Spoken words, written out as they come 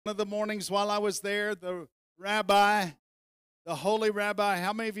One of the mornings while I was there, the holy rabbi,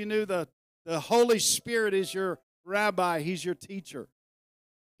 how many of you knew the Holy Spirit is your rabbi? He's your teacher.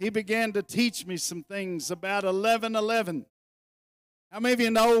 He began to teach me some things about 11:11. How many of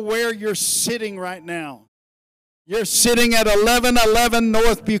you know where you're sitting right now? You're sitting at 1111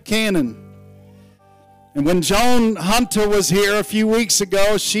 North Buchanan. And when Joan Hunter was here a few weeks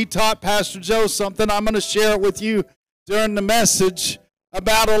ago, she taught Pastor Joe something. I'm going to share it with you during the message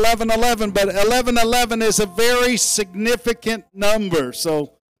about 11:11. But 11:11 is a very significant number.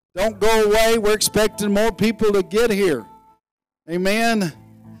 So don't go away. We're expecting more people to get here. Amen.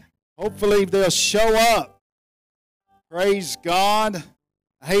 Hopefully they'll show up. Praise God.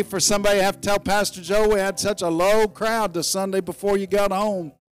 I hate for somebody to have to tell Pastor Joe we had such a low crowd the Sunday before you got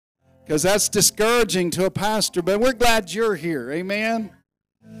home, because that's discouraging to a pastor. But we're glad you're here. Amen.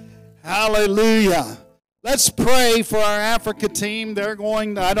 Hallelujah. Let's pray for our Africa team. They're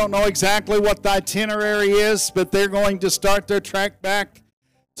going, I don't know exactly what the itinerary is, but they're going to start their trek back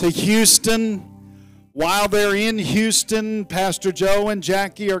to Houston. While they're in Houston, Pastor Joe and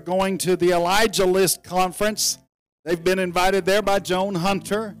Jackie are going to the Elijah List Conference. They've been invited there by Joan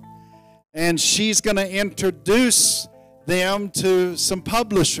Hunter, and she's going to introduce them to some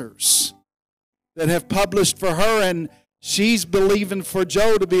publishers that have published for her, and she's believing for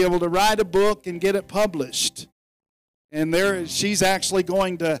Joe to be able to write a book and get it published. And she's actually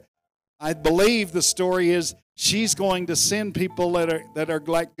going to, I believe the story is, she's going to send people that are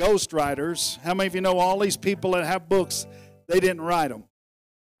like ghostwriters. How many of you know all these people that have books, they didn't write them?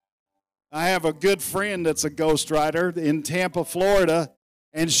 I have a good friend that's a ghostwriter in Tampa, Florida,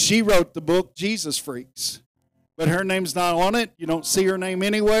 and she wrote the book Jesus Freaks. But her name's not on it. You don't see her name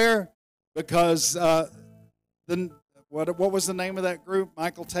anywhere because what was the name of that group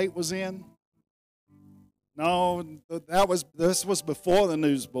Michael Tate was in? No, this was before the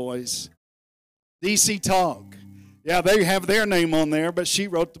Newsboys. DC Talk. Yeah, they have their name on there, but she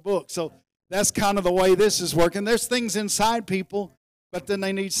wrote the book. So that's kind of the way this is working. There's things inside people, but then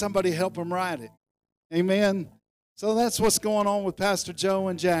they need somebody to help them write it. Amen. So that's what's going on with Pastor Joe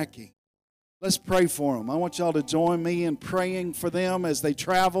and Jackie. Let's pray for them. I want y'all to join me in praying for them as they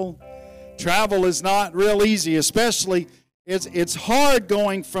travel. Travel is not real easy, especially it's hard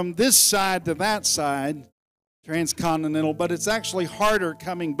going from this side to that side, transcontinental, but it's actually harder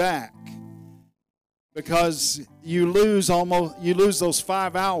coming back because you lose those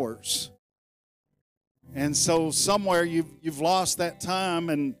 5 hours. And so somewhere you've lost that time,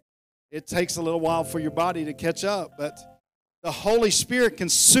 and it takes a little while for your body to catch up. But the Holy Spirit can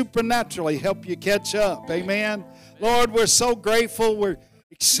supernaturally help you catch up. Amen. Lord, we're so grateful. We're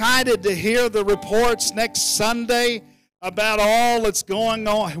excited to hear the reports next Sunday about all that's went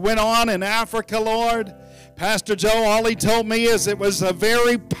on in Africa, Lord. Pastor Joe, all he told me is it was a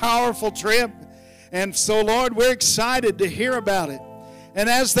very powerful trip. And so, Lord, we're excited to hear about it. And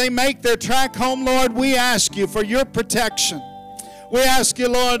as they make their trek home, Lord, we ask you for your protection. We ask you,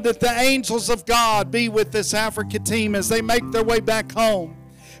 Lord, that the angels of God be with this Africa team as they make their way back home.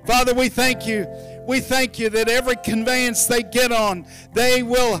 Father, we thank you. We thank you that every conveyance they get on, they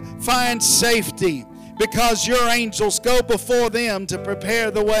will find safety because your angels go before them to prepare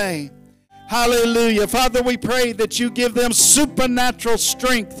the way. Hallelujah. Father, we pray that you give them supernatural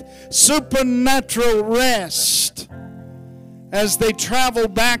strength, supernatural rest as they travel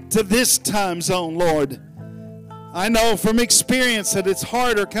back to this time zone, Lord. I know from experience that it's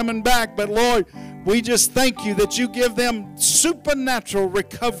harder coming back, but Lord, we just thank you that you give them supernatural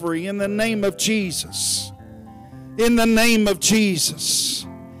recovery in the name of Jesus. In the name of Jesus.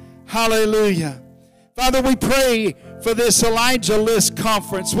 Hallelujah. Father, we pray for this Elijah List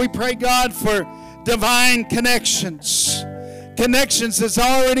Conference. We pray, God, for divine connections. Connections that's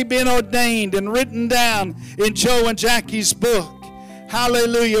already been ordained and written down in Joe and Jackie's book.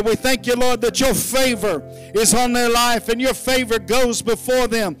 Hallelujah. We thank you, Lord, that your favor is on their life and your favor goes before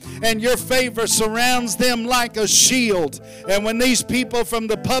them and your favor surrounds them like a shield. And when these people from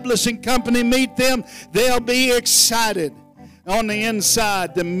the publishing company meet them, they'll be excited on the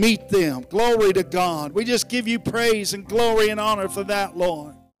inside to meet them. Glory to God. We just give you praise and glory and honor for that,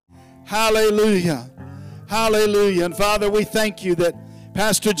 Lord. Hallelujah. Hallelujah. And Father, we thank you that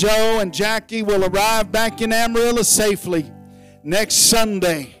Pastor Joe and Jackie will arrive back in Amarillo safely next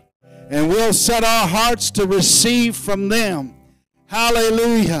Sunday. And we'll set our hearts to receive from them.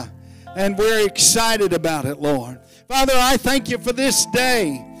 Hallelujah. And we're excited about it, Lord. Father, I thank you for this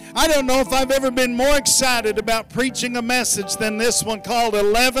day. I don't know if I've ever been more excited about preaching a message than this one called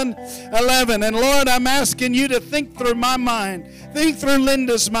 11:11. And Lord, I'm asking you to think through my mind, think through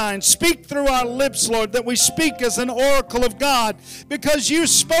Linda's mind, speak through our lips, Lord, that we speak as an oracle of God, because you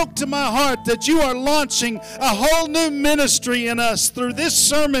spoke to my heart that you are launching a whole new ministry in us through this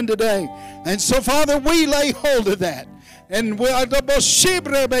sermon today. And so, Father, we lay hold of that. And we are the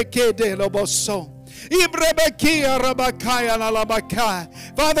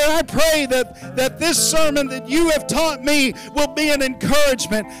Father, I pray that this sermon that you have taught me will be an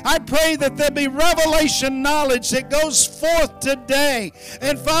encouragement. I pray that there be revelation knowledge that goes forth today.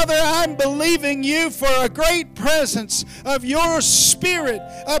 And Father, I'm believing you for a great presence of your Spirit,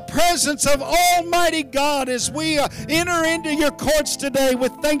 a presence of Almighty God as we enter into your courts today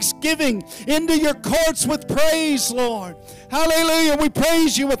with thanksgiving, into your courts with praise, Lord. Hallelujah. We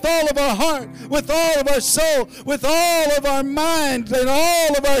praise you with all of our heart, with all of our soul, with all of our mind, and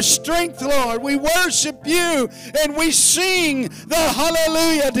all of our strength, Lord. We worship you and we sing the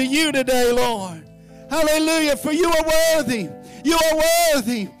hallelujah to you today, Lord. Hallelujah, for you are worthy. You are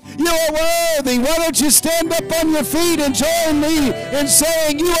worthy. You are worthy. Why don't you stand up on your feet and join me in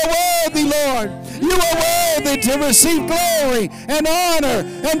saying, you are worthy, Lord. You are worthy to receive glory and honor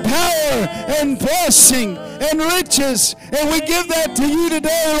and power and blessing and riches. And we give that to you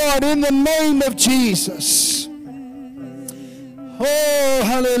today, Lord, in the name of Jesus. Oh,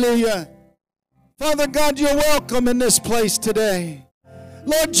 hallelujah. Father God, you're welcome in this place today.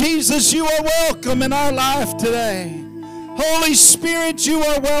 Lord Jesus, you are welcome in our life today. Holy Spirit, you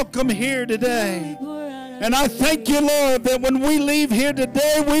are welcome here today. And I thank you, Lord, that when we leave here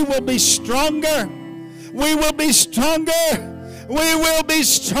today, we will be stronger. We will be stronger. We will be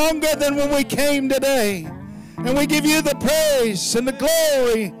stronger than when we came today. And we give you the praise and the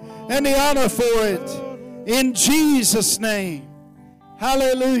glory and the honor for it. In Jesus' name.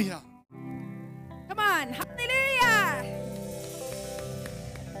 Hallelujah. Come on. Hallelujah.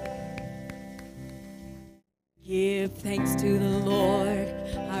 Give thanks to the Lord,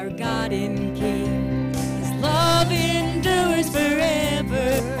 our God and King. His love endures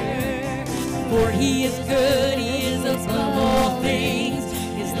forever. For he is good, he is above all things.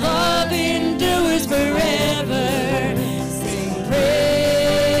 His love endures forever. Sing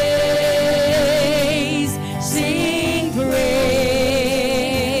praise, sing praise.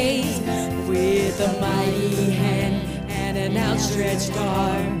 With a mighty hand and an outstretched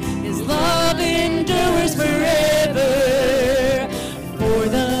arm, his love endures forever. For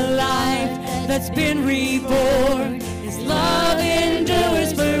the life that's been reborn, his love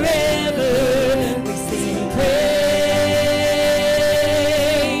endures forever. We sing praise,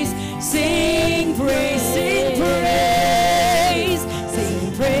 sing praise, sing praise,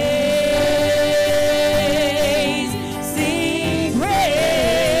 sing praise, sing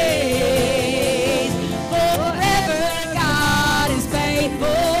praise. Forever God is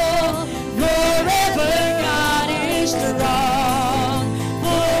faithful, forever God is strong,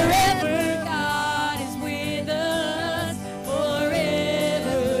 forever God is with us,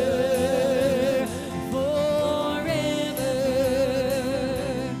 forever, forever.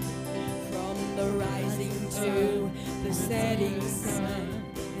 From the rising to the setting sun,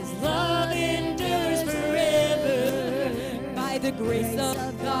 his love endures forever. By the grace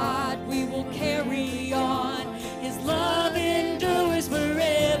of God we will carry on, his love endures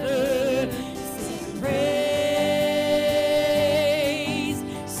forever. Sing praise,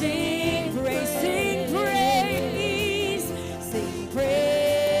 sing praise, sing praise, sing praise,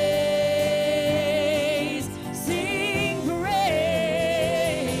 sing praise.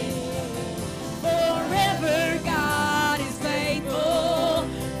 Forever God is faithful,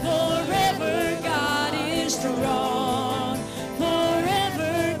 forever God is strong,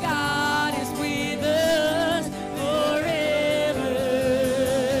 forever God is with us, forever,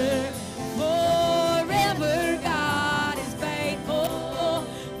 forever God is faithful,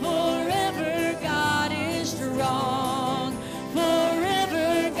 forever God is strong,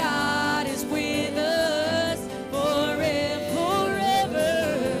 forever God is with us, forever,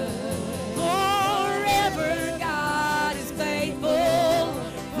 forever God is faithful,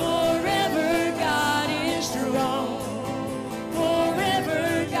 forever God is strong,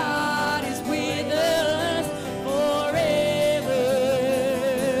 forever God is with us, forever,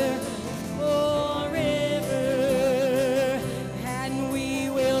 forever. And we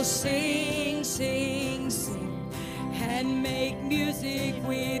will sing, sing, sing, and make music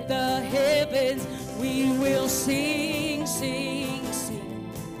with the heavens. We will sing, sing,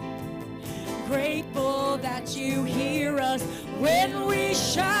 sing. Grateful that you hear us when we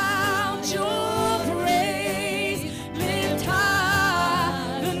shout your praise. Lift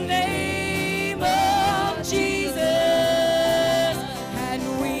high the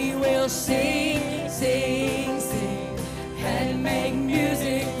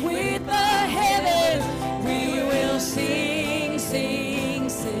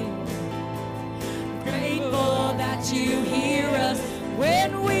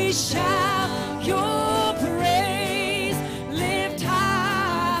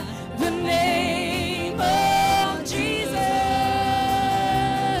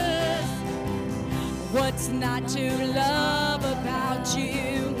what's not to love about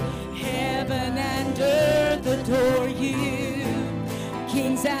you? Heaven and earth adore you.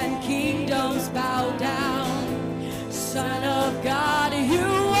 Kings and kingdoms bow down. Son of God, you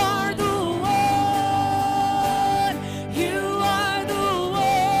are the one. You are the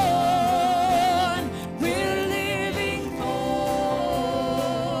one we're living for.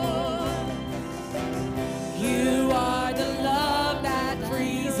 You are the love that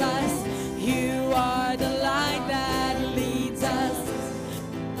frees us. You are the light that leads us.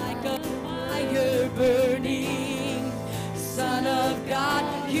 Like a fire burning. Son of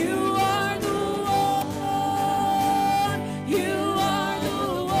God, you are the one. You are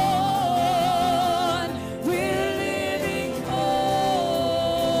the one we're living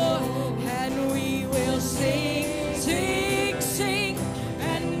for. And we will sing, sing, sing,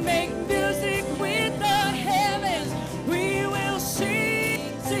 and make music with the heavens. We will sing,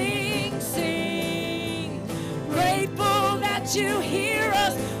 sing, sing. Grateful that you hear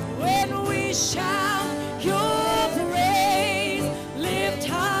us when we shout your praise. Lift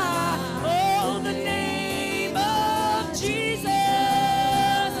high, oh, the name of Jesus.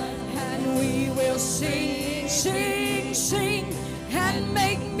 And we will sing, sing, sing, and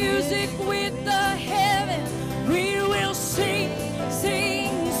make music with the heavens. We will sing,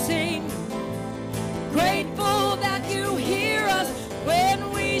 sing, sing. Grateful that you hear us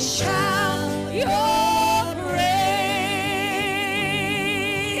when we shout your praise.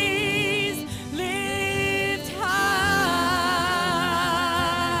 Lift high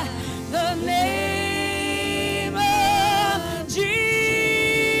the name of Jesus.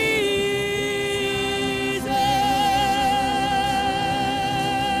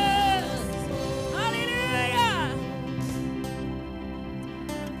 Hallelujah.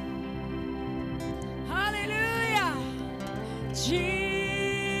 Hallelujah. Jesus.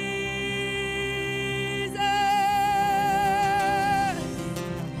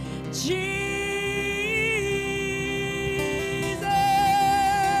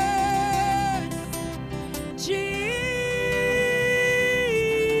 Jesus.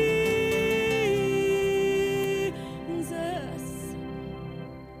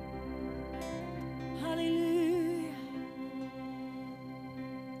 Hallelujah.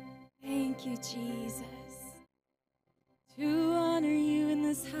 Thank you, Jesus. To honor you in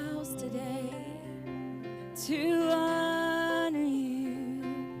this house today. To honor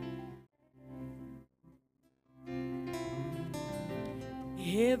you.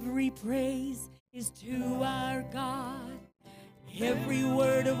 Every praise is to our God. Every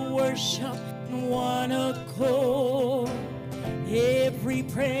word of worship in one accord. Every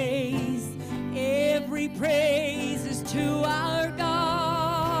praise is to our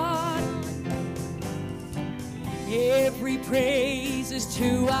God. Every praise is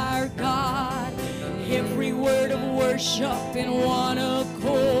to our God. Every word of worship in one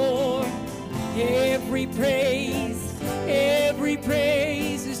accord. Every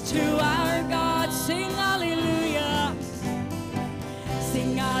praise is to our God. Sing hallelujah.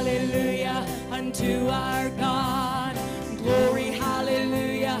 Sing hallelujah unto our God. Glory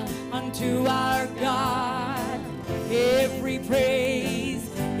hallelujah unto our God. Every praise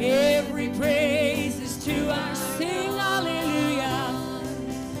is to our. Sing hallelujah.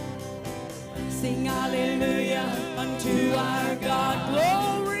 Sing hallelujah unto our God.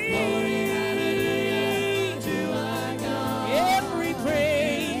 Glory hallelujah to our God. Every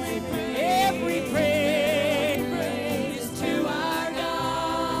praise is to our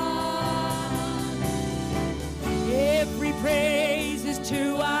God. Every praise is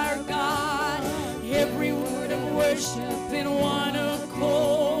to our God. Every word of worship in one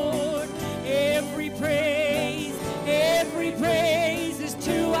accord. Every praise is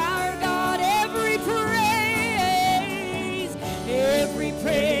to our God. Every praise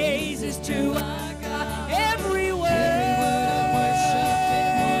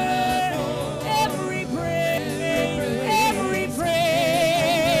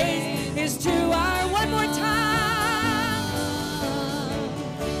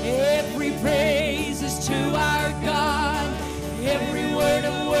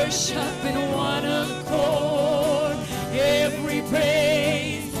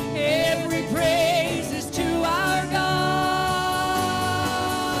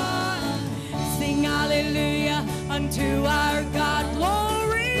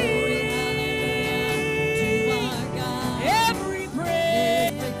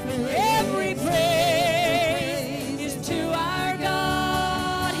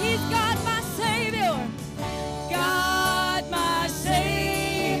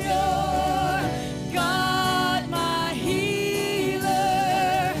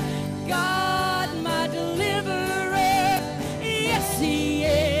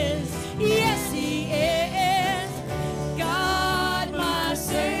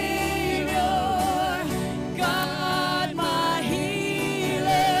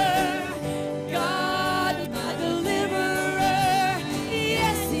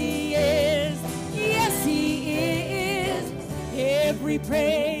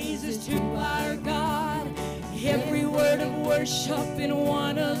worship in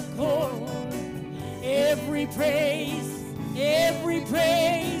one accord. Every praise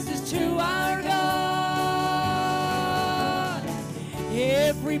is to our God.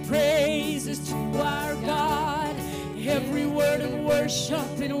 Every praise is to our God. Every word of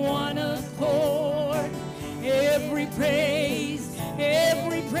worship in one accord. Every praise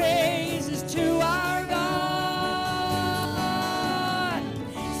is to our God.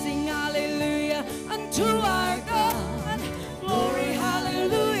 Sing hallelujah unto our God. Glory,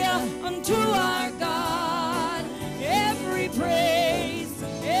 hallelujah unto our God. Every praise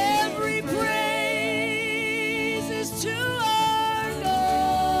is to our God.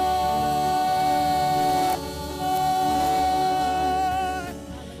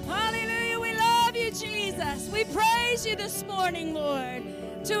 Hallelujah, we love you, Jesus. We praise you this morning, Lord.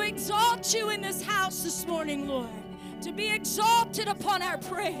 To exalt you in this house this morning, Lord. To be exalted upon our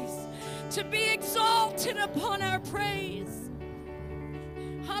praise. To be exalted upon our praise.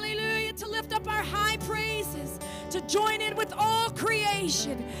 Hallelujah, to lift up our high praises, to join in with all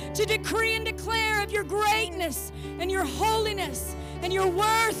creation, to decree and declare of your greatness and your holiness and your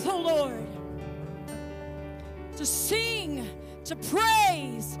worth, O Lord. To sing, to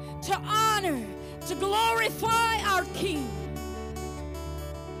praise, to honor, to glorify our King.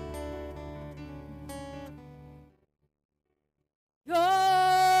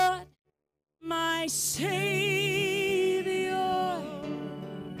 God, my Savior,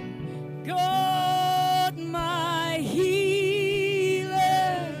 God, my healer,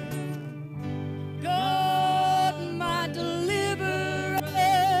 God, my deliverer.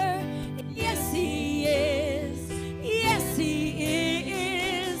 Yes, He is. Yes, He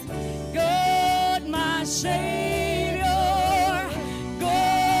is. God, my Savior,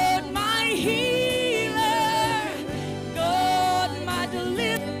 God, my healer, God, my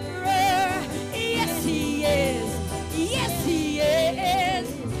deliverer. Yes, He is. Yes, He is.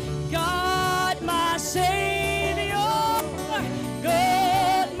 God, my Savior,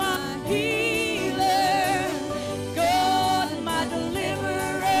 God, my healer, God, my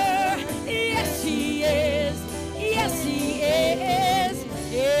deliverer. Yes, He is. Yes, He is.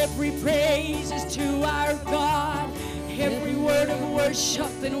 Every praise is to our God. Every word of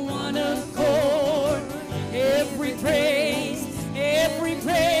worship in one accord. Every praise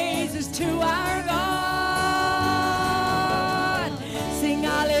is to our God. Sing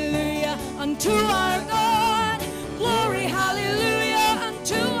hallelujah unto our God. Glory, hallelujah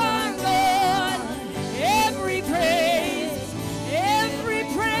unto our God. Every praise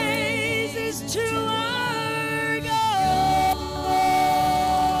is to our God.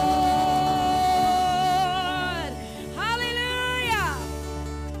 Hallelujah.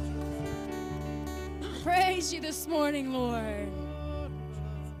 Praise you this morning, Lord.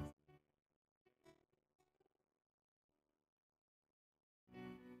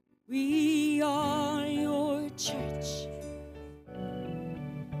 We are your church.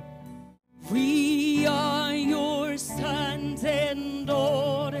 We are your sons and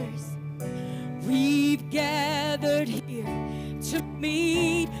daughters. We've gathered here to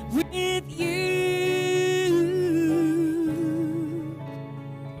meet with you.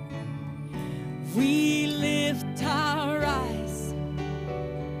 We lift our eyes.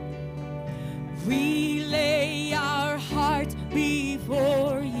 We lay our hearts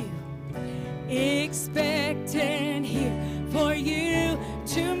before you, expecting here for you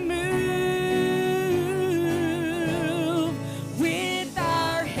to move. With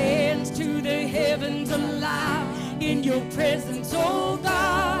our hands to the heavens aloud in your presence, oh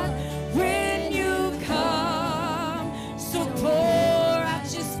God, when you come. So pour out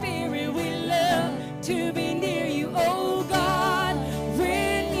your spirit, we love to be near you, oh God,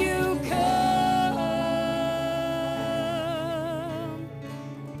 when you come.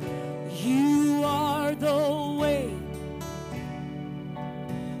 You are the way,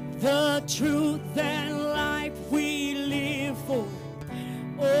 the truth and life we live for.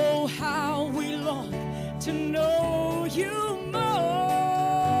 Oh, how we long to know you more.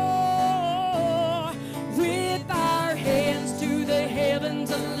 With our hands to the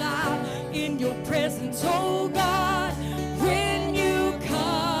heavens aloud in your presence, oh God, when you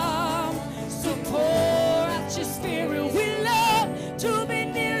come. So pour out your spirit, we love to be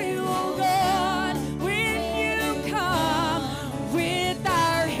near you, oh God, when you come. With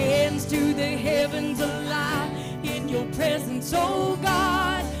our hands to the heavens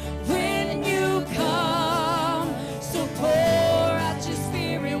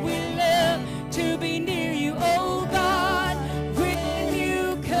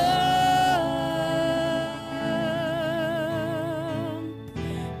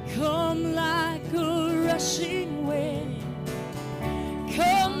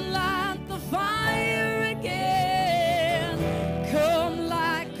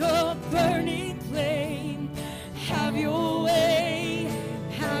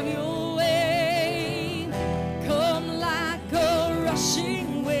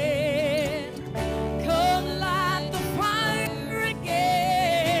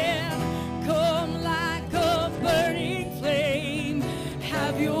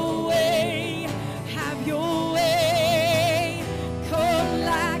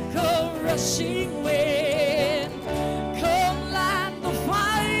rushing wind. Come like the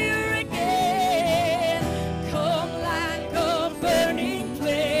fire again. Come like a burning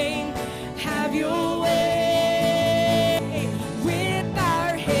flame. Have your way. With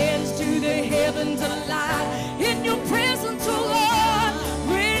our hands to the heavens alive. In your presence, oh Lord,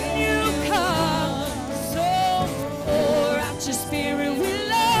 when you come. So pour out your spirit. We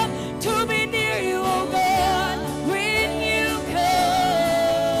love to be near you, oh God. When you come.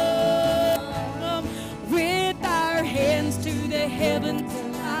 With our hands to the heavens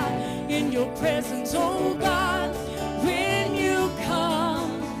alive. In your presence, oh God, when you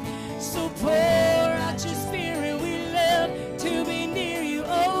come. So pour out your spirit. We love to be near you,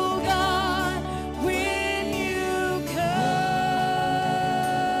 oh God, when you come.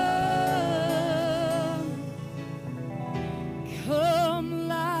 Come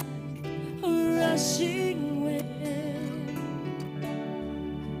like a rushing wind,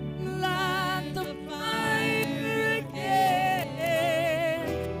 like the fire again.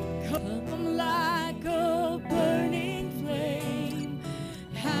 Come like a burning flame.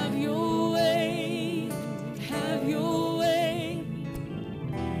 Have your way, have your way.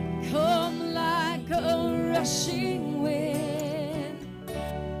 Come like a rushing wind.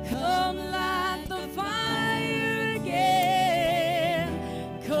 Come like the fire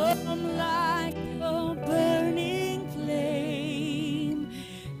again. Come like a burning flame.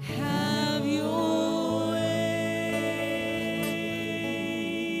 Have your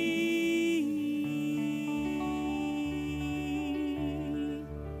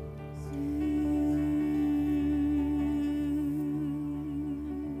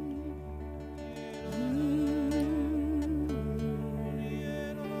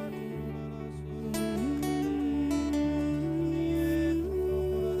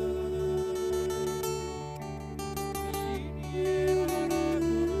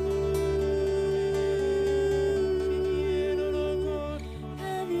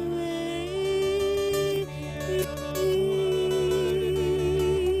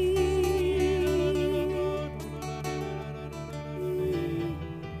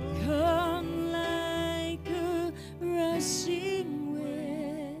Come like a rushing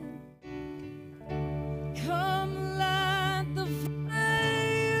wind. Come like the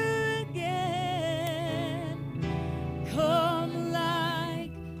fire again. Come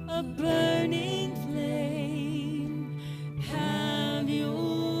like a burning flame. Have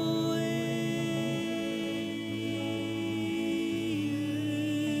your way.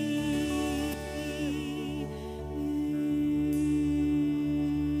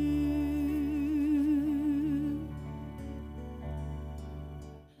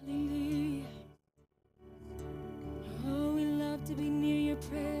 Hallelujah. Oh, we love to be near your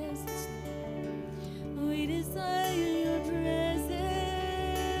presence. We desire your presence.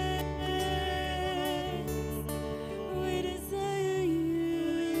 We desire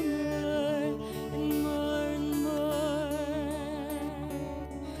you more and more and more.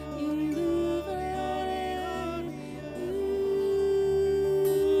 You move on.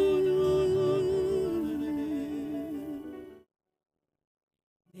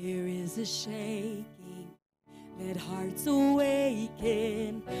 There is a shaking. Let hearts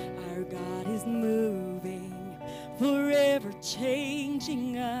awaken. Our God is moving, forever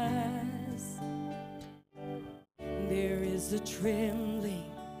changing us. There is a trembling,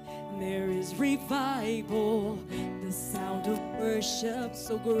 there is revival. The sound of worship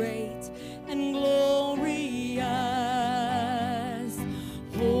so great and glorious.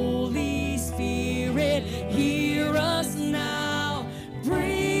 Holy Spirit, hear us now.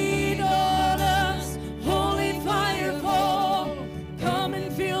 Breathe on us, holy fire fall. Come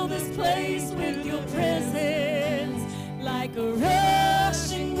and fill this place with your presence. Like a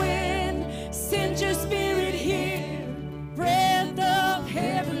rushing wind, send your spirit here. Breath of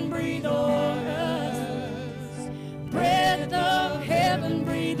heaven, breathe on us. Breath of heaven,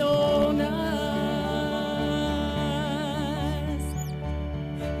 breathe on us.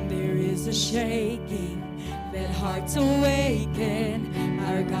 There is a shaking. Let hearts awaken.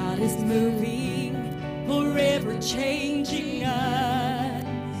 Our God is moving, forever changing us.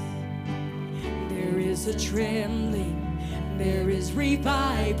 There is a trembling, there is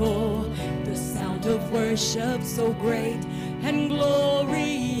revival. The sound of worship so great and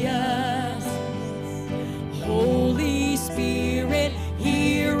glorious. Holy Spirit,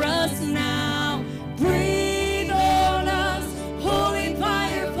 hear us now. Breathe on us, holy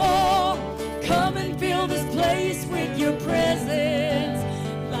fire fall. Come and fill this place with your presence.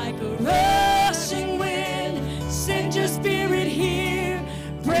 Like a rushing wind, send your spirit here.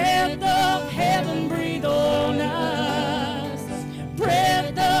 Breath of heaven, breathe on us.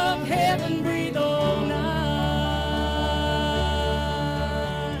 Breath of heaven, breathe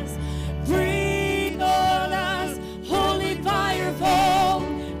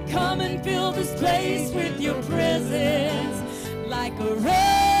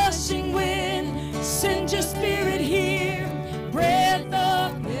rushing wind, send your spirit here. Breath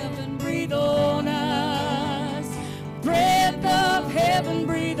of heaven, breathe on us. Breath of heaven,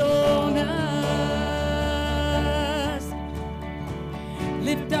 breathe on us.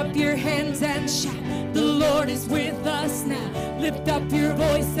 Lift up your hands and shout, the Lord is with us now. Lift up your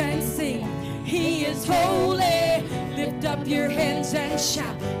voice and sing, He is holy. Lift up your hands and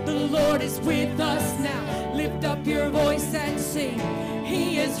shout, the Lord is with us now. Lift up your voice and sing,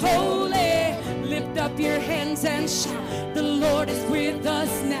 He is holy. Lift up your hands and shout, the Lord is with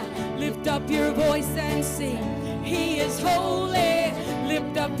us now. Lift up your voice and sing, He is holy.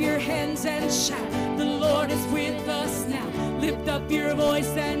 Lift up your hands and shout, the Lord is with us now. Lift up your voice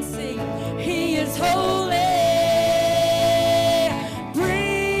and sing, He is holy.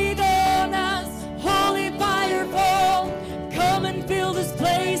 Breathe on us, holy fire fall. Come and fill this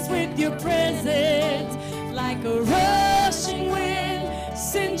place with your presence. Like a rushing wind,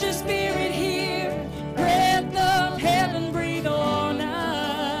 send your spirit here. Breath of heaven, breathe on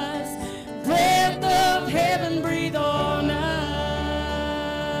us. Breath of heaven, breathe on us.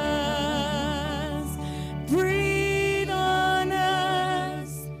 Breathe on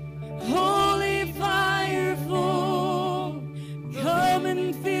us, holy fire fall. Come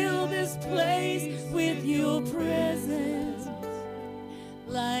and fill this place with your presence.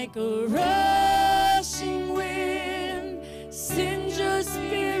 Like a rushing wind, send your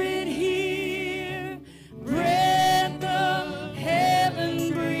spirit here. Breath of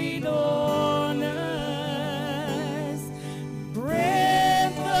heaven, breathe on us.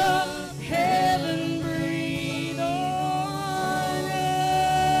 Breath of heaven, breathe on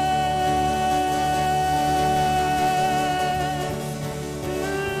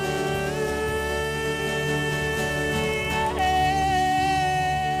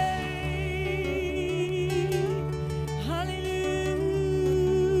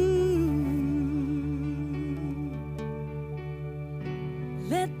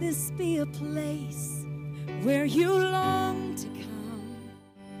Let this be a place where you long to come.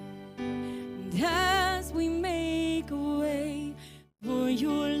 And as we make a way for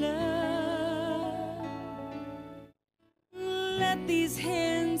your love, let these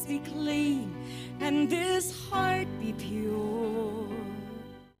hands be clean and this heart be pure.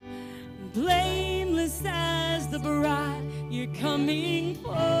 Blameless as the bride you're coming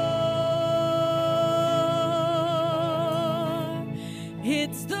for.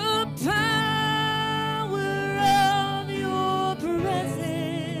 It's the power of your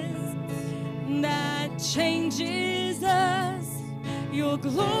presence that changes us. Your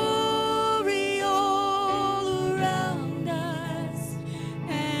glory all around us,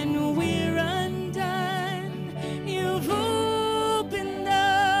 and we're undone. You've opened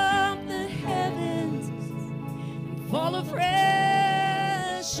up the heavens and fall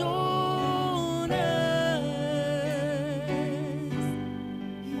afresh on us.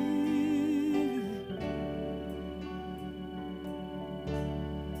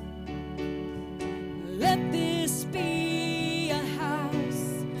 Let this be a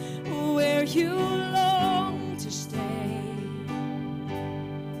house where you long to stay,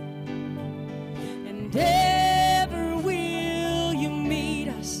 and ever will you meet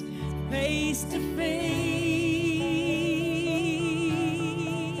us face to face.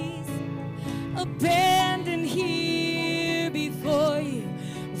 Abandoned here before you,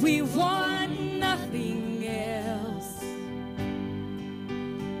 we want nothing else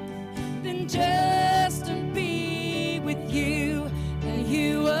than just to be with you and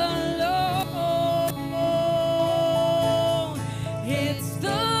you alone. It's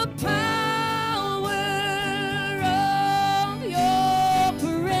the power of your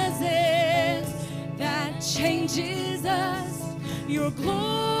presence that changes us. Your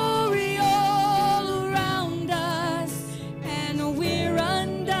glory all around us, and we're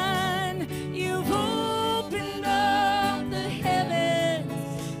undone. You've opened up the heavens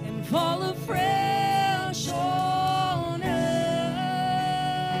and fall afresh on us.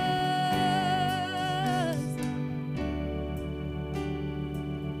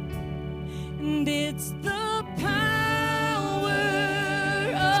 And it's the power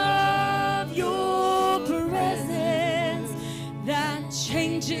of your presence that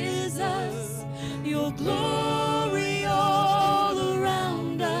changes us. Your glory all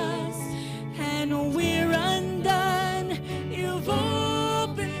around us, and we're undone. You've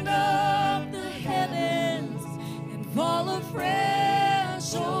opened up the heavens and fall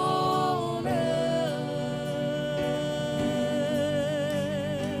afresh on us.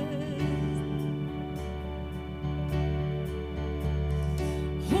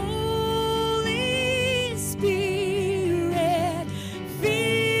 Holy Spirit,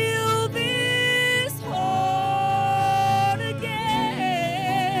 fill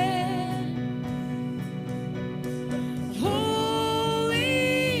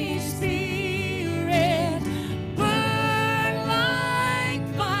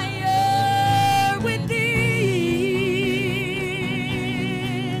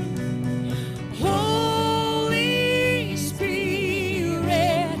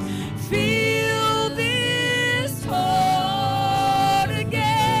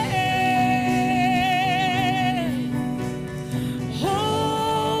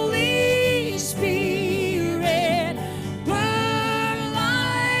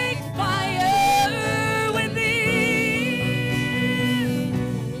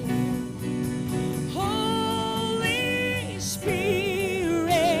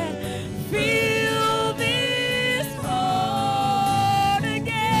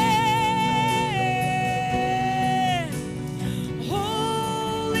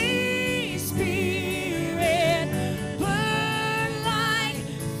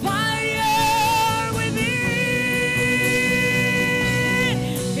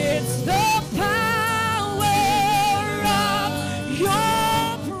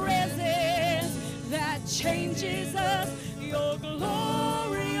changes us. Your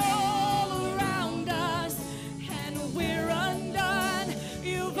glory all around us, and we're undone.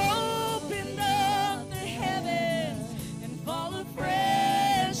 You've opened up the heavens and fall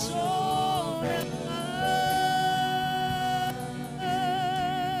afresh over us.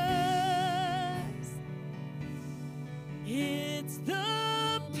 It's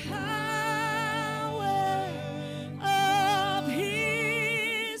the power of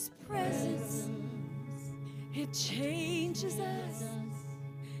His presence. It changes us.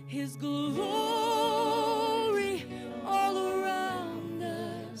 His glory all around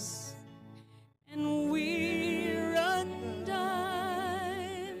us, and we're undone.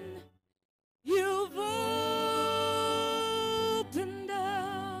 You've opened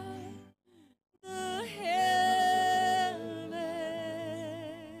up the heaven,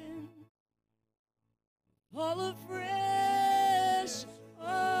 all afresh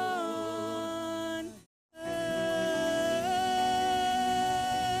on us.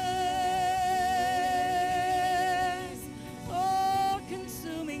 Oh,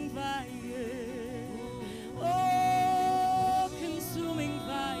 consuming fire. Oh, consuming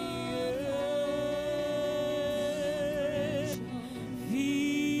fire.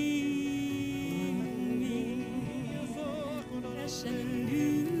 Feed me fresh and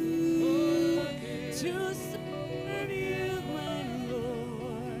new to serve you, my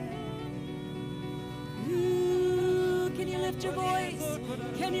Lord. Ooh, can you lift your voice?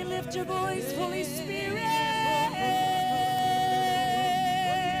 Can you lift your voice, Holy Spirit?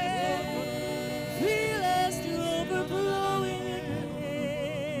 Fill us to overflowing again.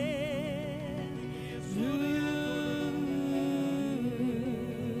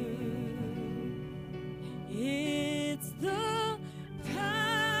 It's the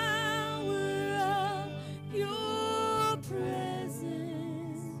power of your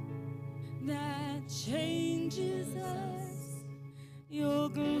presence that changes us. Your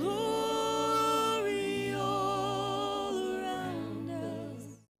glory all around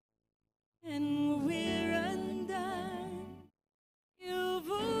us, and we're undone.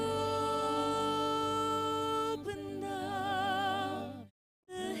 You've opened up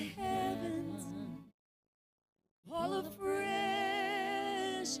the heavens, all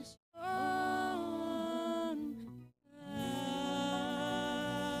afresh on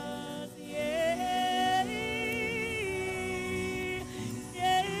us. Yeah,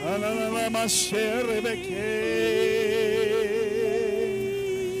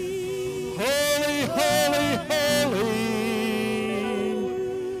 Holy, holy, holy.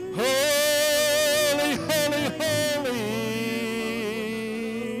 Holy, holy, holy.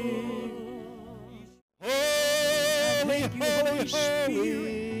 Holy, holy, holy.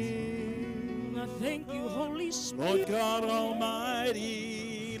 I thank you, Holy Spirit. Lord God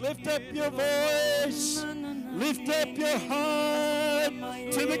Almighty, lift up your voice, lift up your heart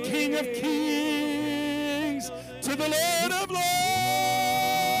to the King of Kings, to the Lord of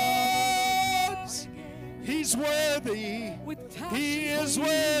Lords. He's worthy, He is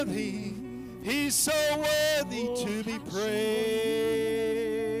worthy, He's so worthy to be praised.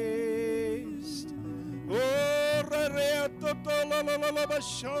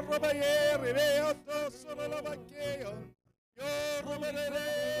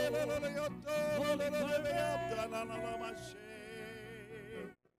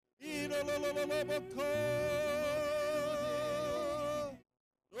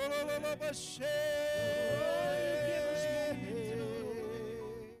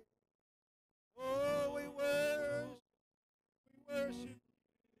 Oh, we worship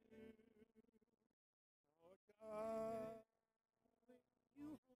Lord God.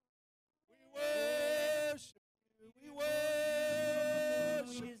 We worship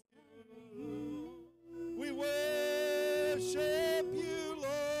you. We worship you, Lord.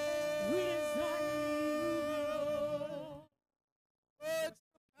 It's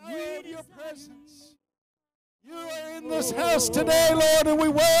the power of your presence. You are in this house today, Lord, and we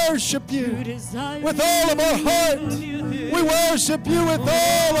worship you with all of our heart. We worship you with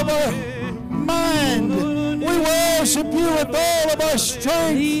all of our mind. We worship you with all of our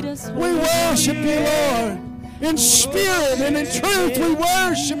strength. We worship you, Lord. In spirit and in truth, we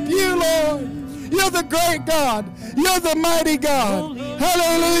worship you, Lord. You're the great God. You're the mighty God.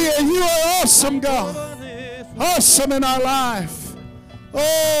 Hallelujah. You are awesome, God. Awesome in our life.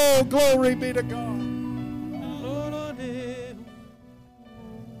 Oh, glory be to God.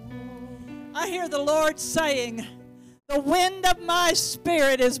 I hear the Lord saying, the wind of my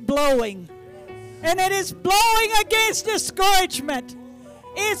spirit is blowing. And it is blowing against discouragement.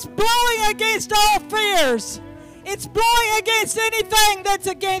 It's blowing against all fears. It's blowing against anything that's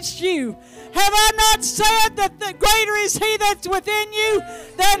against you. Have I not said that the greater is he that's within you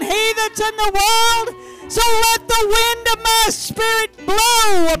than he that's in the world? So let the wind of my Spirit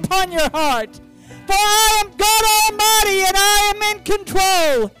blow upon your heart. For I am God Almighty, and I am in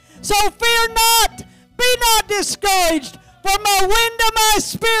control. So fear not, be not discouraged, for my wind of my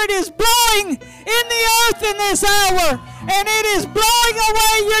Spirit is blowing in the earth in this hour, and it is blowing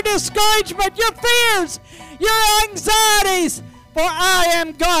away your discouragement, your fears, your anxieties. For I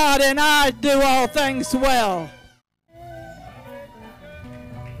am God, and I do all things well.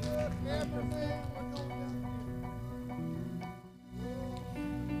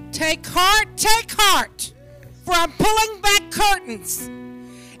 Take heart, for I'm pulling back curtains,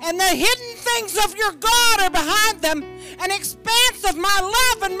 and the hidden things of your God are behind them, an expanse of my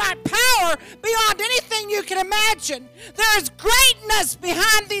love and my power beyond anything you can imagine. There is greatness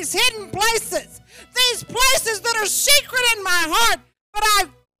behind these hidden places, these places that are secret in my heart, but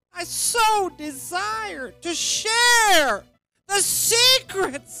I so desire to share the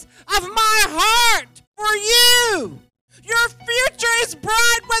secrets of my heart for you. Your future is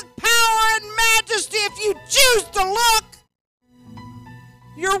bright with power and majesty if you choose to look.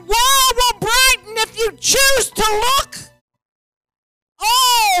 Your world will brighten if you choose to look.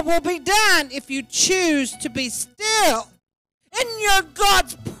 All will be done if you choose to be still in your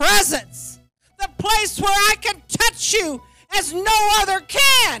God's presence. The place where I can touch you as no other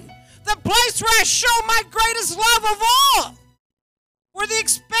can. The place where I show my greatest love of all. Where the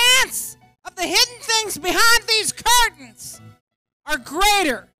expanse of the hidden things behind these curtains are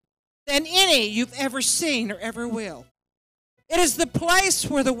greater than any you've ever seen or ever will. It is the place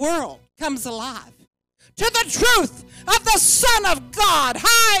where the world comes alive to the truth of the Son of God,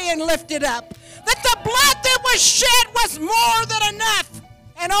 high and lifted up, that the blood that was shed was more than enough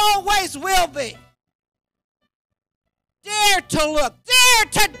and always will be. Dare to look, dare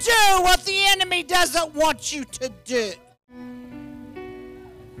to do what the enemy doesn't want you to do.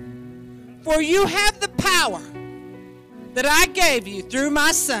 For you have the power that I gave you through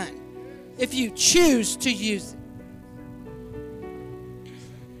my Son, if you choose to use it.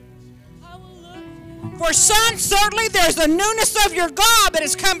 For son, certainly there's a newness of your God that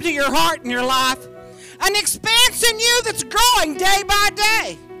has come to your heart and your life, an expanse in you that's growing day by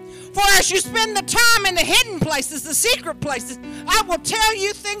day. For as you spend the time in the hidden places, the secret places, I will tell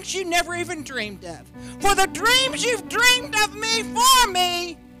you things you never even dreamed of. For the dreams you've dreamed of me for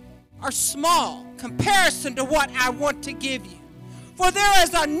me are small comparison to what I want to give you. For there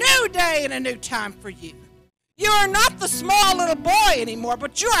is a new day and a new time for you. You are not the small little boy anymore,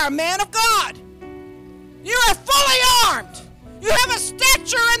 but you are a man of God. You are fully armed. You have a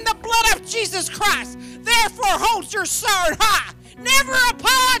stature in the blood of Jesus Christ. Therefore, hold your sword high. Never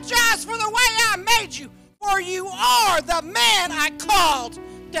apologize for the way I made you, for you are the man I called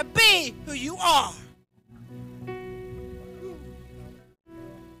to be who you are.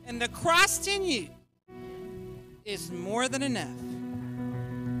 And the Christ in you is more than enough.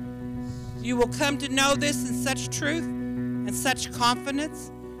 You will come to know this in such truth and such confidence.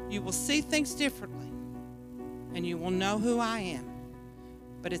 You will see things differently, and you will know who I am.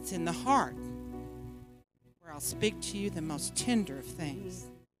 But it's in the heart where I'll speak to you the most tender of things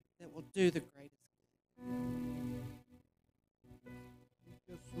that will do the greatest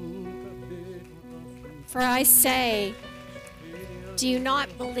good. For I say, do you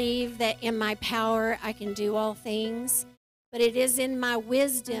not believe that in my power I can do all things? But it is in my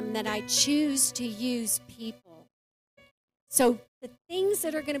wisdom that I choose to use people. So the things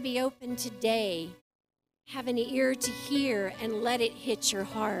that are going to be open today, have an ear to hear and let it hit your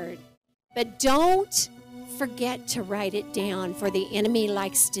heart. But don't forget to write it down, for the enemy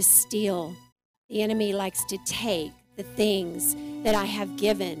likes to steal. The enemy likes to take the things that I have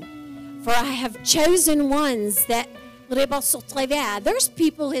given. For I have chosen ones that, there's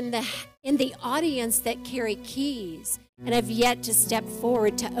people in the audience that carry keys and have yet to step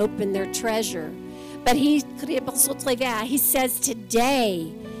forward to open their treasure. But he says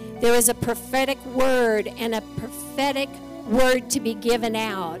today, there is a prophetic word and a prophetic word to be given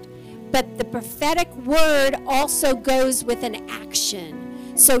out. But the prophetic word also goes with an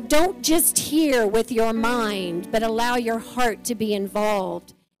action. So don't just hear with your mind, but allow your heart to be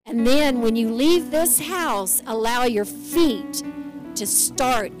involved. And then when you leave this house, allow your feet to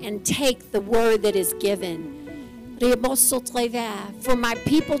start and take the word that is given. For my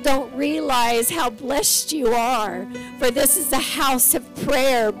people don't realize how blessed you are. For this is a house of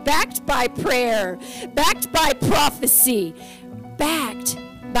prayer, backed by prophecy, backed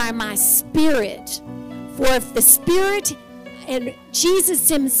by my spirit. For if the spirit and Jesus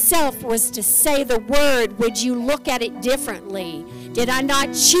himself was to say the word, would you look at it differently? Did I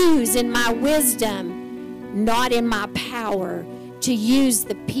not choose in my wisdom, not in my power, to use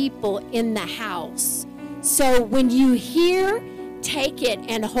the people in the house? So when you hear, take it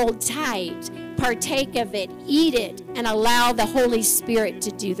and hold tight, partake of it, eat it, and allow the Holy Spirit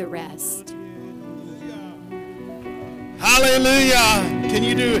to do the rest. Hallelujah. Can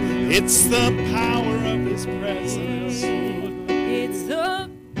you do it? It's the power of his presence. It's the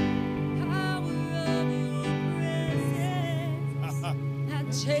power of your presence that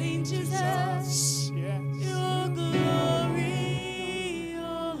changes us. Yes. Your glory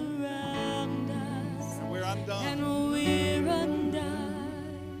all around us. We're undone. And we're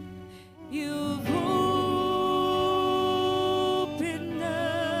undone. You've opened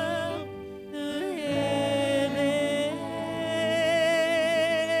up the heavens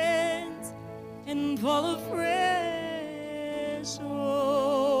and fall afresh on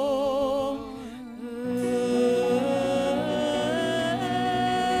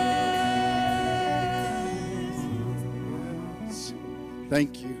us.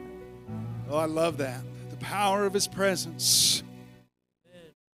 Thank you. Oh, I love that. The power of his presence.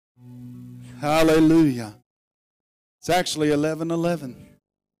 Hallelujah. It's actually 11:11.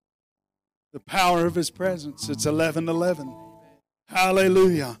 The power of his presence. It's 11:11.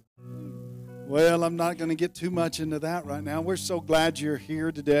 Hallelujah. Well, I'm not going to get too much into that right now. We're so glad you're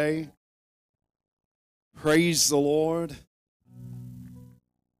here today. Praise the Lord.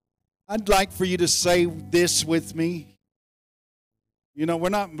 I'd like for you to say this with me. You know, we're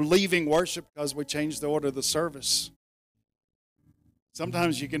not leaving worship because we changed the order of the service.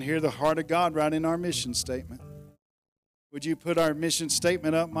 Sometimes you can hear the heart of God right in our mission statement. Would you put our mission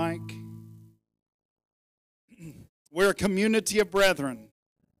statement up, Mike? We're a community of brethren.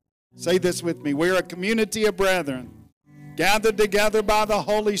 Say this with me. We're a community of brethren, gathered together by the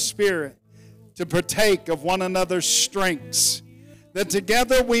Holy Spirit to partake of one another's strengths, that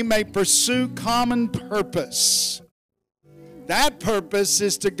together we may pursue common purpose. That purpose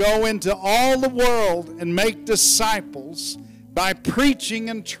is to go into all the world and make disciples by preaching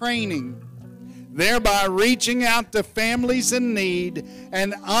and training, thereby reaching out to families in need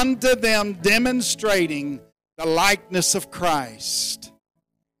and unto them demonstrating the likeness of Christ.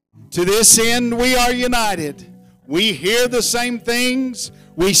 To this end we are united. We hear the same things.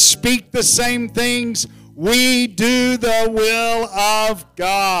 We speak the same things. We do the will of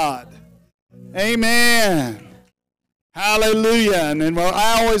God. Amen. Hallelujah. And then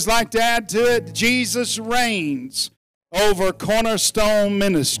I always like to add to it, Jesus reigns over Cornerstone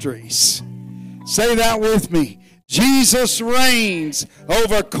Ministries. Say that with me. Jesus reigns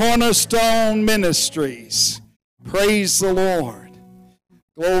over Cornerstone Ministries. Praise the Lord.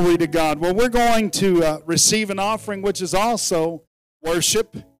 Glory to God. Well, we're going to receive an offering, which is also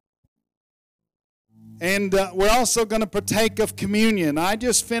worship. And we're also going to partake of communion. I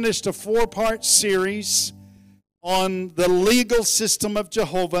just finished a 4-part series on the legal system of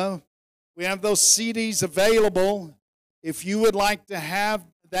Jehovah. We have those CDs available. If you would like to have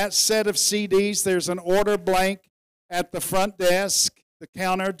that set of CDs, there's an order blank at the front desk, the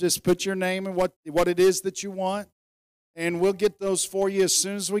counter. Just put your name and what it is that you want, and we'll get those for you as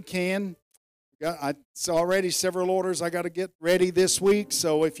soon as we can. It's already several orders I got to get ready this week,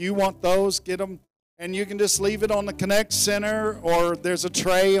 so if you want those, get them, and you can just leave it on the Connect Center, or there's a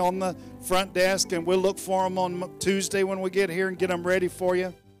tray on the front desk, and we'll look for them on Tuesday when we get here and get them ready for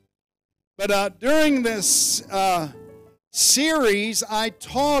you. But during this series, I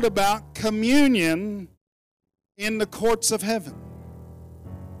taught about communion in the courts of heaven.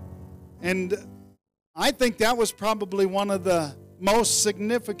 And I think that was probably one of the most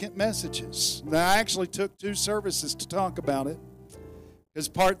significant messages. I actually took 2 services to talk about it, because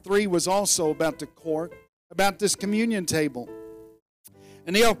part 3 was also about the court, about this communion table.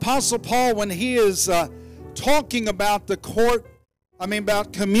 And the Apostle Paul, when he is talking about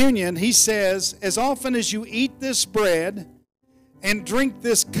about communion, he says, as often as you eat this bread and drink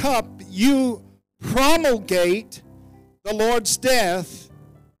this cup, you promulgate the Lord's death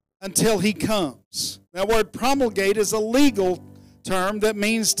until he comes. That word promulgate is a legal term that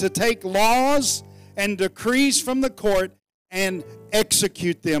means to take laws and decrees from the court and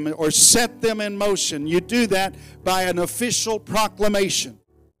execute them or set them in motion. You do that by an official proclamation.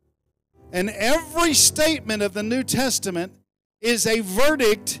 And every statement of the New Testament is a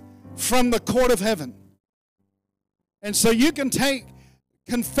verdict from the court of heaven. And so you can take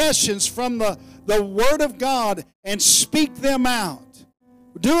confessions from the Word of God and speak them out.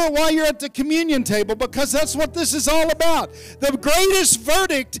 Do it while you're at the communion table, because that's what this is all about. The greatest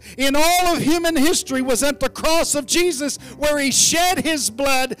verdict in all of human history was at the cross of Jesus, where he shed his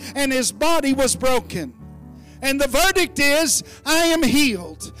blood and his body was broken. And the verdict is, I am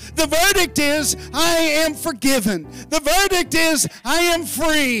healed. The verdict is, I am forgiven. The verdict is, I am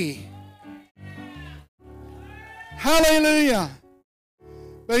free. Hallelujah.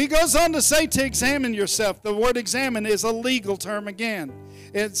 But he goes on to say to examine yourself. The word examine is a legal term again.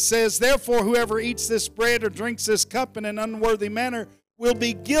 It says, therefore, whoever eats this bread or drinks this cup in an unworthy manner will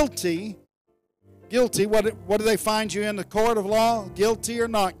be guilty. Guilty, what do they find you in the court of law? Guilty or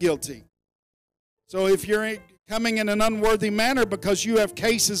not guilty? So if you're coming in an unworthy manner because you have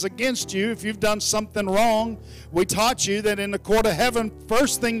cases against you, if you've done something wrong, we taught you that in the court of heaven,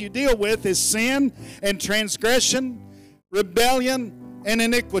 first thing you deal with is sin and transgression, rebellion, and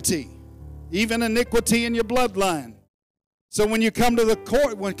iniquity. Even iniquity in your bloodline. So when you come to the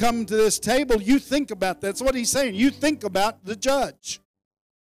court, when you come to this table, you think about that. That's what he's saying. You think about the judge.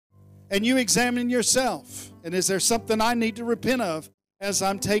 And you examine yourself. And is there something I need to repent of as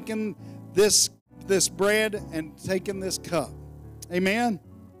I'm taking this bread and taking this cup? Amen?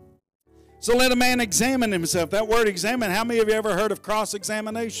 So let a man examine himself. That word examine, how many of you ever heard of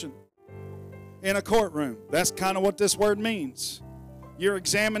cross-examination in a courtroom? That's kind of what this word means. You're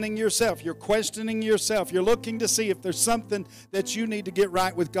examining yourself. You're questioning yourself. You're looking to see if there's something that you need to get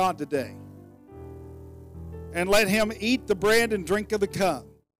right with God today. And let him eat the bread and drink of the cup.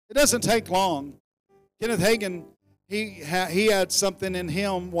 It doesn't take long. Kenneth Hagin, he had something in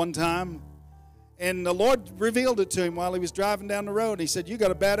him one time, and the Lord revealed it to him while he was driving down the road. He said, you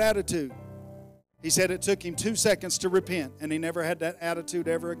got a bad attitude. He said it took him 2 seconds to repent, and he never had that attitude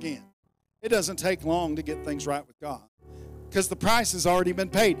ever again. It doesn't take long to get things right with God, because the price has already been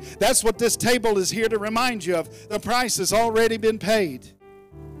paid. That's what this table is here to remind you of. The price has already been paid.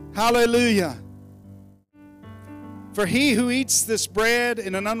 Hallelujah. For he who eats this bread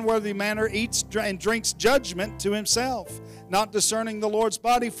in an unworthy manner eats and drinks judgment to himself, not discerning the Lord's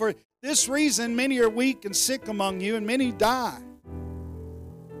body. For this reason many are weak and sick among you, and many die.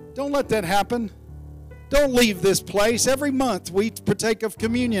 Don't let that happen. Don't leave this place. Every month we partake of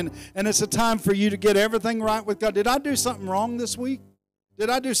communion, and it's a time for you to get everything right with God. Did I do something wrong this week? Did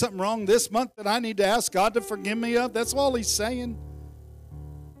I do something wrong this month that I need to ask God to forgive me of? That's all he's saying.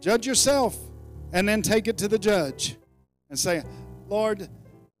 Judge yourself, and then take it to the judge and say, Lord,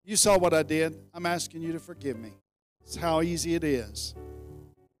 you saw what I did. I'm asking you to forgive me. It's how easy it is.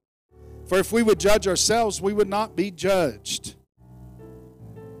 For if we would judge ourselves, we would not be judged.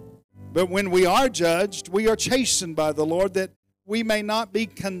 But when we are judged, we are chastened by the Lord, that we may not be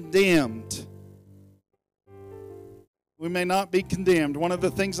condemned. We may not be condemned. One of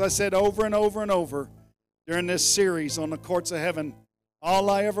the things I said over and over and over during this series on the courts of heaven, all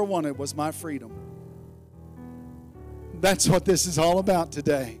I ever wanted was my freedom. That's what this is all about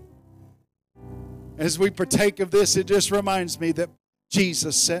today. As we partake of this, it just reminds me that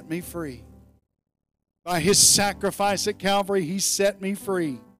Jesus set me free. By his sacrifice at Calvary, he set me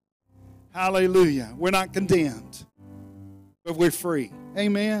free. Hallelujah. We're not condemned, but we're free.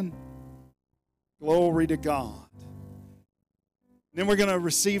 Amen. Glory to God. Then we're going to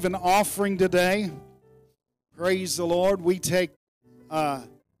receive an offering today. Praise the Lord. We take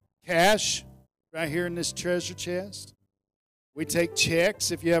cash right here in this treasure chest. We take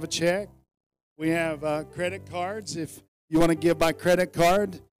checks if you have a check. We have credit cards if you want to give by credit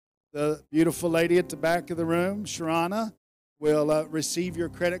card. The beautiful lady at the back of the room, Sharana, will receive your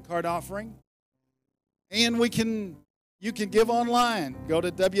credit card offering. And you can give online. Go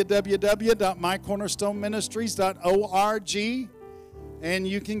to www.mycornerstoneministries.org, and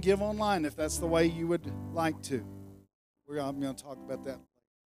you can give online if that's the way you would like to. I'm going to talk about that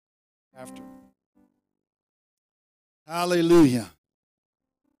after. Hallelujah.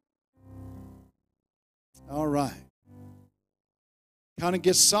 All right. Kind of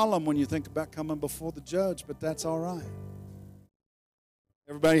gets solemn when you think about coming before the judge, but that's all right.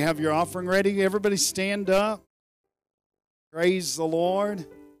 Everybody have your offering ready? Everybody stand up. Praise the Lord.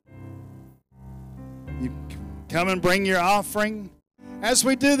 You come and bring your offering. As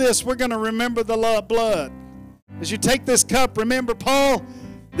we do this, we're going to remember the blood. As you take this cup, remember, Paul,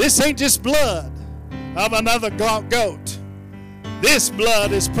 this ain't just blood of another goat. This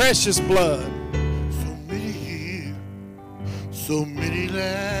blood is precious blood. So many years, so many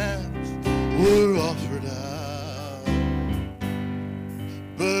lambs were offered up,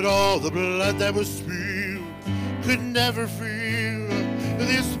 but all the blood that was spilled could never fill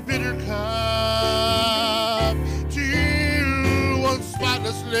this bitter cup. Till one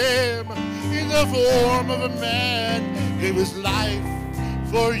spotless lamb in the form of a man gave his life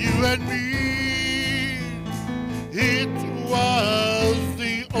for you and me. It was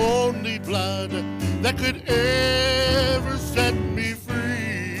the only blood that could ever set me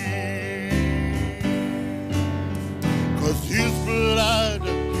free. 'Cause his blood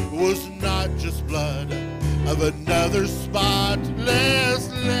was not just blood of another spotless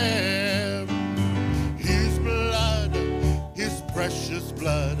lamb. His blood, his precious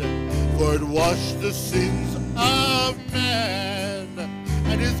blood, for it washed the sins of man.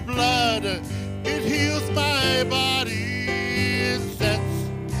 And his blood, it heals my body, it sets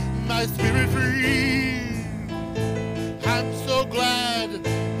my spirit free. I'm so glad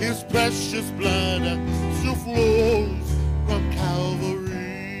his precious blood still flows from Calvary.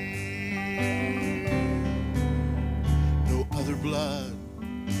 No other blood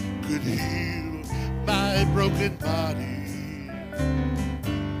could heal my broken body,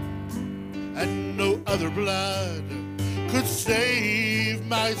 and no other blood could save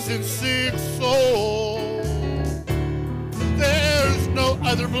my sin-sick soul. There's no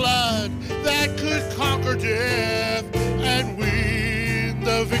other blood that could conquer death and win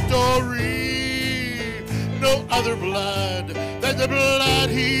the victory. No other blood than the blood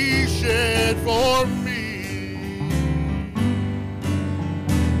he shed for me.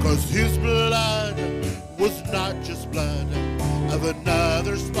 'Cause his blood was not just blood of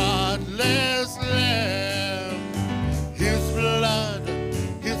another spotless lamb. His blood,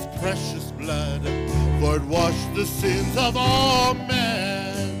 his precious blood, for it washed the sins of all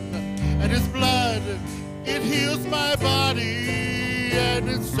men. And his blood, it heals my body and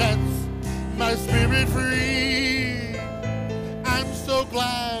it sets my spirit free. I'm so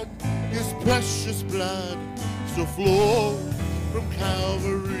glad his precious blood still flows from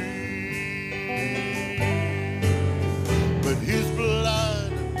Calvary. But his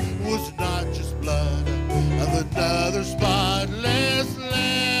blood was not just blood of another spotless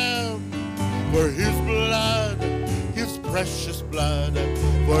lamb. For his blood, his precious blood,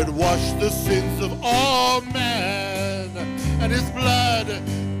 for it washed the sins of all men. And his blood,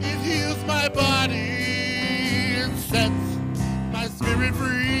 it heals my body and sets my spirit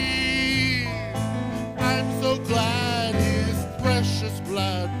free. I'm so glad his precious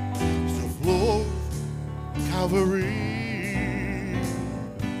blood still flows Calvary.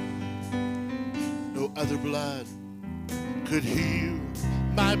 No other blood could heal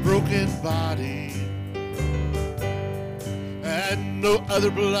my broken body, and no other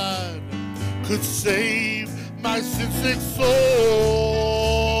blood could save my sin-sick soul.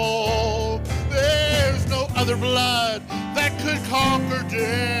 There's no other blood that could conquer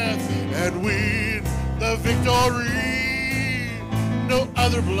death and win the victory. No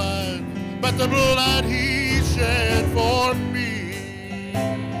other blood but the blood he shed for me.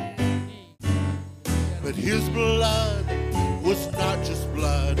 But his blood was not just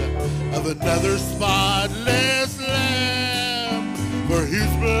blood of another spotless lamb. For his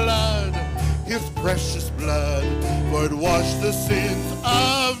blood, his precious blood, for it washed the sins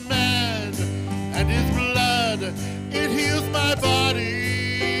of man. And his blood, it heals my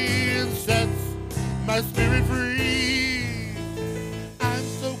body and sets my spirit free. I'm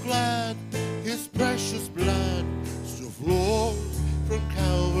so glad his precious blood still flows from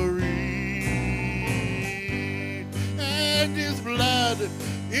Calvary. And his blood,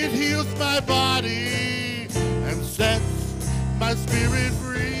 it heals my body and sets my spirit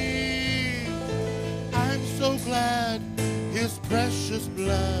free. I'm so glad his precious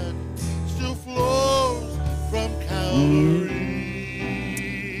blood still flows from Calvary.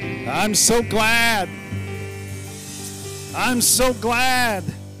 I'm so glad. I'm so glad.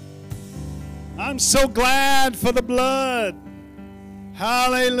 I'm so glad for the blood.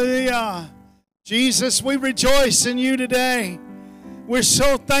 Hallelujah. Jesus, we rejoice in you today. We're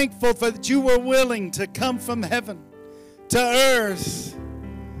so thankful for that you were willing to come from heaven to earth.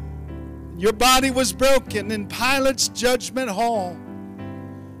 Your body was broken in Pilate's judgment hall.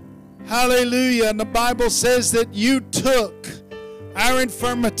 Hallelujah. And the Bible says that you took our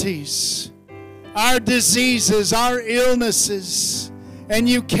infirmities, our diseases, our illnesses, and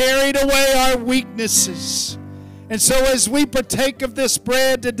you carried away our weaknesses. And so as we partake of this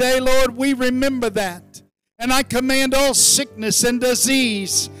bread today, Lord, we remember that. And I command all sickness and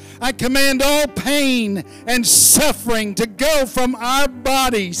disease, I command all pain and suffering to go from our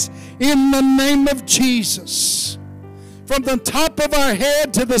bodies in the name of Jesus. From the top of our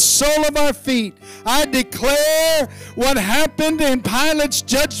head to the sole of our feet, I declare what happened in Pilate's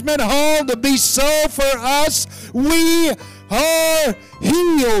judgment hall to be so for us. We are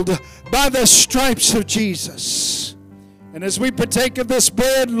healed by the stripes of Jesus. And as we partake of this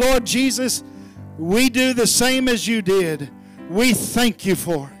bread, Lord Jesus, we do the same as you did. We thank you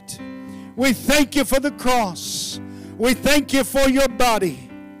for it. We thank you for the cross. We thank you for your body.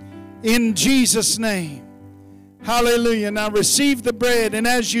 In Jesus' name. Hallelujah. Now receive the bread, and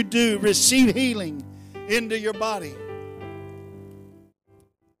as you do, receive healing into your body.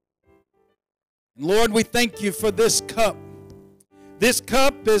 Lord, we thank you for this cup. This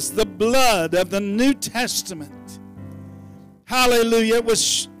cup is the blood of the New Testament. Hallelujah. It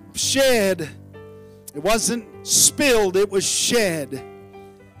was shed. It wasn't spilled, it was shed.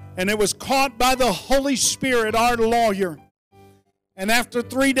 And it was caught by the Holy Spirit, our lawyer. And after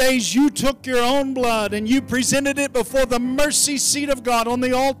 3 days, you took your own blood and you presented it before the mercy seat of God on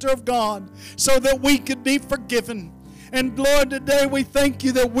the altar of God so that we could be forgiven. And Lord, today we thank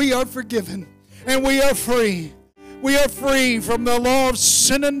you that we are forgiven and we are free. We are free from the law of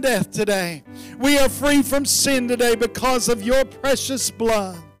sin and death today. We are free from sin today because of your precious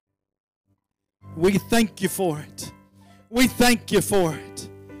blood. We thank you for it. We thank you for it.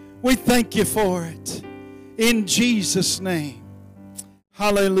 We thank you for it. In Jesus' name.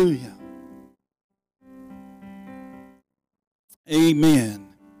 Hallelujah. Amen.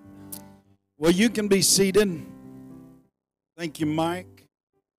 Well, you can be seated. Thank you, Mike.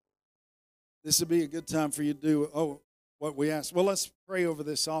 This would be a good time for you to do what we asked. Well, let's pray over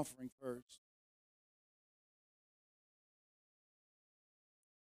this offering first.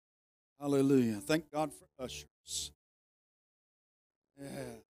 Hallelujah. Thank God for ushers. Yeah.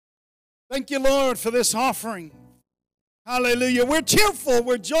 Thank you, Lord, for this offering. Hallelujah. We're cheerful,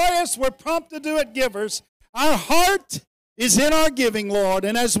 we're joyous, we're prompt to do it givers. Our heart is in our giving, Lord.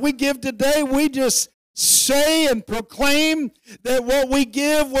 And as we give today, we just say and proclaim that what we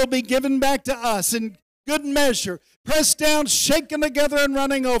give will be given back to us in good measure, pressed down, shaken together, and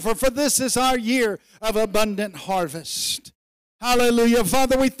running over. For this is our year of abundant harvest. Hallelujah.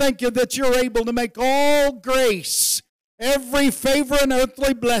 Father, we thank you that you're able to make all grace, every favor and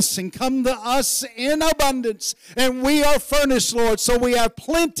earthly blessing come to us in abundance. And we are furnished, Lord, so we have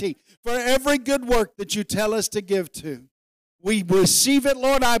plenty for every good work that you tell us to give to. We receive it,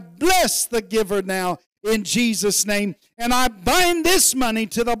 Lord. I bless the giver now in Jesus' name. And I bind this money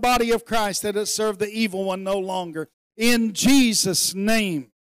to the body of Christ that it serve the evil one no longer. In Jesus'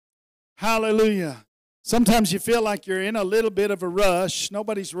 name. Hallelujah. Sometimes you feel like you're in a little bit of a rush.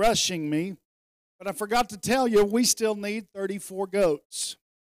 Nobody's rushing me. But I forgot to tell you, we still need 34 goats.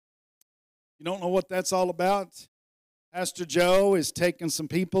 You don't know what that's all about? Pastor Joe is taking some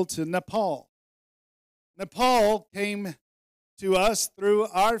people to Nepal. Nepal came to us through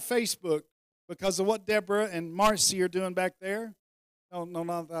our Facebook because of what Deborah and Marcy are doing back there. No,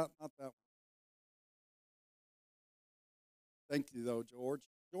 not that one. Thank you, though, George.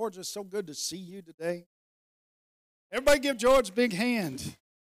 George, it's so good to see you today. Everybody give George a big hand.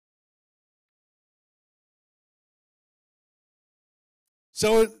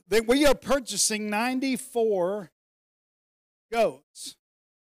 So that we are purchasing 94 goats,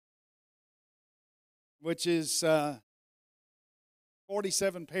 which is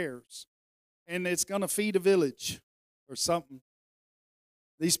 47 pairs. And it's going to feed a village or something.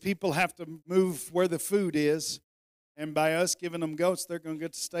 These people have to move where the food is. And by us giving them goats, they're going to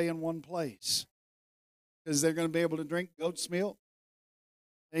get to stay in one place. Because they're going to be able to drink goat's milk.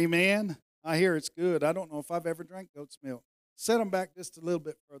 Amen. I hear it's good. I don't know if I've ever drank goat's milk. Set them back just a little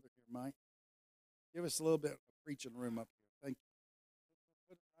bit further here, Mike. Give us a little bit of preaching room up here. Thank you.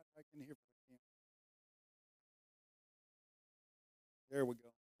 Put it right back in here for the camera. There we go.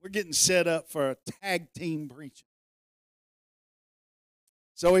 We're getting set up for a tag team preaching.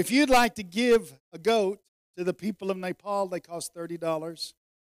 So if you'd like to give a goat to the people of Nepal, they cost $30.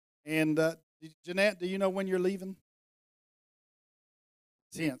 And Jeanette, do you know when you're leaving?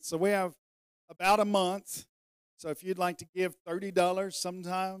 10th. So we have about a month. So if you'd like to give $30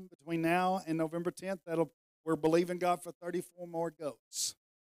 sometime between now and November 10th, we're believing God for 34 more goats.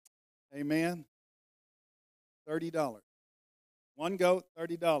 Amen. $30. One goat,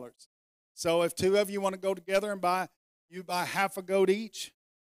 $30. So if two of you want to go together and buy half a goat each,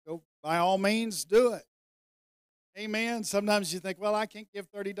 go by all means do it. Amen. Sometimes you think, well, I can't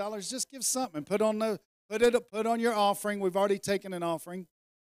give $30. Just give something. Put on your offering. We've already taken an offering.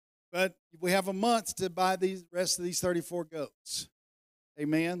 But we have a month to buy the rest of these 34 goats.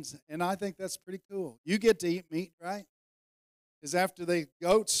 Amen. And I think that's pretty cool. You get to eat meat, right? Because after the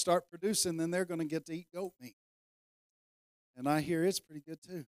goats start producing, then they're going to get to eat goat meat. And I hear it's pretty good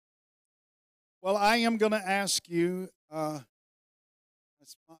too. Well, I am going to ask you, my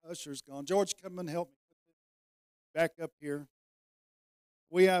usher's gone. George, come and help me put this back up here.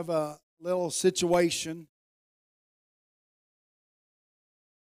 We have a little situation.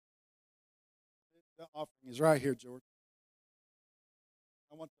 The offering is right here, George.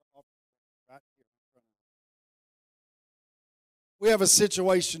 want to offer right here in front of you. We have a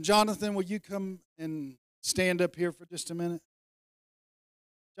situation. Jonathan, will you come and stand up here for just a minute?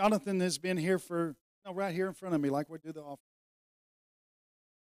 Jonathan has been here right here in front of me, like we do the offering.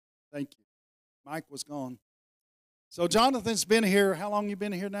 Thank you. Mike was gone. So Jonathan's been here. How long you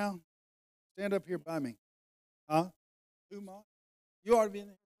been here now? Stand up here by me. Huh? 2 months? You already been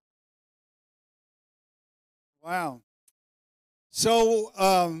here? Wow.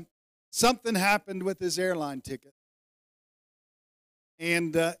 So something happened with his airline ticket.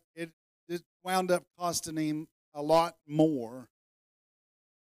 And it wound up costing him a lot more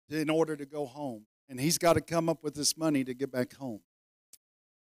in order to go home. And he's got to come up with this money to get back home.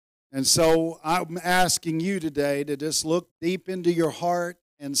 And so I'm asking you today to just look deep into your heart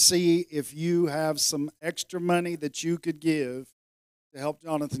and see if you have some extra money that you could give to help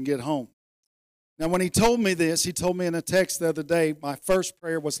Jonathan get home. Now, when he told me this, he told me in a text the other day, my first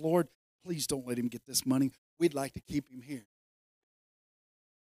prayer was, Lord, please don't let him get this money. We'd like to keep him here.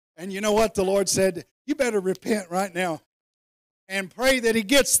 And you know what? The Lord said, you better repent right now and pray that he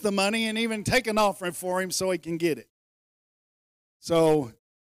gets the money and even take an offering for him so he can get it. So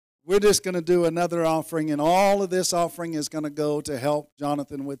we're just going to do another offering, and all of this offering is going to go to help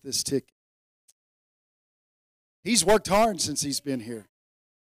Jonathan with this ticket. He's worked hard since he's been here.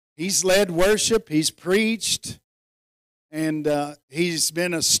 He's led worship, he's preached, and he's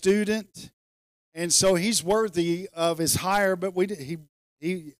been a student. And so he's worthy of his hire, but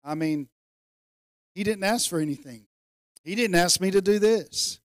he didn't ask for anything. He didn't ask me to do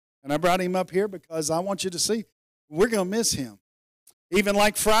this. And I brought him up here because I want you to see, we're going to miss him. Even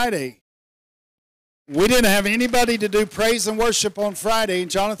like Friday, we didn't have anybody to do praise and worship on Friday. And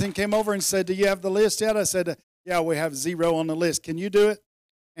Jonathan came over and said, do you have the list yet? I said, yeah, we have 0 on the list. Can you do it?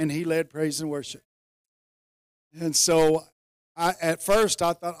 And he led praise and worship. And so at first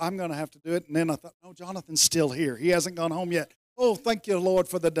I thought, I'm going to have to do it. And then I thought, no, Jonathan's still here. He hasn't gone home yet. Oh, thank you, Lord,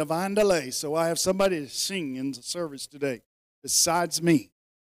 for the divine delay. So I have somebody to sing in the service today besides me.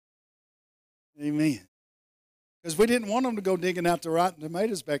 Amen. Because we didn't want them to go digging out the rotten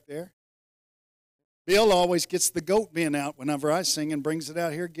tomatoes back there. Bill always gets the goat bin out whenever I sing and brings it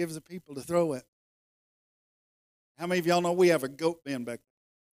out here, gives the people to throw it. How many of y'all know we have a goat bin back there?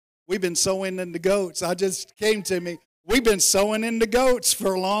 We've been sowing into goats. I just came to me. We've been sowing into goats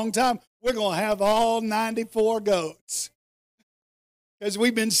for a long time. We're going to have all 94 goats. Because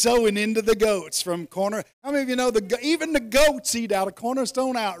we've been sowing into the goats from Corner. How many of you know even the goats eat out of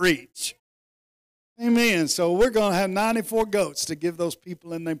Cornerstone Outreach? Amen. So we're going to have 94 goats to give those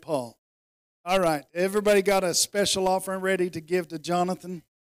people in Nepal. All right. Everybody got a special offering ready to give to Jonathan?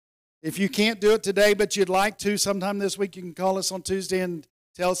 If you can't do it today, but you'd like to, sometime this week you can call us on Tuesday and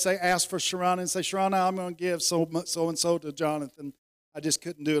ask for Sharana and say, Sharana, I'm going to give so-and-so to Jonathan. I just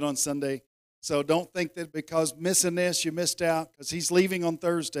couldn't do it on Sunday. So don't think that because missing this, you missed out, because he's leaving on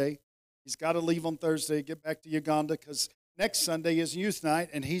Thursday. He's got to leave on Thursday, get back to Uganda, because next Sunday is youth night,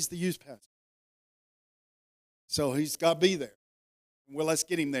 and he's the youth pastor. So he's got to be there. Well, let's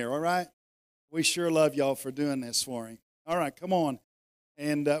get him there, all right? We sure love y'all for doing this for him. All right, come on.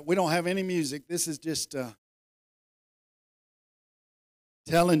 And we don't have any music. This is just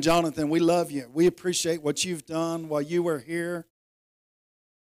telling Jonathan, we love you. We appreciate what you've done while you were here.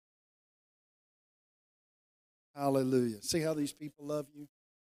 Hallelujah. See how these people love you?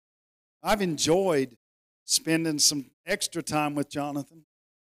 I've enjoyed spending some extra time with Jonathan.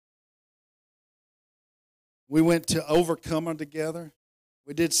 We went to Overcomer together.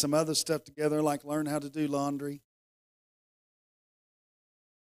 We did some other stuff together, like learn how to do laundry.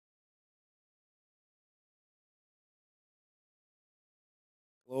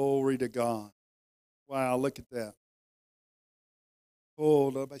 Glory to God. Wow, look at that.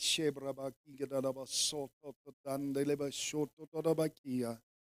 Oh,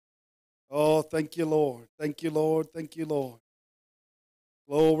 thank you, Lord. Thank you, Lord. Thank you, Lord.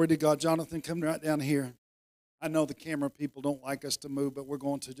 Glory to God. Jonathan, come right down here. I know the camera people don't like us to move, but we're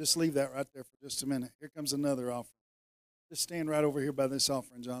going to. Just leave that right there for just a minute. Here comes another offering. Just stand right over here by this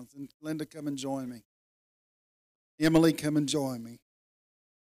offering, Jonathan. Linda, come and join me. Emily, come and join me.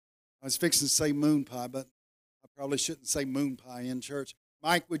 I was fixing to say moon pie, but I probably shouldn't say moon pie in church.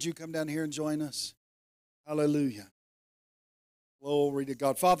 Mike, would you come down here and join us? Hallelujah. Glory to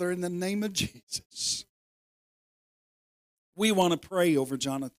God. Father, in the name of Jesus, we want to pray over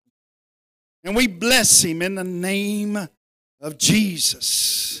Jonathan. And we bless him in the name of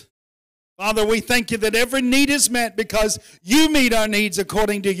Jesus. Father, we thank you that every need is met because you meet our needs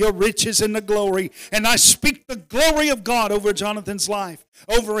according to your riches and the glory. And I speak the glory of God over Jonathan's life,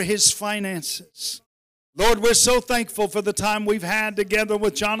 over his finances. Lord, we're so thankful for the time we've had together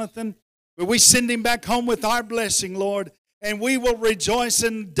with Jonathan. But we send him back home with our blessing, Lord. And we will rejoice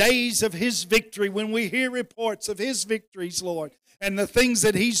in days of his victory when we hear reports of his victories, Lord, and the things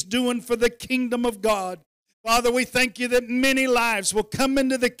that he's doing for the kingdom of God. Father, we thank you that many lives will come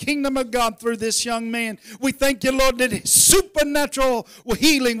into the kingdom of God through this young man. We thank you, Lord, that his supernatural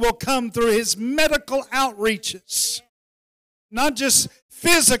healing will come through his medical outreaches. Not just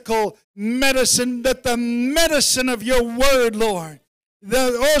physical medicine, but the medicine of your word, Lord.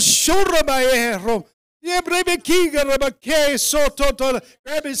 Grab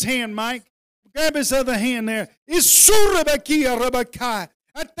his hand, Mike. Grab his other hand there.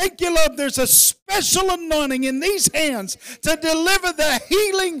 I thank you, Lord, there's a special anointing in these hands to deliver the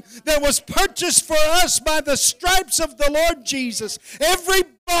healing that was purchased for us by the stripes of the Lord Jesus.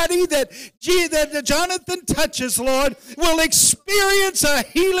 Everybody that Jonathan touches, Lord, will experience a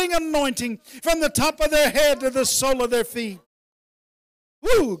healing anointing from the top of their head to the sole of their feet.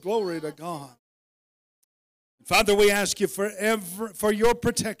 Woo, glory to God. Father, we ask you for your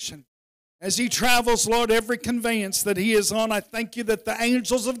protection. As he travels, Lord, every conveyance that he is on, I thank you that the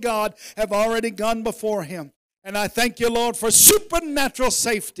angels of God have already gone before him. And I thank you, Lord, for supernatural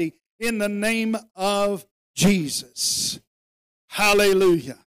safety in the name of Jesus.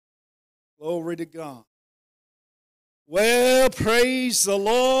 Hallelujah. Glory to God. Well, praise the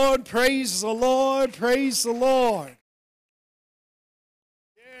Lord, praise the Lord, praise the Lord.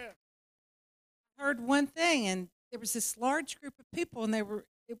 Yeah. I heard one thing, and there was this large group of people, and it was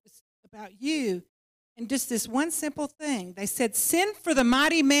about you, and just this one simple thing. They said, send for the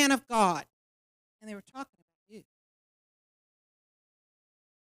mighty man of God. And they were talking about you.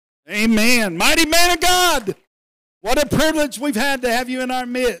 Amen. Mighty man of God. What a privilege we've had to have you in our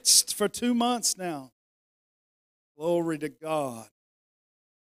midst for 2 months now. Glory to God.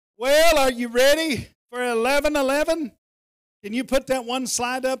 Well, are you ready for 11:11? Can you put that one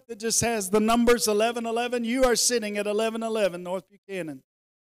slide up that just has the numbers 11:11? You are sitting at 11:11 North Buchanan.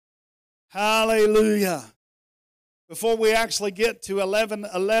 Hallelujah. Before we actually get to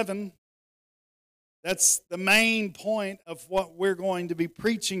 11:11, that's the main point of what we're going to be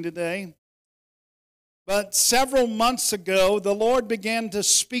preaching today. But several months ago, the Lord began to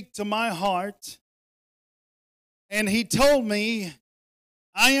speak to my heart, and He told me,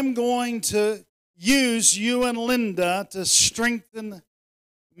 I am going to use you and Linda to strengthen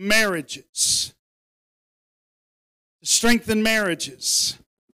marriages. To strengthen marriages.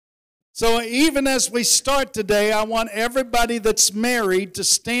 So even as we start today, I want everybody that's married to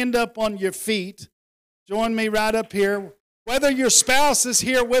stand up on your feet. Join me right up here. Whether your spouse is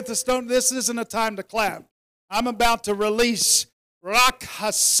here with us, this isn't a time to clap. I'm about to release Rak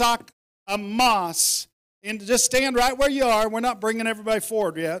Hasak Amas. And just stand right where you are. We're not bringing everybody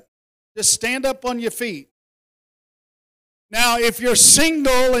forward yet. Just stand up on your feet. Now, if you're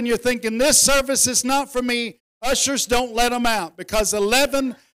single and you're thinking, this service is not for me, ushers, don't let them out, because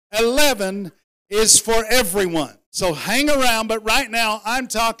 11:11 is for everyone. So hang around, but right now I'm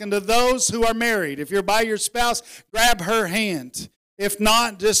talking to those who are married. If you're by your spouse, grab her hand. If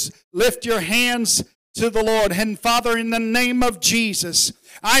not, just lift your hands to the Lord. And Father, in the name of Jesus,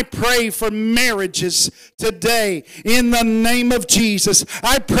 I pray for marriages today in the name of Jesus.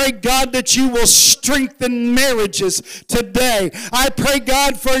 I pray, God, that you will strengthen marriages today. I pray,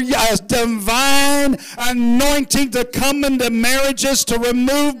 God, for a divine anointing to come into marriages to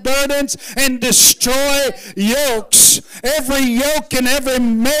remove burdens and destroy yokes. Every yoke in every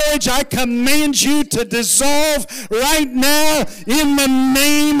marriage, I command you to dissolve right now in the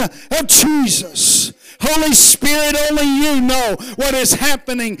name of Jesus. Holy Spirit, only you know what is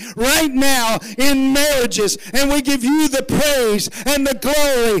happening right now in marriages. And we give you the praise and the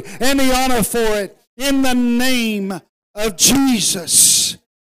glory and the honor for it in the name of Jesus.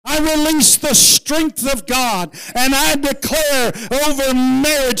 I release the strength of God and I declare over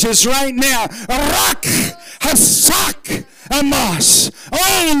marriages right now, Rak Hasak Amas,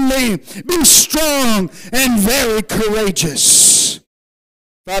 only be strong and very courageous.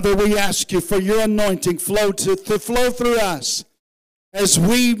 Father, we ask you for your anointing to flow through us as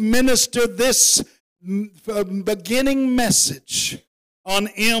we minister this beginning message on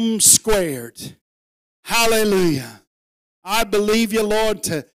M squared. Hallelujah. I believe you, Lord,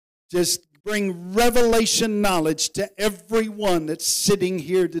 to just bring revelation knowledge to everyone that's sitting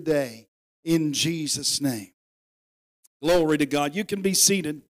here today in Jesus' name. Glory to God. You can be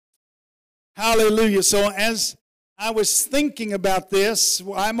seated. Hallelujah. So as I was thinking about this,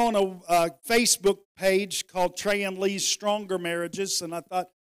 I'm on a Facebook page called Trey and Lee's Stronger Marriages, and I thought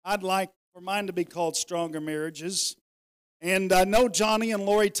I'd like for mine to be called Stronger Marriages. And I know Johnny and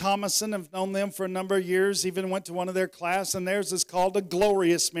Lori Thomason. Have known them for a number of years, even went to one of their class, and theirs is called A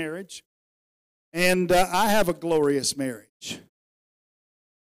Glorious Marriage. And I have a glorious marriage.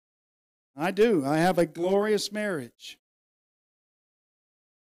 I do. I have a glorious marriage.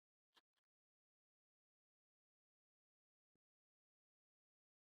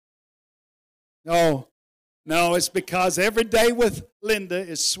 No, it's because every day with Linda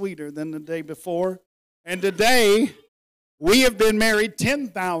is sweeter than the day before. And today, we have been married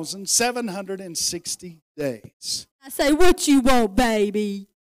 10,760 days. I say, what you want, baby?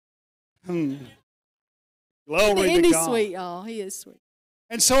 Glory And to he's God. sweet, y'all. He is sweet.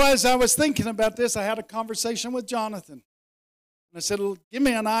 And so as I was thinking about this, I had a conversation with Jonathan. And I said, well, give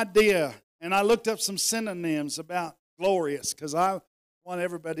me an idea. And I looked up some synonyms about glorious, because I want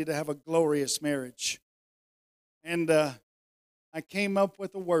everybody to have a glorious marriage. And I came up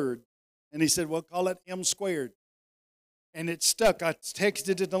with a word. And he said, well, call it M squared. And it stuck. I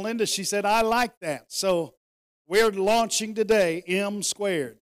texted it to Linda. She said, I like that. So we're launching today M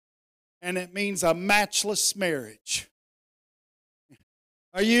squared. And it means a matchless marriage.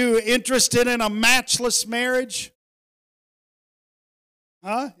 Are you interested in a matchless marriage?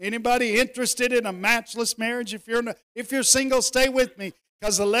 Huh? Anybody interested in a matchless marriage? If you're single, stay with me,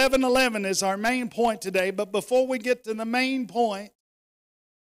 because 11:11 is our main point today. But before we get to the main point,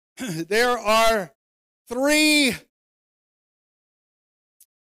 there are 3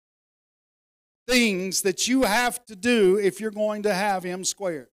 things that you have to do if you're going to have M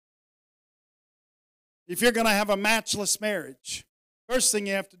squared. If you're going to have a matchless marriage, first thing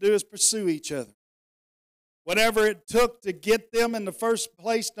you have to do is pursue each other. Whatever it took to get them in the first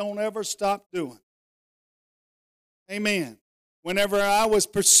place, don't ever stop doing. Amen. Whenever I was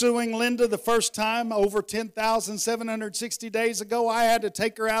pursuing Linda the first time, over 10,760 days ago, I had to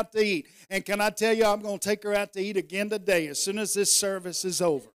take her out to eat. And can I tell you, I'm going to take her out to eat again today as soon as this service is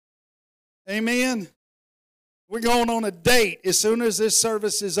over. Amen. We're going on a date as soon as this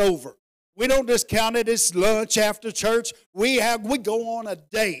service is over. We don't just count it as lunch after church. We go on a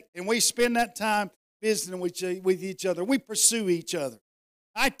date, and we spend that time visiting with each other. We pursue each other.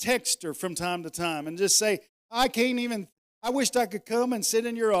 I text her from time to time and just say, I wished I could come and sit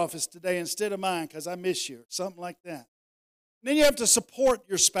in your office today instead of mine because I miss you, or something like that. And then you have to support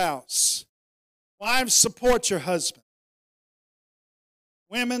your spouse. Wives, support your husband.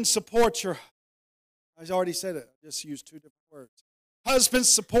 Women, support your, I already said it, I just used 2 different words. Husbands,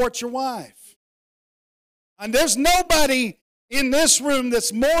 support your wife. And there's nobody in this room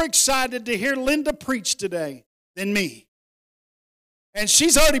that's more excited to hear Linda preach today than me. And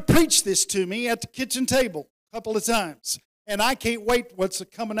she's already preached this to me at the kitchen table a couple of times. And I can't wait what's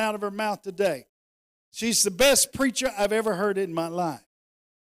coming out of her mouth today. She's the best preacher I've ever heard in my life.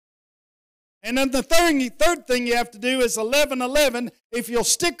 And then the third thing you have to do is 11:11. If you'll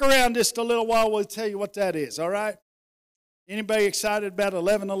stick around just a little while, we'll tell you what that is, all right? Anybody excited about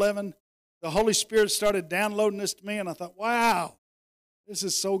 11:11? The Holy Spirit started downloading this to me, and I thought, wow, this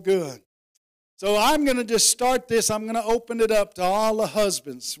is so good. So I'm going to just start this. I'm going to open it up to all the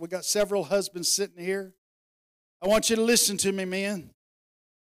husbands. We got several husbands sitting here. I want you to listen to me, men.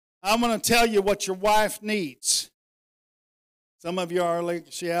 I'm going to tell you what your wife needs. Some of you are like,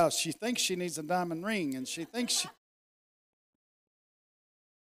 she thinks she needs a diamond ring, and she thinks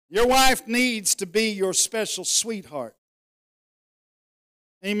your wife needs to be your special sweetheart.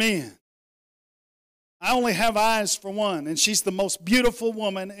 Amen. I only have eyes for one, and she's the most beautiful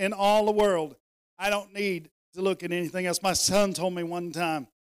woman in all the world. I don't need to look at anything else. My son told me one time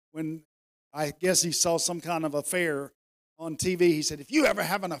when I guess he saw some kind of affair on TV, he said, if you ever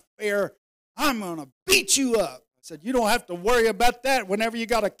have an affair, I'm going to beat you up. I said, you don't have to worry about that. Whenever you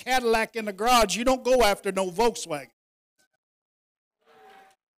got a Cadillac in the garage, you don't go after no Volkswagen.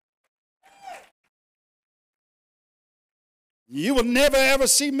 You will never, ever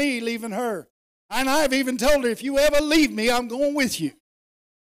see me leaving her. And I've even told her, if you ever leave me, I'm going with you.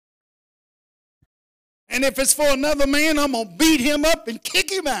 And if it's for another man, I'm going to beat him up and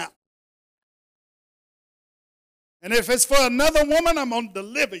kick him out. And if it's for another woman, I'm going to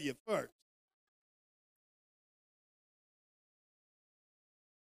deliver you first.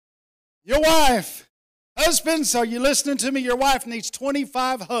 Your wife, husbands, are you listening to me? Your wife needs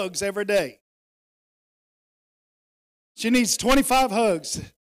 25 hugs every day. She needs 25 hugs.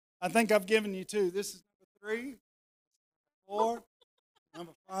 I think I've given you 2. This is number 3, 4,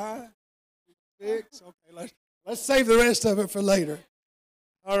 number 5, 6. Okay, let's save the rest of it for later.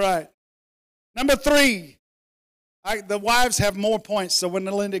 All right. Number 3. The wives have more points, so when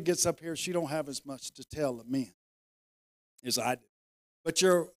Linda gets up here, she don't have as much to tell the men as I do. But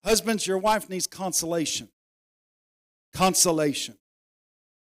your husbands, your wife needs consolation. consolation.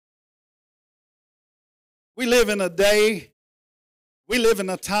 We live in a day, we live in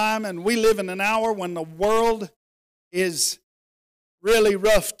a time, and we live in an hour when the world is really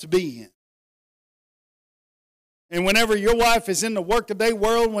rough to be in. And whenever your wife is in the workaday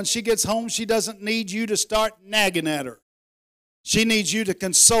world, when she gets home, she doesn't need you to start nagging at her. She needs you to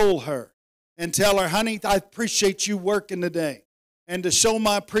console her and tell her, honey, I appreciate you working today. And to show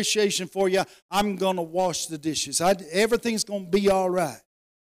my appreciation for you, I'm going to wash the dishes. Everything's going to be all right.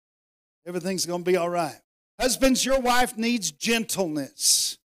 Everything's going to be all right. Husbands, your wife needs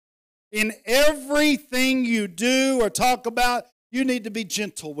gentleness. In everything you do or talk about, you need to be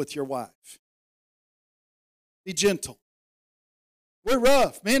gentle with your wife. Be gentle. We're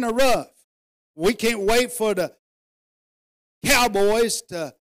rough. Men are rough. We can't wait for the Cowboys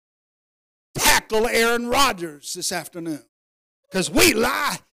to tackle Aaron Rodgers this afternoon. Because we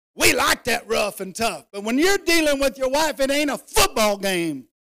like that rough and tough. But when you're dealing with your wife, it ain't a football game.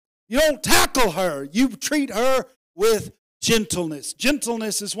 You don't tackle her. You treat her with gentleness.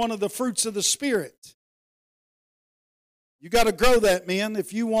 Gentleness is one of the fruits of the Spirit. You got to grow that, men,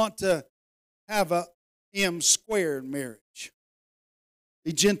 if you want to have a M-squared marriage.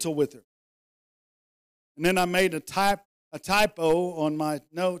 Be gentle with her. And then I made a typo on my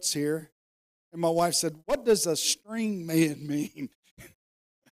notes here. And my wife said, what does a string man mean?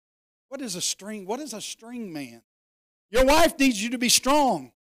 What is a string man? Your wife needs you to be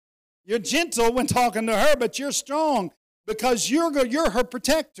strong. You're gentle when talking to her, but you're strong because you're her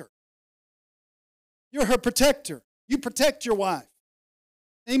protector. You're her protector. You protect your wife.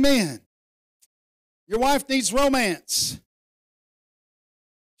 Amen. Your wife needs romance.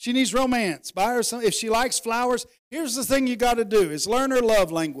 She needs romance. Buy her some. If she likes flowers, here's the thing you got to do is learn her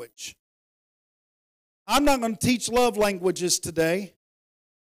love language. I'm not going to teach love languages today.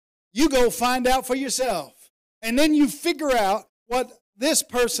 You go find out for yourself. And then you figure out what this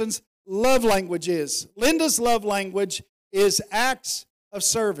person's love language is. Linda's love language is acts of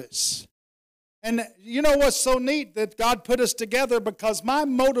service. And you know what's so neat? That God put us together because my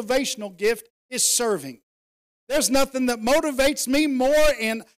motivational gift is serving. There's nothing that motivates me more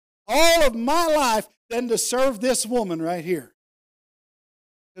in all of my life than to serve this woman right here.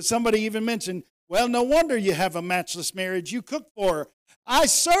 Because somebody even mentioned, well, no wonder you have a matchless marriage. You cook for her. I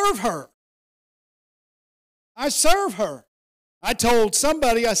serve her. I serve her. I told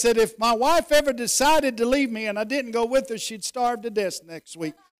somebody, I said, if my wife ever decided to leave me and I didn't go with her, she'd starve to death next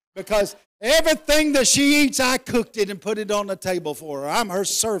week. Because everything that she eats, I cooked it and put it on the table for her. I'm her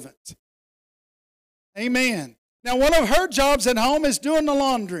servant. Amen. Now, one of her jobs at home is doing the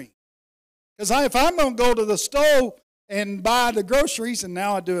laundry. Because if I'm going to go to the store and buy the groceries, and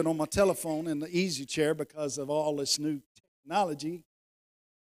now I do it on my telephone in the easy chair because of all this new technology,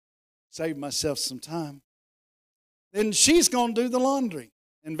 save myself some time, then she's going to do the laundry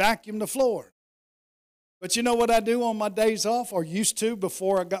and vacuum the floor. But you know what I do on my days off, or used to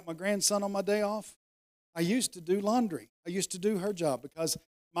before I got my grandson on my day off? I used to do laundry. I used to do her job because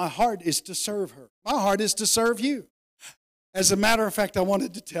my heart is to serve her. My heart is to serve you. As a matter of fact, I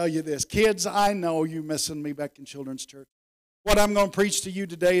wanted to tell you this. Kids, I know you missing me back in children's church. What I'm going to preach to you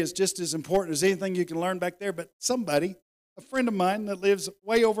today is just as important as anything you can learn back there, but somebody, a friend of mine that lives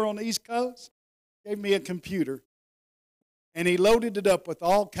way over on the East Coast, gave me a computer, and he loaded it up with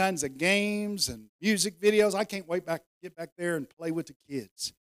all kinds of games and music videos. I can't wait to get back there and play with the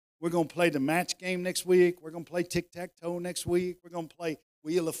kids. We're going to play the match game next week. We're going to play tic-tac-toe next week. We're going to play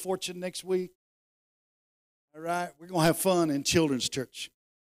Wheel of Fortune next week. All right? We're going to have fun in children's church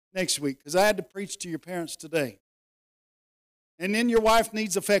next week because I had to preach to your parents today. And then your wife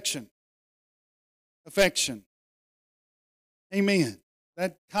needs affection. Affection. Amen.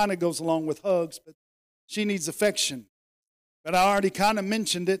 That kind of goes along with hugs, but she needs affection. But I already kind of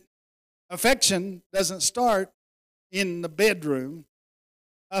mentioned it. Affection doesn't start in the bedroom.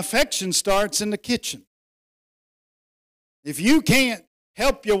 Affection starts in the kitchen. If you can't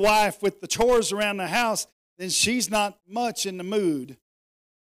help your wife with the chores around the house, then she's not much in the mood.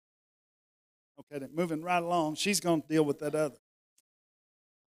 Okay, moving right along. She's going to deal with that other.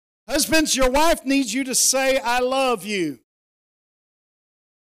 Husbands, your wife needs you to say, I love you.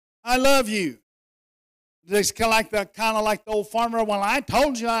 I love you. It's kind of like the old farmer. Well, I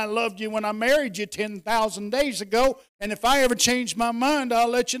told you I loved you when I married you 10,000 days ago, and if I ever change my mind, I'll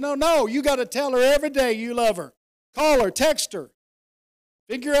let you know. No, you got to tell her every day you love her. Call her, text her.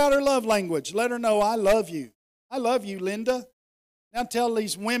 Figure out her love language. Let her know I love you. I love you, Linda. Now tell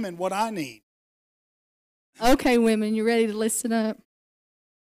these women what I need. Okay, women, you ready to listen up?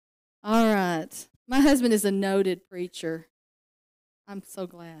 All right. My husband is a noted preacher. I'm so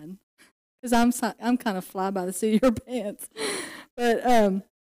glad because I'm kind of fly by the seat of your pants. But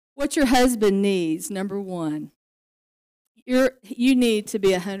what your husband needs, number one, you need to be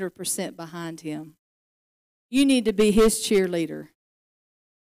 100% behind him. You need to be his cheerleader.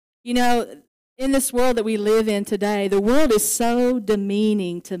 You know, in this world that we live in today, the world is so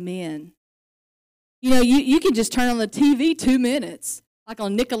demeaning to men. You know, you can just turn on the TV 2 minutes, like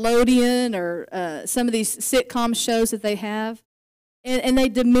on Nickelodeon or some of these sitcom shows that they have, and they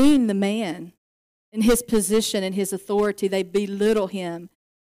demean the man and his position and his authority. They belittle him.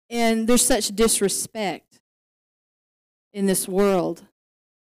 And there's such disrespect in this world.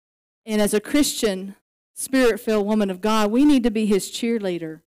 And as a Christian, Spirit-filled woman of God, we need to be his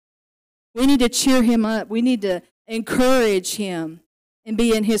cheerleader. We need to cheer him up. We need to encourage him and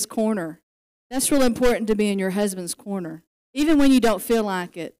be in his corner. That's real important, to be in your husband's corner, even when you don't feel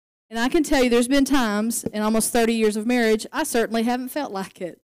like it. And I can tell you there's been times in almost 30 years of marriage, I certainly haven't felt like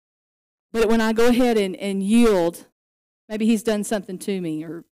it. But when I go ahead and yield, maybe he's done something to me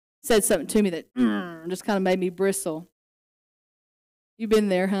or said something to me that just kind of made me bristle. You've been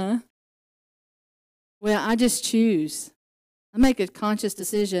there, huh? Well, I just choose. I make a conscious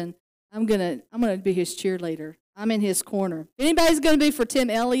decision. I'm gonna be his cheerleader. I'm in his corner. If anybody's gonna be for Tim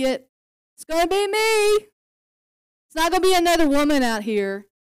Elliott, it's gonna be me. It's not gonna be another woman out here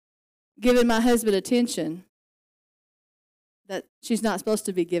giving my husband attention that she's not supposed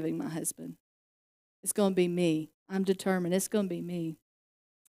to be giving my husband. It's gonna be me. I'm determined. It's gonna be me.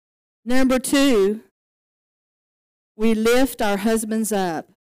 Number 2, we lift our husbands up.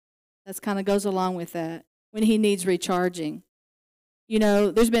 That kind of goes along with that, when he needs recharging. You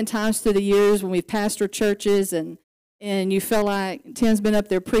know, there's been times through the years when we've pastored churches and you feel like Tim's been up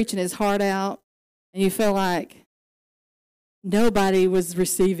there preaching his heart out, and you feel like nobody was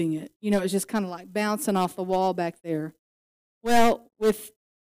receiving it. You know, it was just kind of like bouncing off the wall back there. Well, with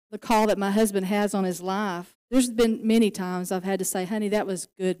the call that my husband has on his life, there's been many times I've had to say, honey, that was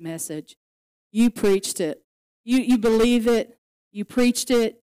a good message. You preached it. You believe it. You preached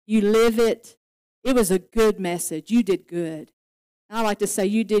it. You live it. It was a good message. You did good. And I like to say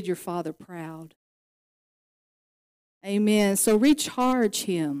you did your father proud. Amen. So recharge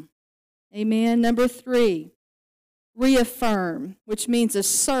him. Amen. Number 3, reaffirm, which means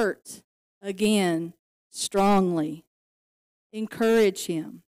assert again strongly. Encourage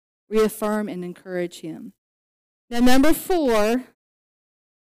him. Reaffirm and encourage him. Now, number 4,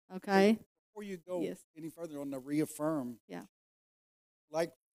 okay. Before you go Yes. any further on the reaffirm, Yeah.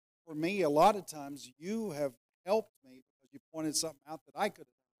 like for me, a lot of times you have helped me because you pointed something out that I could have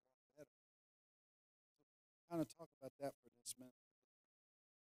done better. Kind of talk about that for this minute.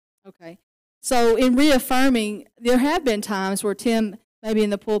 Okay. So in reaffirming, there have been times where Tim, maybe in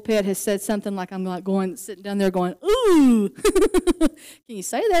the pulpit, has said something like, I'm like sitting down there going, ooh. Can you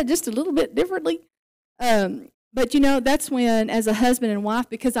say that just a little bit differently? But, you know, that's when, as a husband and wife,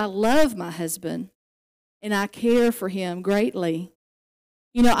 because I love my husband and I care for him greatly,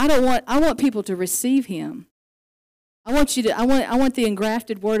 you know, I want people to receive him. I want the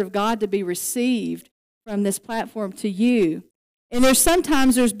engrafted word of God to be received from this platform to you. And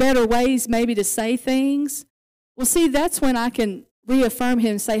sometimes there's better ways maybe to say things. Well, see, that's when I can reaffirm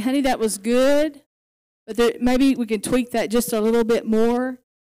him and say, honey, that was good, but maybe we can tweak that just a little bit more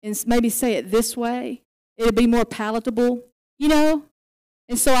and maybe say it this way. It'll be more palatable, you know?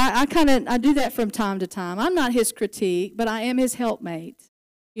 And so I do that from time to time. I'm not his critique, but I am his helpmate.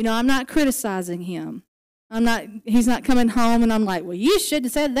 You know, I'm not criticizing him. He's not coming home and I'm like, well, you should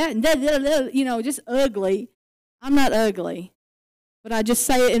have said that, and you know, just ugly. I'm not ugly. But I just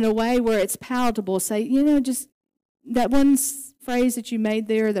say it in a way where it's palatable. Say, you know, just that one phrase that you made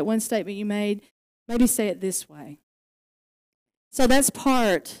there, that one statement you made, maybe say it this way. So that's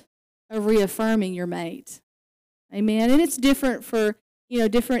part of reaffirming your mate. Amen. And it's different for, you know,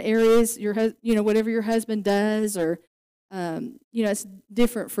 different areas, whatever your husband does, or, you know, it's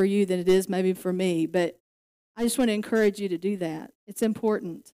different for you than it is maybe for me. But I just want to encourage you to do that. It's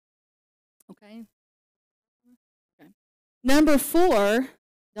important. Okay? Okay. Number 4,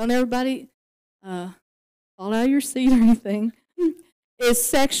 don't everybody fall out of your seat or anything, is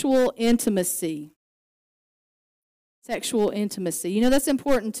sexual intimacy. Sexual intimacy. You know, that's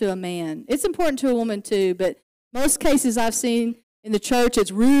important to a man. It's important to a woman too, but most cases I've seen in the church,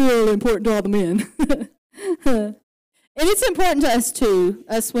 it's really important to all the men. And it's important to us too,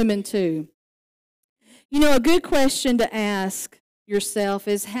 us women too. You know, a good question to ask yourself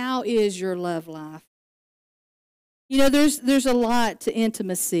is, how is your love life? You know, there's a lot to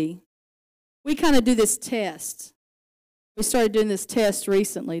intimacy. We kind of do this test. We started doing this test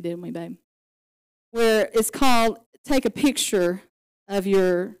recently, didn't we, babe? Where it's called, take a picture of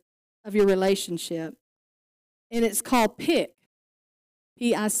your of your relationship. And it's called PIC.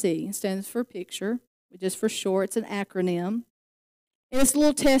 P-I-C. It stands for picture, just for short. It's an acronym. And it's a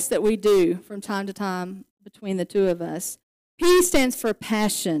little test that we do from time to time between the two of us. P stands for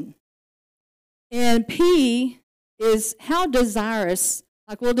passion. And P is how desirous,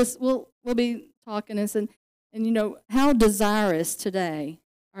 like we'll be talking and how desirous today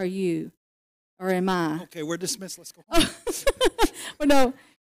are you or am I? Okay, we're dismissed. Let's go home. Well, no,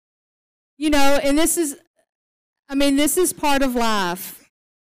 and this is part of life.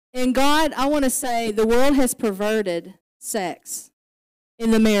 And God, I want to say the world has perverted sex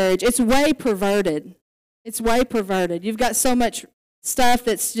in the marriage. It's way perverted. It's way perverted. You've got so much stuff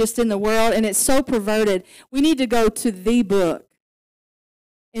that's just in the world, and it's so perverted. We need to go to the book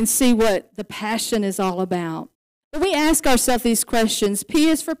and see what the passion is all about. But we ask ourselves these questions. P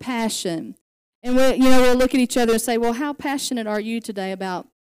is for passion. And we'll look at each other and say, well, how passionate are you today about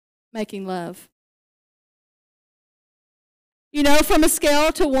making love? From a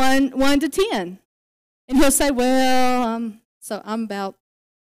scale to 1 to 10. And he'll say, well, I'm about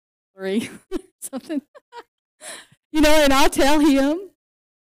 3, something. And I'll tell him,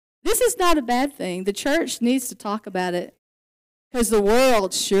 this is not a bad thing. The church needs to talk about it because the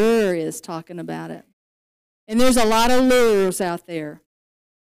world sure is talking about it. And there's a lot of lures out there.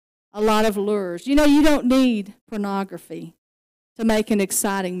 A lot of lures. You don't need pornography to make an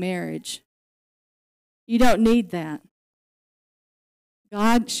exciting marriage. You don't need that.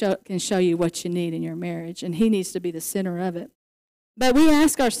 God can show you what you need in your marriage, and he needs to be the center of it. But we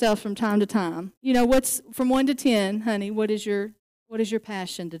ask ourselves from time to time, what's from 1 to 10, honey, what is your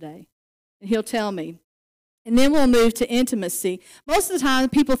passion today? And he'll tell me. And then we'll move to intimacy. Most of the time,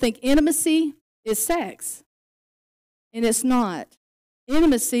 people think intimacy is sex, and it's not.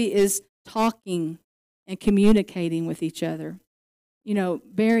 Intimacy is talking and communicating with each other,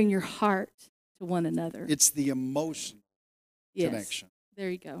 bearing your heart to one another. It's the emotional connection. There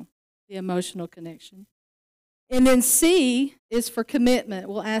you go, the emotional connection. And then C is for commitment.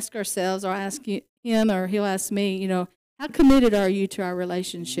 We'll ask ourselves, or ask him, or he'll ask me, how committed are you to our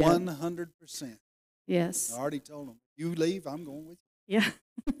relationship? 100%. Yes. I already told him, you leave, I'm going with you. Yeah.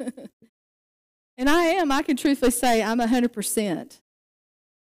 And I can truthfully say I'm 100%,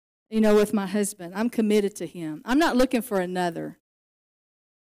 with my husband. I'm committed to him. I'm not looking for another.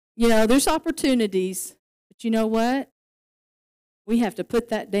 There's opportunities, but you know what? We have to put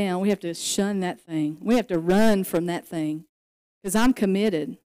that down. We have to shun that thing. We have to run from that thing because I'm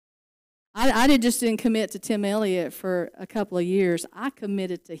committed. I didn't commit to Tim Elliott for a couple of years. I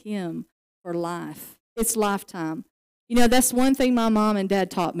committed to him for life. It's lifetime. That's one thing my mom and dad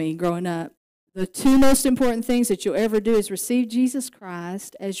taught me growing up. The 2 most important things that you'll ever do is receive Jesus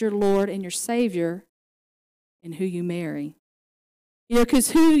Christ as your Lord and your Savior, and who you marry.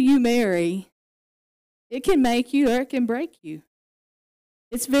 Because who you marry, it can make you or it can break you.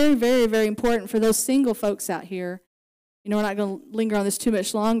 It's very, very, very important for those single folks out here. We're not going to linger on this too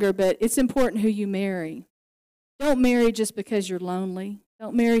much longer, but it's important who you marry. Don't marry just because you're lonely.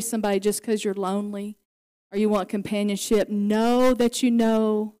 Don't marry somebody just because you're lonely or you want companionship. Know that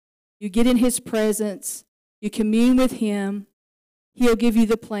you get in his presence, you commune with him, he'll give you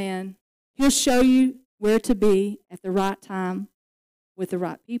the plan. He'll show you where to be at the right time with the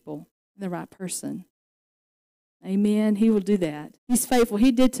right people, the right person. Amen. He will do that. He's faithful.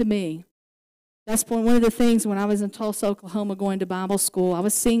 He did to me. That's one of the things when I was in Tulsa, Oklahoma, going to Bible school. I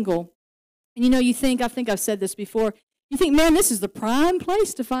was single. And I think I've said this before, you think, man, this is the prime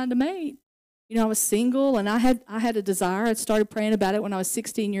place to find a mate. I was single, and I had a desire. I started praying about it when I was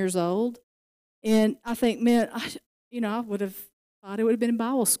 16 years old. And I think, man, I would have thought it would have been in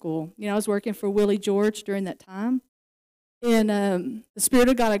Bible school. I was working for Willie George during that time. And the Spirit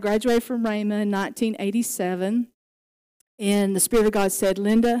of God, I graduated from Rhema in 1987. And the Spirit of God said,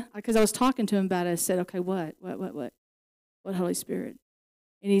 Linda, because I was talking to him about it, I said, okay, what, Holy Spirit?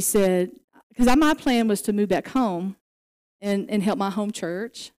 And he said, because my plan was to move back home and help my home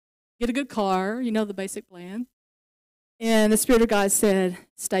church, get a good car, the basic plan. And the Spirit of God said,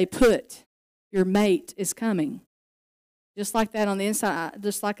 stay put. Your mate is coming. Just like that on the inside,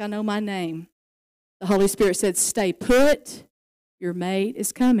 just like I know my name. The Holy Spirit said, stay put. Your mate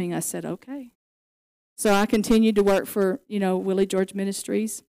is coming. I said, okay. So I continued to work for, Willie George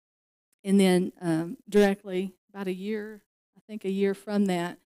Ministries. And then directly, about a year from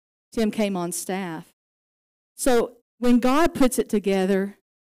that, Tim came on staff. So when God puts it together,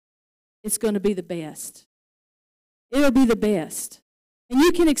 it's going to be the best. It'll be the best. And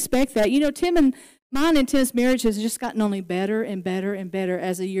you can expect that. Mine and Tim's marriage has just gotten only better and better and better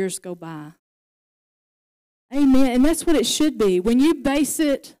as the years go by. Amen. And that's what it should be. When you base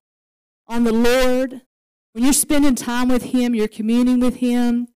it on the Lord, when you're spending time with Him, you're communing with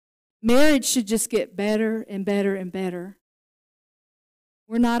Him, marriage should just get better and better and better.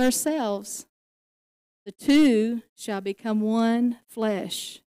 We're not ourselves. The two shall become one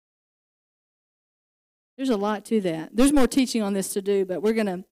flesh. There's a lot to that. There's more teaching on this to do, but we're going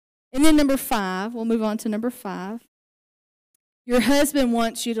to. And then number 5, we'll move on to number 5. Your husband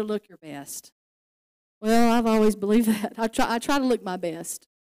wants you to look your best. Well, I've always believed that. I try to look my best.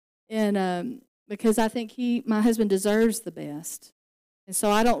 And because I think my husband deserves the best. And so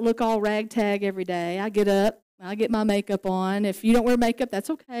I don't look all ragtag every day. I get up, I get my makeup on. If you don't wear makeup, that's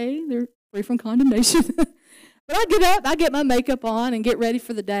okay. They're free from condemnation. But I get up, I get my makeup on and get ready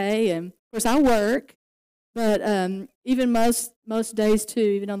for the day. And, of course, I work. But even most days, too,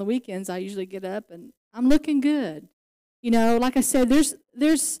 even on the weekends, I usually get up and I'm looking good. You know, like I said,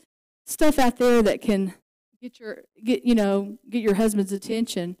 there's stuff out there that can get your husband's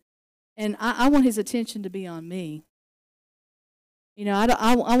attention. And I want his attention to be on me. You know,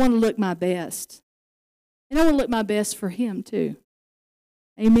 I want to look my best. And I want to look my best for him, too.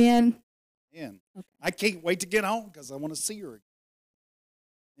 Amen? Amen. Okay. I can't wait to get home because I want to see her.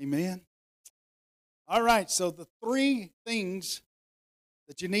 Amen? All right, so the 3 things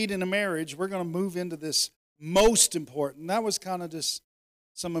that you need in a marriage, we're going to move into this most important. That was kind of just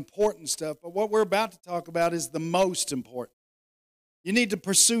some important stuff, but what we're about to talk about is the most important. You need to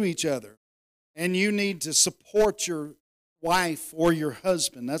pursue each other, and you need to support your wife or your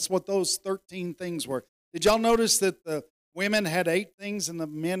husband. That's what those 13 things were. Did y'all notice that the women had 8 things and the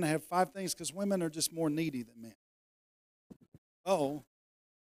men have 5 things? Because women are just more needy than men. Uh-oh.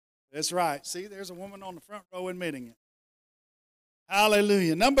 That's right. See, there's a woman on the front row admitting it.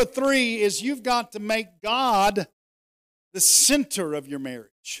 Hallelujah. Number 3 is you've got to make God the center of your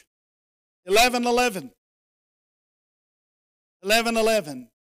marriage. 11:11. 11:11.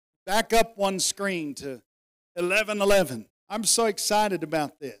 Back up one screen to 11:11. I'm so excited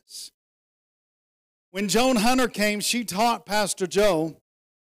about this. When Joan Hunter came, she taught Pastor Joe,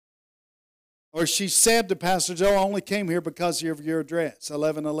 or she said to Pastor Joe, I only came here because of your address,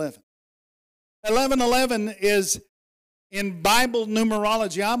 11:11. 11:11 is in Bible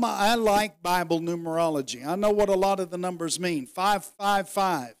numerology. I like Bible numerology. I know what a lot of the numbers mean.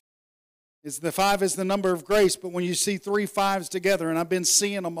 555. The 5 is the number of grace, but when you see 3 5s together, and I've been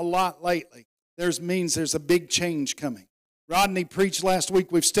seeing them a lot lately, means there's a big change coming. Rodney preached last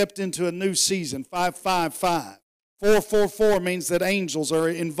week, we've stepped into a new season, 555. 444 means that angels are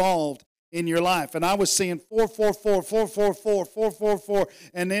involved in your life. And I was seeing 444, 444, 444.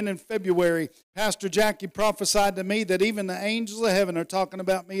 And then in February, Pastor Jackie prophesied to me that even the angels of heaven are talking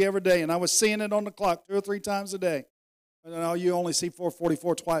about me every day. And I was seeing it on the clock 2 or 3 times a day. But no, you only see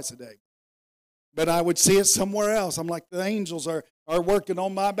 444 twice a day. But I would see it somewhere else. I'm like, the angels are working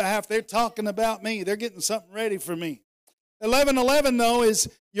on my behalf. They're talking about me. They're getting something ready for me. 11:11, though, is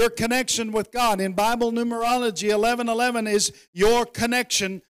your connection with God. In Bible numerology, 11:11 is your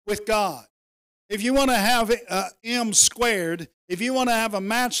connection with God. If you want to have M squared, if you want to have a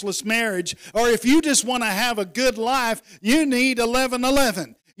matchless marriage, or if you just want to have a good life, you need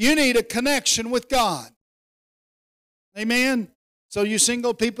 11:11. You need a connection with God. Amen? So you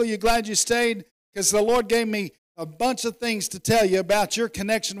single people, you glad you stayed? Because the Lord gave me a bunch of things to tell you about your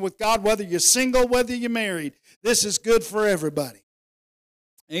connection with God, whether you're single, whether you're married. This is good for everybody.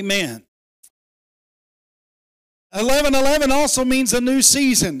 Amen. 11:11 also means a new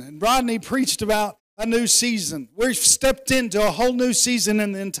season. And Rodney preached about a new season. We've stepped into a whole new season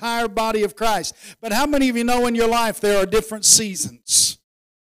in the entire body of Christ. But how many of you know in your life there are different seasons?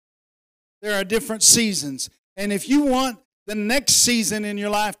 There are different seasons. And if you want the next season in your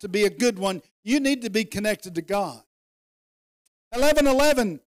life to be a good one, you need to be connected to God.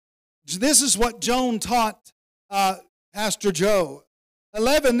 11:11, this is what Joan taught Pastor Joe.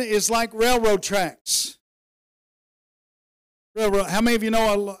 11 is like railroad tracks. How many of you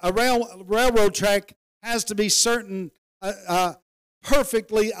know a railroad track has to be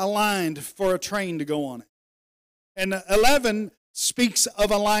perfectly aligned for a train to go on it? And 11 speaks of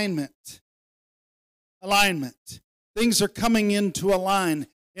alignment. Alignment. Things are coming into align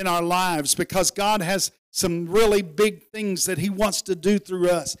in our lives because God has some really big things that He wants to do through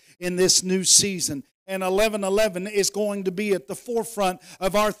us in this new season. And 11:11 is going to be at the forefront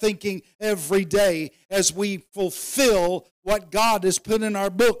of our thinking every day as we fulfill what God has put in our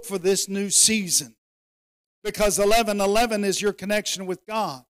book for this new season. Because 11:11 is your connection with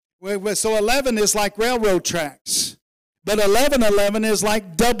God. So 11 is like railroad tracks. But 11:11 is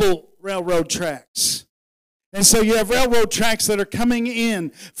like double railroad tracks. And so you have railroad tracks that are coming in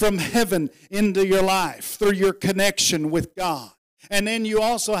from heaven into your life through your connection with God. And then you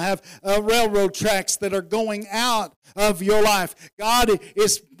also have railroad tracks that are going out of your life. God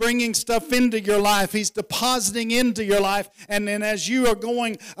is bringing stuff into your life. He's depositing into your life. And then as you are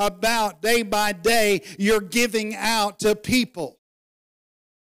going about day by day, you're giving out to people.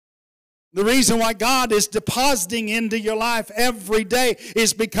 The reason why God is depositing into your life every day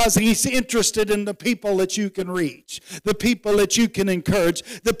is because He's interested in the people that you can reach, the people that you can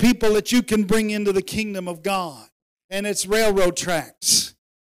encourage, the people that you can bring into the kingdom of God. And it's railroad tracks.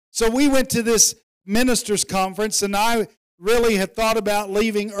 So we went to this ministers' conference, and I really had thought about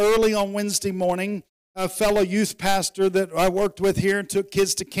leaving early on Wednesday morning. A fellow youth pastor that I worked with here and took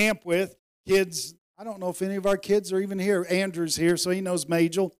kids to camp with. Kids, I don't know if any of our kids are even here. Andrew's here, so he knows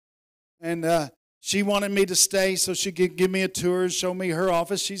Majel. And she wanted me to stay so she could give me a tour and show me her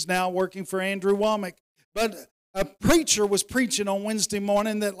office. She's now working for Andrew Womack. But a preacher was preaching on Wednesday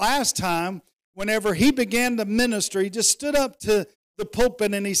morning that last time, whenever he began to minister, he just stood up to the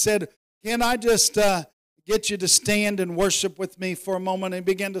pulpit and he said, "Can I just get you to stand and worship with me for a moment?" And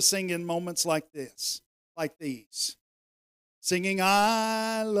he began to sing in moments like this, like these. Singing,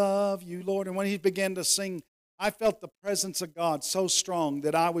 "I love you, Lord." And when he began to sing, I felt the presence of God so strong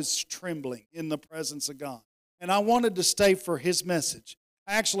that I was trembling in the presence of God. And I wanted to stay for his message.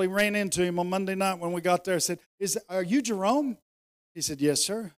 I actually ran into him on Monday night when we got there. I said, "Are you Jerome?" He said, "Yes,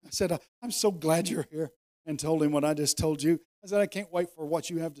 sir." I said, "I'm so glad you're here," and told him what I just told you. I said, "I can't wait for what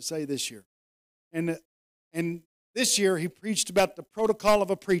you have to say this year." And this year he preached about the protocol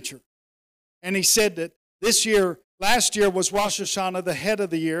of a preacher. And he said that last year was Rosh Hashanah, the head of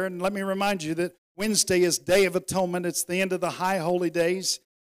the year. And let me remind you that Wednesday is Day of Atonement. It's the end of the high holy days.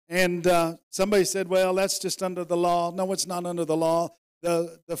 And somebody said, "Well, that's just under the law." No, it's not under the law.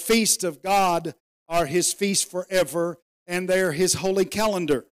 The feast of God are his feast forever, and they're his holy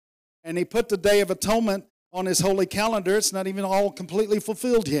calendar. And he put the Day of Atonement on his holy calendar. It's not even all completely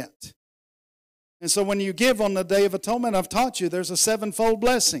fulfilled yet. And so when you give on the Day of Atonement, I've taught you there's a sevenfold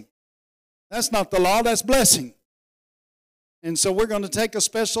blessing. That's not the law, that's blessing. And so we're going to take a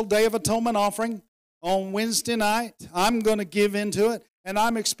special Day of Atonement offering on Wednesday night. I'm going to give into it, and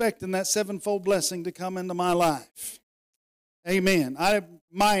I'm expecting that sevenfold blessing to come into my life. Amen. I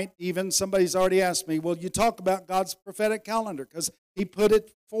might even, somebody's already asked me, "Will you talk about God's prophetic calendar?" Because he put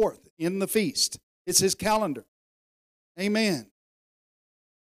it forth in the feast. It's his calendar. Amen.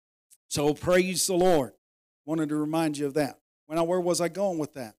 So praise the Lord. Wanted to remind you of that. Where was I going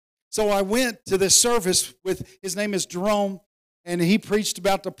with that? So I went to this service with, his name is Jerome, and he preached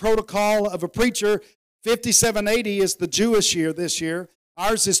about the protocol of a preacher. 5780 is the Jewish year this year.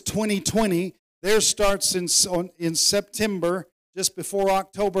 Ours is 2020. Theirs starts in September, just before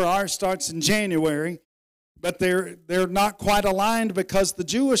October. Ours starts in January. But they're not quite aligned because the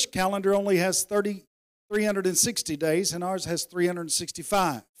Jewish calendar only has 360 days, and ours has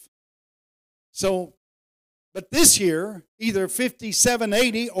 365. So, but this year, either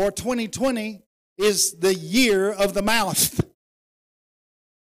 5780 or 2020 is the year of the mouth.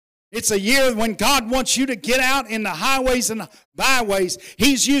 It's a year when God wants you to get out in the highways and byways.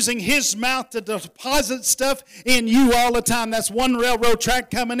 He's using his mouth to deposit stuff in you all the time. That's one railroad track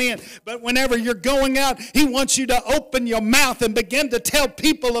coming in. But whenever you're going out, he wants you to open your mouth and begin to tell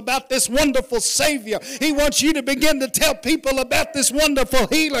people about this wonderful Savior. He wants you to begin to tell people about this wonderful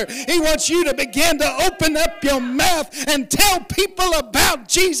healer. He wants you to begin to open up your mouth and tell people about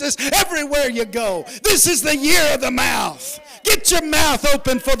Jesus everywhere you go. This is the year of the mouth. Get your mouth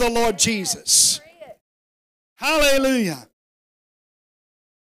open for the Lord Jesus. Hallelujah.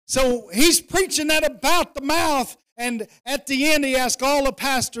 So he's preaching that about the mouth, and at the end he asked all the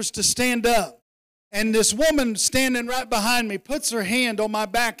pastors to stand up. And this woman standing right behind me puts her hand on my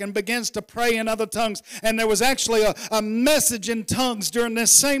back and begins to pray in other tongues. And there was actually a message in tongues during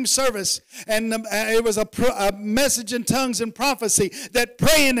this same service. And it was a message in tongues and prophecy, that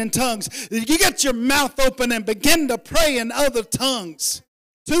praying in tongues, you get your mouth open and begin to pray in other tongues.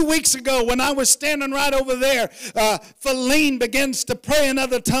 2 weeks ago, when I was standing right over there, Feline begins to pray in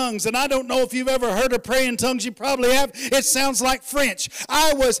other tongues. And I don't know if you've ever heard her pray in tongues. You probably have. It sounds like French.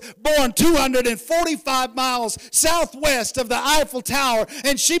 I was born 245 miles southwest of the Eiffel Tower,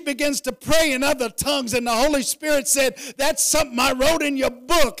 and she begins to pray in other tongues. And the Holy Spirit said, "That's something I wrote in your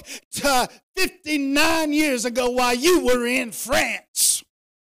book 59 years ago while you were in France."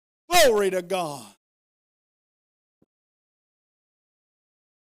 Glory to God.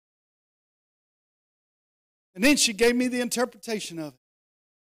 And then she gave me the interpretation of it.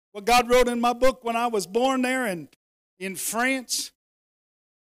 What God wrote in my book when I was born there and in France,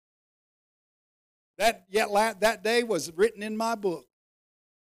 that day was written in my book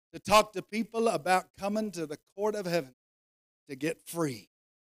to talk to people about coming to the court of heaven, to get free.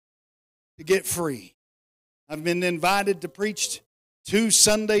 To get free. I've been invited to preach 2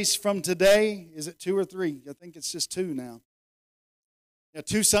 Sundays from today. Is it 2 or 3? I think it's just 2 now. Yeah,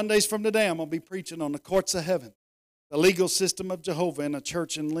 2 Sundays from today, I'm going to be preaching on the courts of heaven, the legal system of Jehovah in a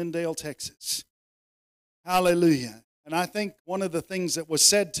church in Lindale, Texas. Hallelujah. And I think one of the things that was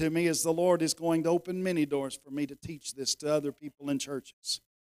said to me is the Lord is going to open many doors for me to teach this to other people in churches.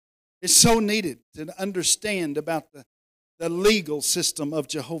 It's so needed to understand about the legal system of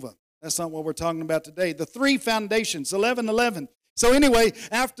Jehovah. That's not what we're talking about today. The 3 foundations, 11:11. So anyway,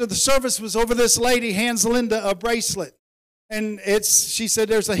 after the service was over, this lady hands Linda a bracelet. And she said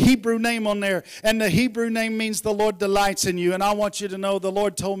there's a Hebrew name on there. And the Hebrew name means the Lord delights in you. And I want you to know the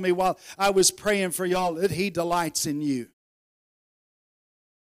Lord told me while I was praying for y'all that He delights in you.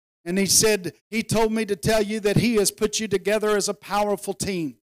 And He said, He told me to tell you that He has put you together as a powerful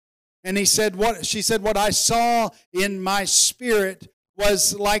team. And she said, what I saw in my spirit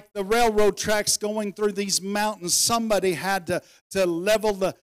was like the railroad tracks going through these mountains. Somebody had to level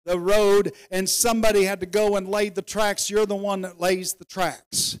the road, and somebody had to go and lay the tracks. You're the one that lays the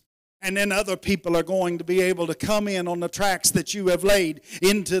tracks. And then other people are going to be able to come in on the tracks that you have laid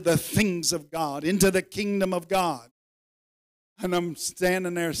into the things of God, into the kingdom of God. And I'm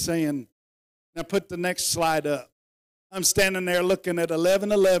standing there saying, now put the next slide up. I'm standing there looking at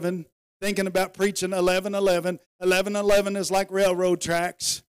 11:11, thinking about preaching 11:11. 11:11 is like railroad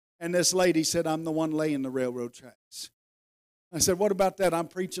tracks. And this lady said, I'm the one laying the railroad tracks. I said, what about that? I'm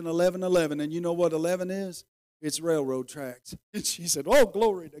preaching 11:11. And you know what 11 is? It's railroad tracks. And she said, oh,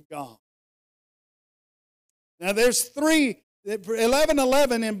 glory to God. Now there's 3.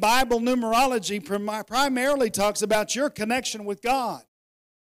 11:11 in Bible numerology primarily talks about your connection with God.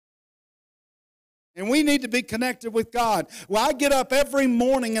 And we need to be connected with God. Well, I get up every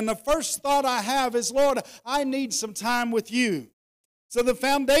morning and the first thought I have is, Lord, I need some time with you. So the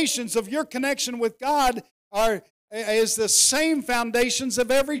foundations of your connection with God is the same foundations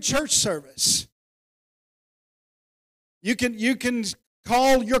of every church service. You can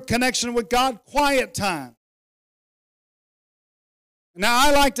call your connection with God quiet time. Now,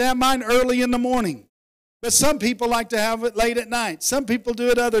 I like to have mine early in the morning. But some people like to have it late at night. Some people do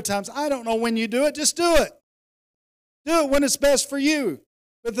it other times. I don't know when you do it. Just do it. Do it when it's best for you.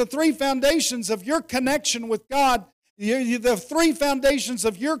 But the 3 foundations of your connection with God, the 3 foundations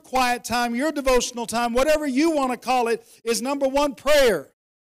of your quiet time, your devotional time, whatever you want to call it, is number 1, prayer.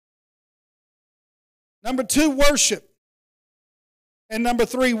 Number 2, worship. And number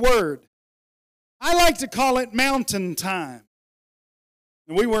 3, word. I like to call it mountain time.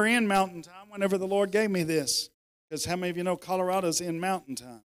 And we were in mountain time whenever the Lord gave me this. Because how many of you know Colorado's in mountain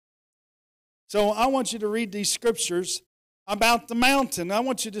time? So I want you to read these scriptures about the mountain. I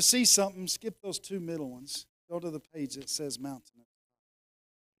want you to see something. Skip those 2 middle ones. Go to the page that says mountain.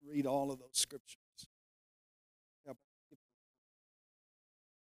 Read all of those scriptures.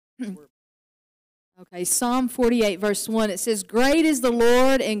 Okay, Psalm 48, verse 1, it says, great is the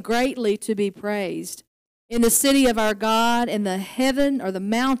Lord and greatly to be praised in the city of our God, in the heaven or the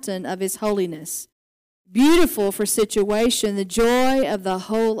mountain of His holiness. Beautiful for situation, the joy of the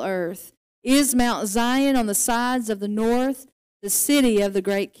whole earth, is Mount Zion on the sides of the north, the city of the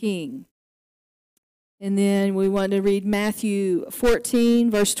great King. And then we want to read Matthew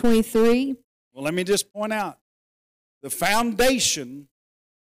 14, verse 23. Well, let me just point out, the foundation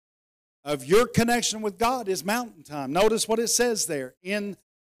of your connection with God is mountain time. Notice what it says there, in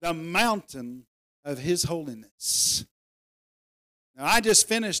the mountain of His holiness. Now, I just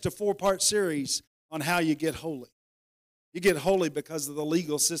finished a 4-part series on how you get holy. You get holy because of the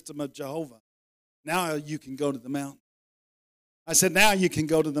legal system of Jehovah. Now you can go to the mountain. I said, now you can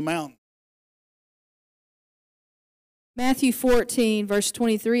go to the mountain. Matthew 14, verse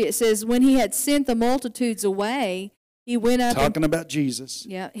 23, it says, when He had sent the multitudes away, He went up. Talking about Jesus.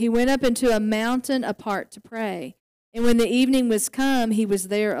 Yeah, He went up into a mountain apart to pray. And when the evening was come, He was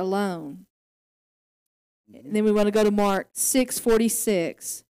there alone. And then we want to go to Mark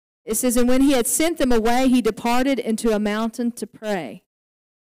 6:46. It says, and when He had sent them away, He departed into a mountain to pray.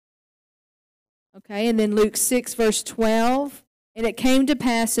 Okay, and then Luke 6, verse 12. And it came to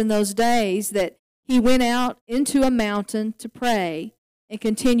pass in those days that He went out into a mountain to pray and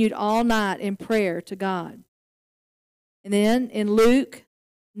continued all night in prayer to God. And then in Luke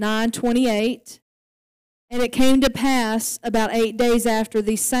 9:28, and it came to pass about 8 days after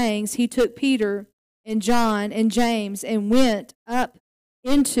these sayings, He took Peter and John and James and went up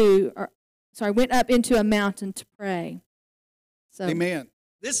into a mountain to pray. So, amen.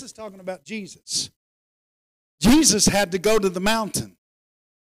 This is talking about Jesus. Jesus had to go to the mountain.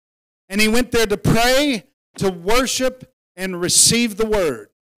 And He went there to pray, to worship, and receive the word.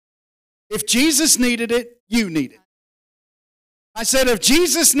 If Jesus needed it, you need it. I said, if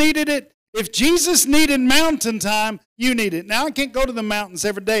Jesus needed it, if Jesus needed mountain time, you need it. Now, I can't go to the mountains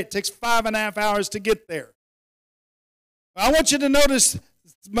every day. It takes 5.5 hours to get there. I want you to notice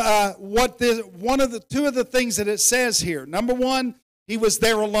two of the things that it says here. Number one, he was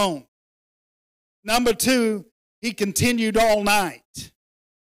there alone. Number two, he continued all night.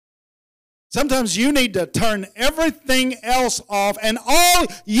 Sometimes you need to turn everything else off, and all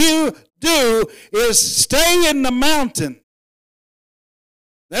you do is stay in the mountain.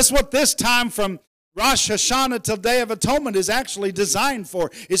 That's what this time from Rosh Hashanah till Day of Atonement is actually designed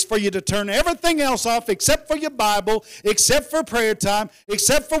for. Is for you to turn everything else off except for your Bible, except for prayer time,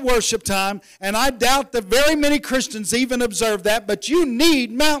 except for worship time. And I doubt that very many Christians even observe that, but you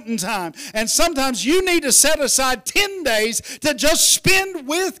need mountain time. And sometimes you need to set aside 10 days to just spend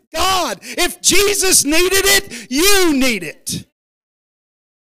with God. If Jesus needed it, you need it.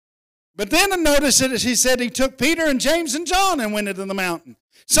 But then I notice that he said he took Peter and James and John and went into the mountain.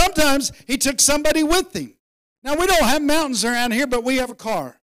 Sometimes he took somebody with him. Now, we don't have mountains around here, but we have a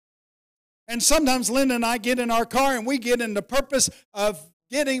car. And sometimes Linda and I get in our car and we get in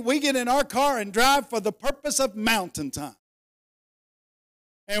our car and drive for the purpose of mountain time.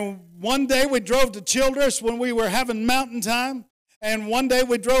 And one day we drove to Childress when we were having mountain time. And one day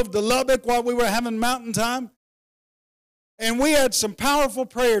we drove to Lubbock while we were having mountain time. And we had some powerful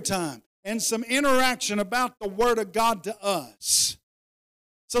prayer time and some interaction about the Word of God to us.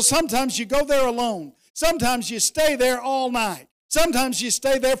 So sometimes you go there alone. Sometimes you stay there all night. Sometimes you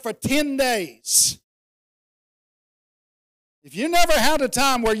stay there for 10 days. If you never had a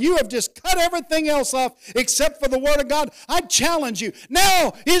time where you have just cut everything else off except for the Word of God, I challenge you.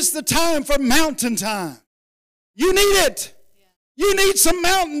 Now is the time for mountain time. You need it. You need some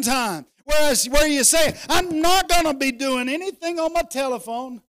mountain time. Where you say, I'm not going to be doing anything on my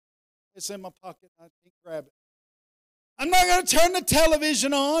telephone. It's in my pocket. I can't grab it. I'm not going to turn the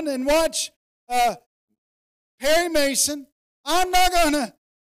television on and watch Perry Mason. I'm not going to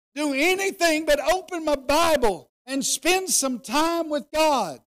do anything but open my Bible and spend some time with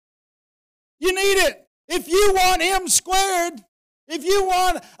God. You need it. If you want Him squared, if you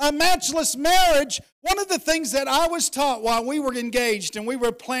want a matchless marriage, one of the things that I was taught while we were engaged and we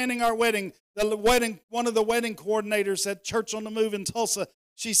were planning our wedding, one of the wedding coordinators at Church on the Move in Tulsa,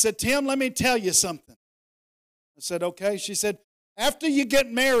 she said, Tim, let me tell you something. I said, okay. She said, after you get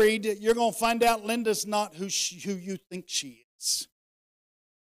married, you're going to find out Linda's not who you think she is.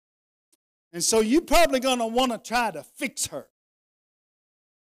 And so you're probably going to want to try to fix her.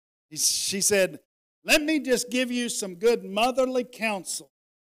 She said, let me just give you some good motherly counsel.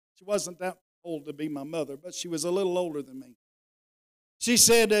 She wasn't that old to be my mother, but she was a little older than me. She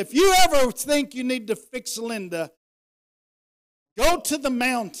said, if you ever think you need to fix Linda, go to the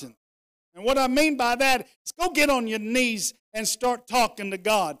mountain. And what I mean by that is go get on your knees and start talking to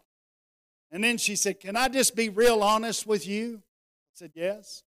God. And then she said, can I just be real honest with you? I said,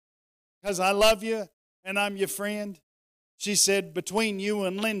 yes, because I love you and I'm your friend. She said, between you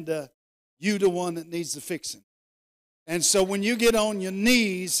and Linda, you the one that needs the fixing. And so when you get on your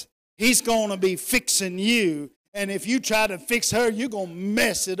knees, He's going to be fixing you. And if you try to fix her, you're going to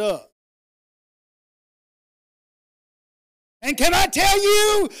mess it up. And can I tell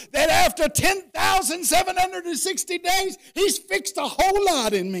you that after 10,760 days, He's fixed a whole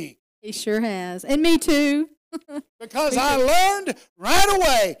lot in me. He sure has. And me too. Because I learned right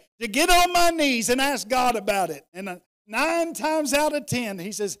away to get on my knees and ask God about it. And 9 times out of 10,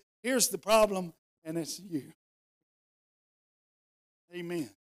 He says, here's the problem, and it's you. Amen.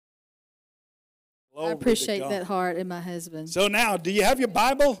 Glory I appreciate that heart in my husband. So now, do you have your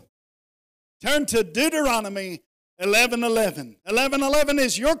Bible? Turn to Deuteronomy 11:11. 11:11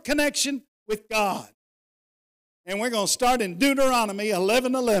 is your connection with God. And we're going to start in Deuteronomy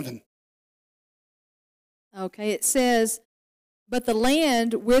 11:11. Okay, it says, but the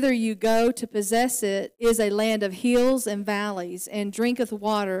land whither you go to possess it is a land of hills and valleys, and drinketh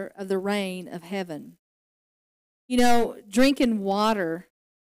water of the rain of heaven. You know, drinking water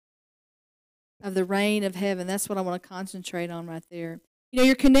of the rain of heaven, that's what I want to concentrate on right there. You know,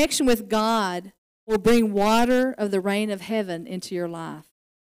 your connection with God will bring water of the rain of heaven into your life.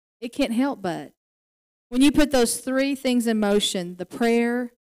 It can't help but. When you put those 3 things in motion, the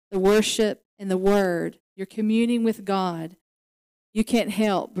prayer, the worship, and the word, you're communing with God, you can't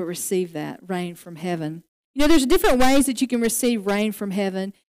help but receive that rain from heaven. You know, there's different ways that you can receive rain from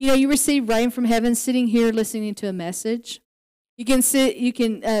heaven. You know, you receive rain from heaven sitting here listening to a message. You can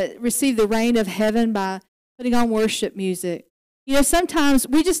receive the rain of heaven by putting on worship music. You know, sometimes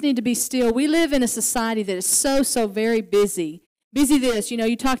we just need to be still. We live in a society that is so very busy. Busy this, you know,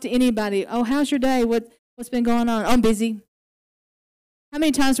 you talk to anybody, oh, how's your day? What's been going on? Oh, I'm busy. How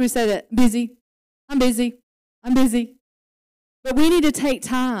many times do we say that? Busy. I'm busy. I'm busy. But we need to take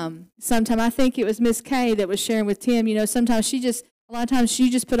time. Sometime, I think it was Miss Kay that was sharing with Tim, you know, sometimes a lot of times she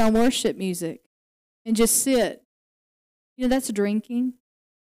just put on worship music and just sit. You know, that's drinking.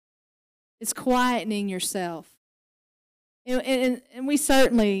 It's quietening yourself. And we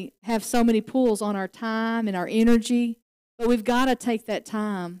certainly have so many pulls on our time and our energy, but we've got to take that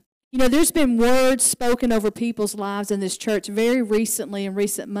time. You know, there's been words spoken over people's lives in this church very recently in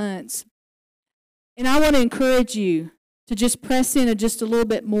recent months. And I want to encourage you to just press in just a little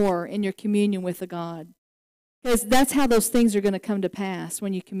bit more in your communion with the God. Because that's how those things are going to come to pass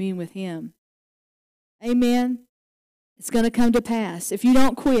when you commune with Him. Amen? It's going to come to pass. If you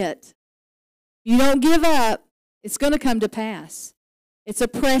don't quit, you don't give up, it's going to come to pass. It's a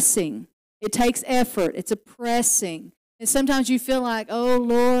pressing. It takes effort. It's a pressing. And sometimes you feel like, oh,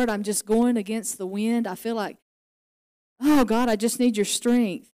 Lord, I'm just going against the wind. I feel like, oh, God, I just need your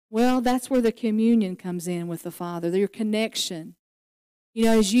strength. Well, that's where the communion comes in with the Father, your connection. You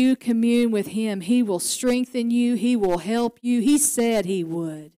know, as you commune with Him, He will strengthen you. He will help you. He said He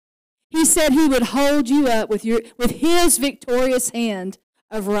would. He said He would hold you up with His victorious hand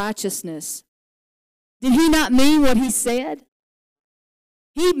of righteousness. Did He not mean what He said?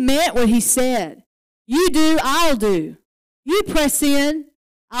 He meant what He said. You do, I'll do. You press in,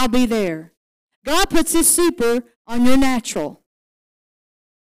 I'll be there. God puts His super on your natural.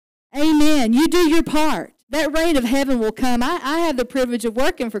 Amen. You do your part. That rain of heaven will come. I have the privilege of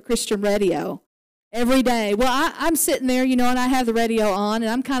working for Christian radio every day. Well, I'm sitting there, you know, and I have the radio on, and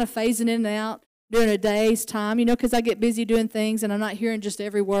I'm kind of phasing in and out during a day's time, you know, because I get busy doing things, and I'm not hearing just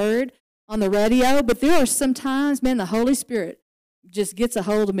every word on the radio. But there are some times, man, the Holy Spirit just gets a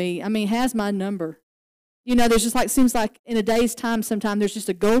hold of me. I mean, has my number. You know, there's just like, seems like in a day's time sometimes there's just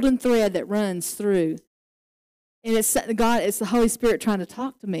a golden thread that runs through. And it's God, it's the Holy Spirit trying to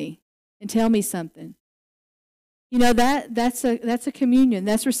talk to me and tell me something. You know, that's a communion.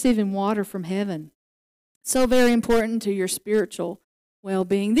 That's receiving water from heaven. So very important to your spiritual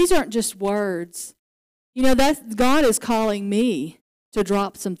well-being. These aren't just words. You know, that God is calling me to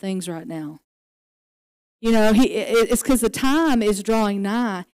drop some things right now. You know, it's because the time is drawing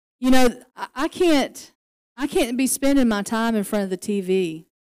nigh. You know, I can't be spending my time in front of the TV.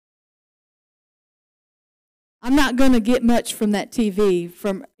 I'm not going to get much from that TV.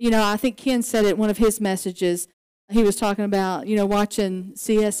 You know, I think Ken said it in one of his messages. He was talking about, you know, watching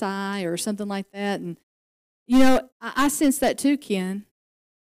CSI or something like that. And, you know, I sense that too, Ken.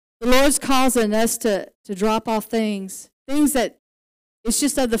 The Lord's causing us to drop off things that it's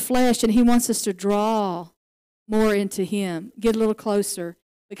just of the flesh, and He wants us to draw more into Him, get a little closer,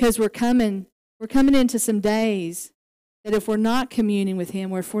 because we're coming into some days that if we're not communing with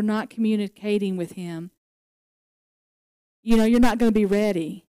Him, or if we're not communicating with Him, you know, you're not going to be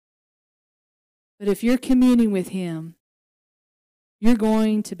ready. But if you're communing with Him, you're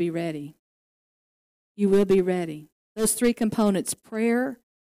going to be ready. You will be ready. Those three components: prayer,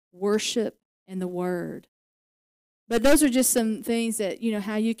 worship, and the Word. But those are just some things that, you know,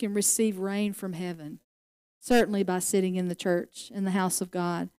 how you can receive rain from heaven. Certainly by sitting in the church, in the house of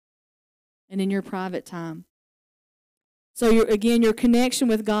God, and in your private time. So, your connection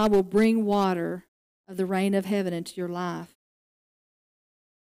with God will bring water of the rain of heaven into your life.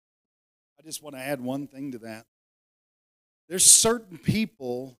 I just want to add one thing to that. There's certain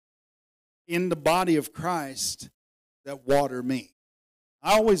people in the body of Christ that water me.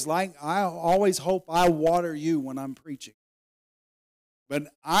 I always hope I water you when I'm preaching. But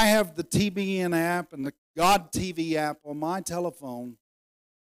I have the TBN app and the God TV app on my telephone,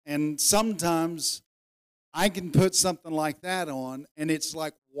 and sometimes I can put something like that on, and it's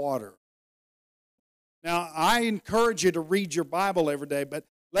like water. Now, I encourage you to read your Bible every day, but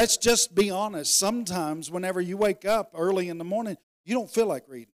let's just be honest. Sometimes whenever you wake up early in the morning, you don't feel like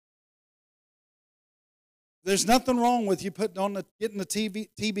reading. There's nothing wrong with you getting the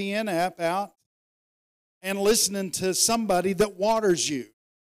TBN app out and listening to somebody that waters you.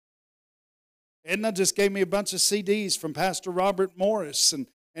 Edna just gave me a bunch of CDs from Pastor Robert Morris, and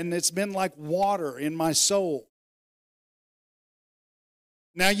it's been like water in my soul.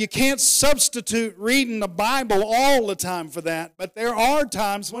 Now, you can't substitute reading the Bible all the time for that, but there are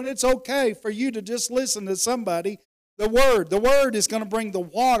times when it's okay for you to just listen to somebody. The Word is going to bring the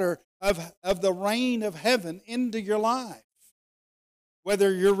water of the rain of heaven into your life.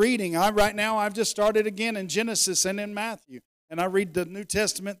 Whether you're reading, right now I've just started again in Genesis and in Matthew. and I read the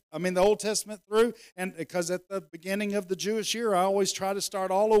the Old Testament through, and because at the beginning of the Jewish year, I always try to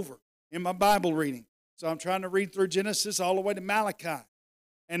start all over in my Bible reading. So I'm trying to read through Genesis all the way to Malachi.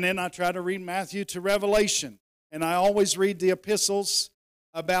 And then I try to read Matthew to Revelation. And I always read the epistles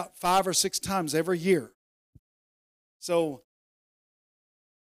about 5 or 6 times every year. So,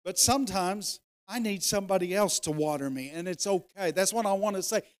 but sometimes I need somebody else to water me, and it's okay. That's what I want to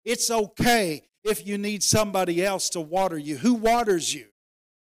say. It's okay if you need somebody else to water you. Who waters you?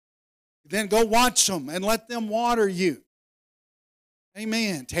 Then go watch them and let them water you.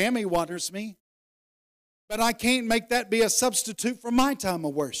 Amen. Tammy waters me. But I can't make that be a substitute for my time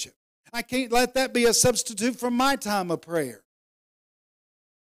of worship. I can't let that be a substitute for my time of prayer.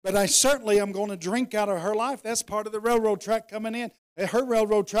 But I certainly am going to drink out of her life. That's part of the railroad track coming in. Her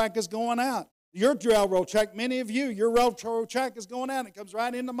railroad track is going out. Your railroad track, many of you, your railroad track is going out. It comes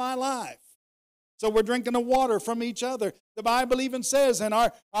right into my life. So we're drinking the water from each other. The Bible even says, and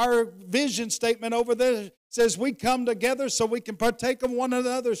our vision statement over there says, we come together so we can partake of one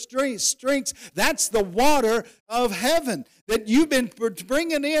another's strengths. That's the water of heaven that you've been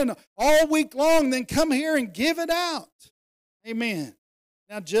bringing in all week long. Then come here and give it out. Amen.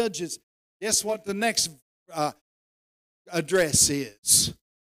 Now, Judges, guess what the next address is?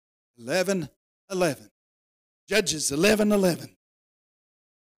 11:11. Judges 11:11.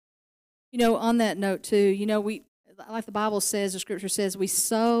 You know, on that note too, you know, we, like the Bible says, the Scripture says, we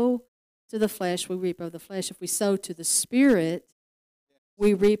sow to the flesh, we reap of the flesh. If we sow to the Spirit,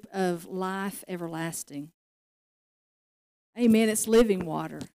 we reap of life everlasting. Amen. It's living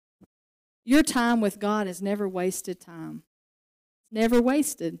water. Your time with God is never wasted time. It's never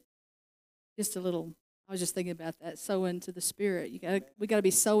wasted. Just a little. I was just thinking about that. Sowing to the Spirit. We got to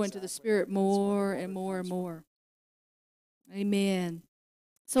be sowing to the Spirit more and more and more. Amen.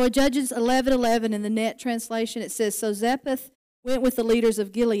 So in Judges 11:11 in the Net translation, it says, so Zephath went with the leaders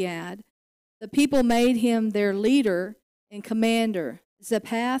of Gilead. The people made him their leader and commander.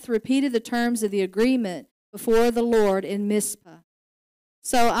 Zephath repeated the terms of the agreement before the Lord in Mizpah.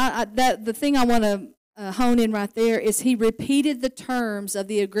 So the thing I want to hone in right there is he repeated the terms of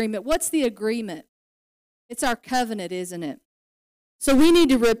the agreement. What's the agreement? It's our covenant, isn't it? So we need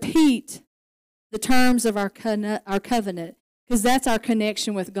to repeat the terms of our covenant, because that's our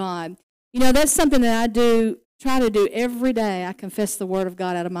connection with God. You know, that's something that I try to do every day. I confess the word of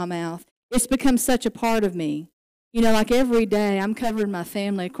God out of my mouth. It's become such a part of me. You know, like every day I'm covering my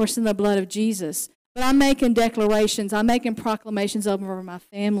family, of course, in the blood of Jesus. But I'm making declarations. I'm making proclamations over my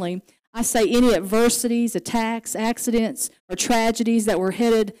family. I say any adversities, attacks, accidents, or tragedies that were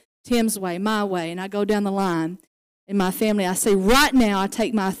headed Tim's way, my way, and I go down the line in my family. I say, right now, I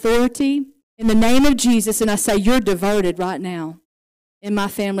take my authority in the name of Jesus, and I say, you're diverted right now in my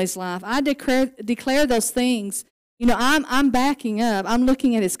family's life. I declare those things. You know, I'm backing up. I'm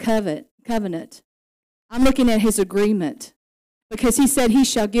looking at his covenant. I'm looking at his agreement, because he said he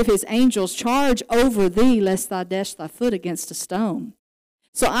shall give his angels charge over thee, lest thou dash thy foot against a stone.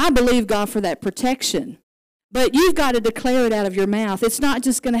 So I believe God for that protection. But you've got to declare it out of your mouth. It's not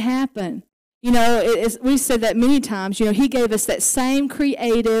just going to happen. You know, we've said that many times. You know, he gave us that same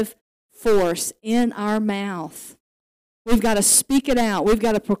creative force in our mouth. We've got to speak it out. We've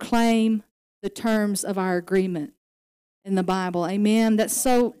got to proclaim the terms of our agreement in the Bible. Amen. That's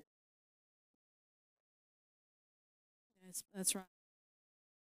so. That's right.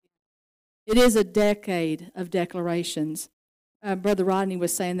 It is a decade of declarations. Brother Rodney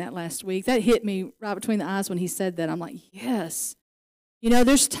was saying that last week. That hit me right between the eyes when he said that. I'm like, yes. You know,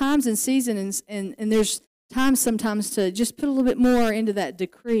 there's times and seasons, and there's times sometimes to just put a little bit more into that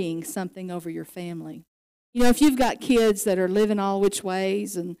decreeing something over your family. You know, if you've got kids that are living all which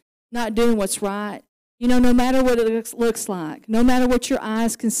ways and not doing what's right, you know, no matter what it looks like, no matter what your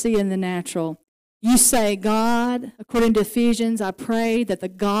eyes can see in the natural, you say, God, according to Ephesians, I pray that the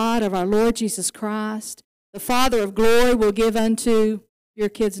God of our Lord Jesus Christ, the Father of glory, will give unto your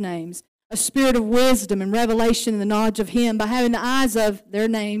kids' names a spirit of wisdom and revelation in the knowledge of him, by having the eyes of their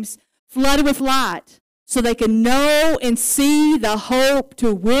names flooded with light, so they can know and see the hope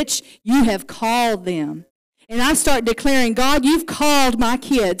to which you have called them. And I start declaring, God, you've called my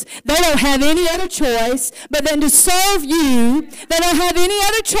kids. They don't have any other choice but than to serve you. They don't have any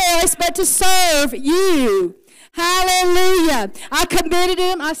other choice but to serve you. Hallelujah. I committed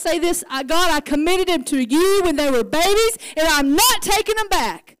them. I say this, God, I committed them to you when they were babies, and I'm not taking them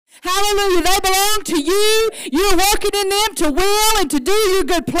back. Hallelujah. They belong to you. You're working in them to will and to do your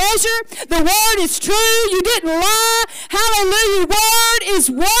good pleasure. The word is true. You didn't lie. Hallelujah. The word is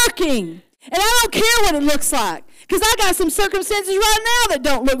working. And I don't care what it looks like, because I got some circumstances right now that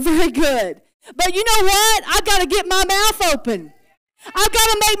don't look very good. But you know what? I got to get my mouth open. I've got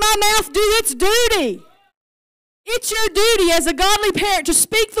to make my mouth do its duty. It's your duty as a godly parent to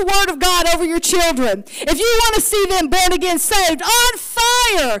speak the word of God over your children. If you want to see them born again, saved, on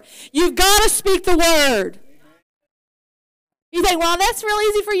fire, you've got to speak the word. You think, well, that's real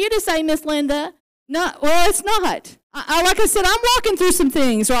easy for you to say, Miss Linda. No, well, it's not. Like I said, I'm walking through some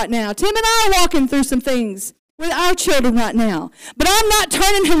things right now. Tim and I are walking through some things with our children right now. But I'm not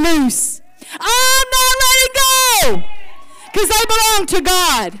turning her loose. I'm not letting go. Because they belong to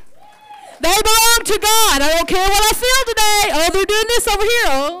God. They belong to God. I don't care what I feel today. Oh, they're doing this over here.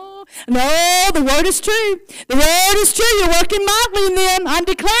 Oh, no, the word is true. The word is true. You're working mightily in them. I'm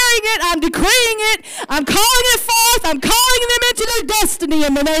declaring it. I'm decreeing it. I'm calling it forth. I'm calling them into their destiny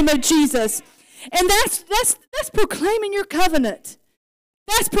in the name of Jesus. And that's proclaiming your covenant.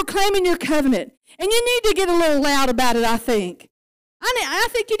 That's proclaiming your covenant. And you need to get a little loud about it, I think. I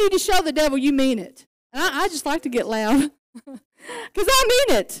think you need to show the devil you mean it. And I just like to get loud. Because I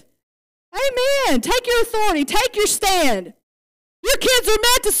mean it. Amen. Take your authority. Take your stand. Your kids are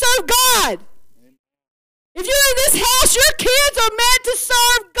meant to serve God. If you're in this house, your kids are meant to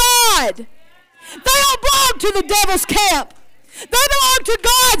serve God. They don't belong to the devil's camp. They belong to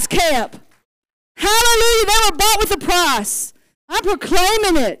God's camp. Hallelujah. They were bought with a price. I'm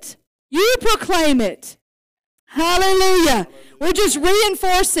proclaiming it. You proclaim it. Hallelujah. We're just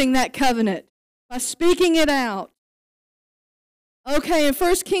reinforcing that covenant by speaking it out. Okay, in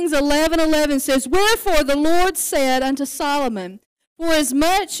 1 Kings 11:11 says, Wherefore the Lord said unto Solomon,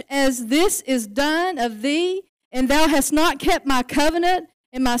 Forasmuch as this is done of thee, and thou hast not kept my covenant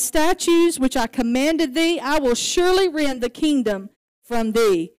and my statutes which I commanded thee, I will surely rend the kingdom from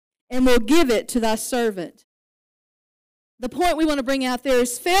thee, and will give it to thy servant. The point we want to bring out there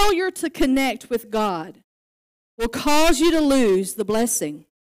is failure to connect with God will cause you to lose the blessing.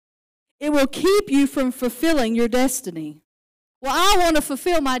 It will keep you from fulfilling your destiny. Well, I want to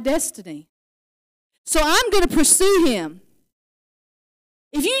fulfill my destiny. So I'm going to pursue him.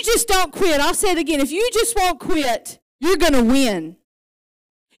 If you just don't quit, I'll say it again, if you just won't quit, you're going to win.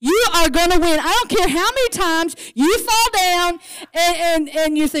 You are going to win. I don't care how many times you fall down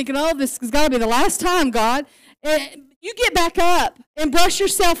and you're thinking, oh, this has got to be the last time, God. And you get back up and brush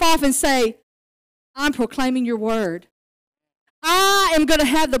yourself off and say, I'm proclaiming your word. I am going to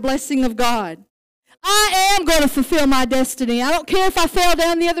have the blessing of God. I am going to fulfill my destiny. I don't care if I fell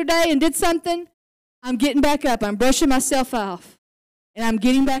down the other day and did something. I'm getting back up. I'm brushing myself off. And I'm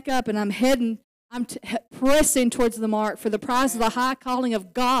getting back up and I'm pressing towards the mark for the prize of the high calling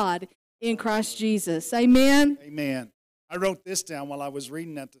of God in Christ Jesus. Amen? Amen. I wrote this down while I was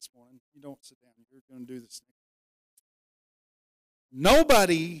reading that this morning. You don't sit down. You're going to do this.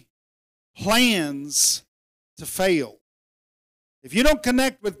 Nobody plans to fail. If you don't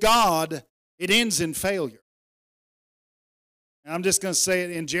connect with God, it ends in failure. And I'm just going to say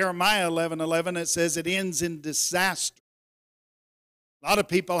it in Jeremiah 11:11. It says it ends in disaster. A lot of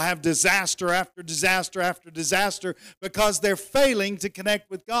people have disaster after disaster after disaster because they're failing to connect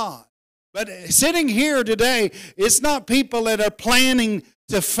with God. But sitting here today, it's not people that are planning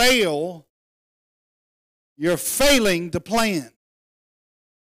to fail. You're failing to plan.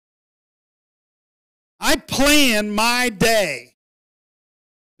 I plan my day.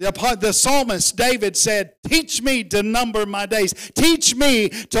 The psalmist David said, teach me to number my days. Teach me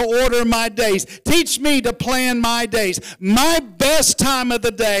to order my days. Teach me to plan my days. My best time of the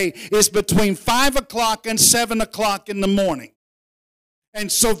day is between 5 o'clock and 7 o'clock in the morning.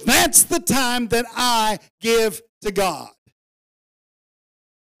 And so that's the time that I give to God.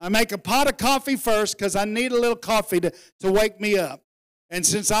 I make a pot of coffee first because I need a little coffee to wake me up. And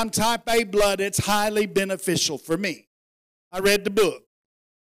since I'm type A blood, it's highly beneficial for me. I read the book.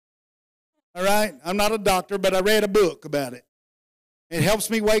 All right? I'm not a doctor, but I read a book about it. It helps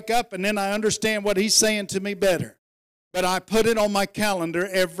me wake up, and then I understand what he's saying to me better. But I put it on my calendar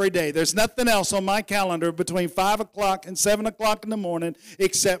every day. There's nothing else on my calendar between 5 o'clock and 7 o'clock in the morning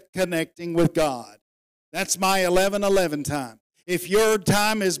except connecting with God. That's my 11:11 time. If your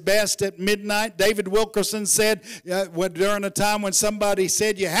time is best at midnight, David Wilkerson said during a time when somebody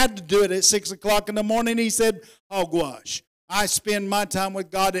said you had to do it at 6 o'clock in the morning, he said, hogwash. I spend my time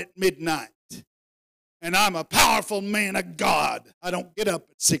with God at midnight. And I'm a powerful man of God. I don't get up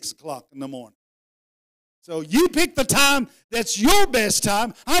at 6 o'clock in the morning. So you pick the time that's your best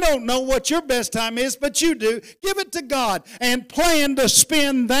time. I don't know what your best time is, but you do. Give it to God and plan to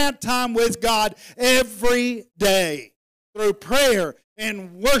spend that time with God every day through prayer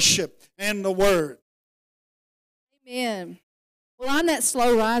and worship and the Word. Amen. Well, I'm that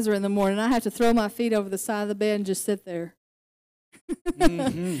slow riser in the morning. I have to throw my feet over the side of the bed and just sit there.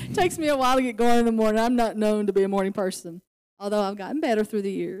 It takes me a while to get going in the morning. I'm not known to be a morning person, although I've gotten better through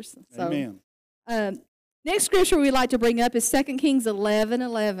the years. So, Amen. Next scripture we'd like to bring up is 2 Kings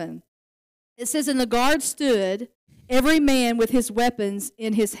 11:11. It says, "And the guard stood, every man with his weapons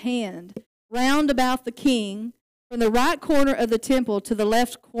in his hand, round about the king, from the right corner of the temple to the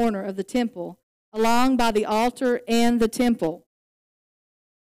left corner of the temple, along by the altar and the temple."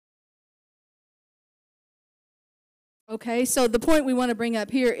 Okay, so the point we want to bring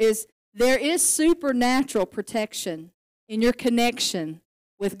up here is there is supernatural protection in your connection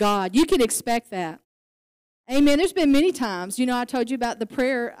with God. You can expect that. Amen. There's been many times, I told you about the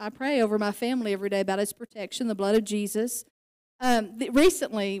prayer I pray over my family every day about His protection, the blood of Jesus.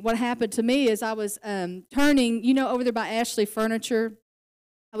 Recently, what happened to me is I was turning, over there by Ashley Furniture.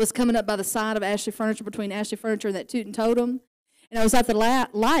 I was coming up by the side of Ashley Furniture, between Ashley Furniture and that Toot and Totem, and I was at the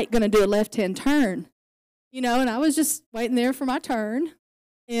light going to do a left-hand turn, and I was just waiting there for my turn,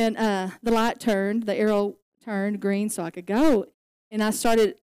 and the light turned, the arrow turned green so I could go, and I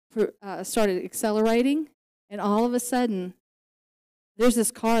started accelerating, and all of a sudden, there's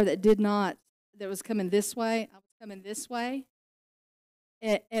this car that was coming this way. I was coming this way.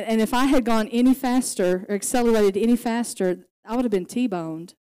 And if I had gone any faster or accelerated any faster, I would have been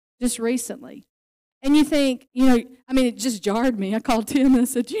T-boned just recently. And you think, it just jarred me. I called Tim and I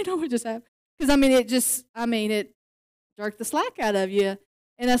said, what just happened? Because, it jerked the slack out of you.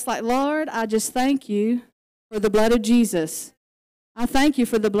 And it's like, Lord, I just thank you for the blood of Jesus. I thank you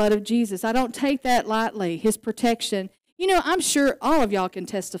for the blood of Jesus. I don't take that lightly, His protection. I'm sure all of y'all can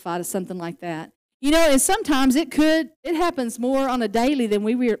testify to something like that. And sometimes it happens more on a daily than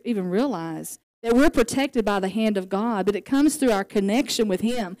we even realize, that we're protected by the hand of God, but it comes through our connection with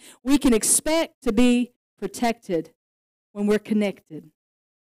Him. We can expect to be protected when we're connected.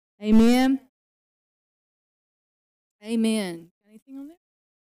 Amen? Amen. Anything on there?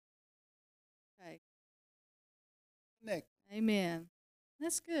 Okay. Nick. Amen.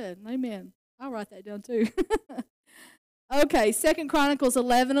 That's good. Amen. I'll write that down too. Okay, 2 Chronicles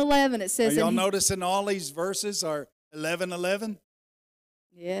 11:11. It says, Are y'all noticing all these verses are 11:11?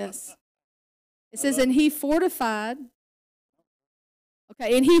 Yes. It says, and he fortified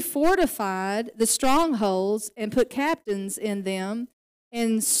the strongholds and put captains in them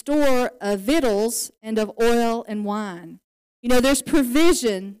and store of victuals and of oil and wine. There's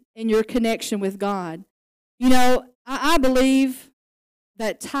provision in your connection with God. I believe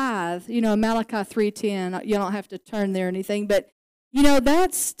that tithe, Malachi 3:10, you don't have to turn there or anything, but,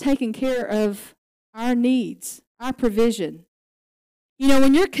 that's taking care of our needs, our provision.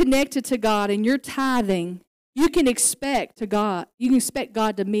 When you're connected to God and you're tithing, you can expect God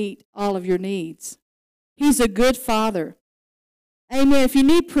to meet all of your needs. He's a good Father. Amen. If you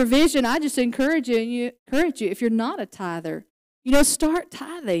need provision, I just encourage you, if you're not a tither, start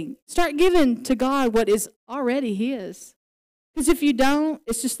tithing. Start giving to God what is already His. Because if you don't,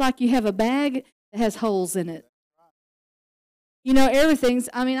 it's just like you have a bag that has holes in it. Everything's,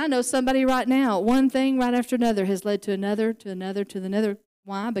 I know somebody right now, one thing right after another has led to another, to another, to another.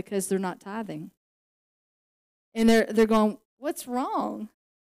 Why? Because they're not tithing. And they're going, what's wrong?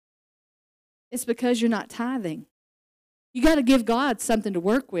 It's because you're not tithing. You got to give God something to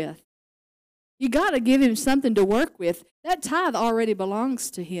work with. You got to give Him something to work with. That tithe already belongs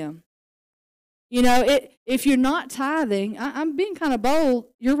to Him. If you're not tithing, I'm being kind of bold,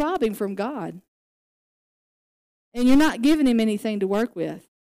 you're robbing from God. And you're not giving Him anything to work with.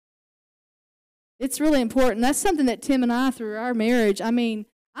 It's really important. That's something that Tim and I, through our marriage,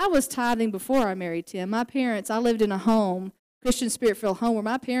 I was tithing before I married Tim. I lived in a home, Christian Spirit-filled home, where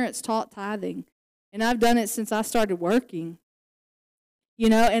my parents taught tithing. And I've done it since I started working.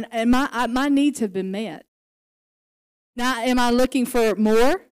 And my needs have been met. Now, am I looking for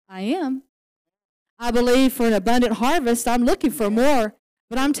more? I am. I believe for an abundant harvest, I'm looking for more.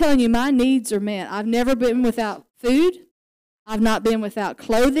 But I'm telling you, my needs are met. I've never been without food. I've not been without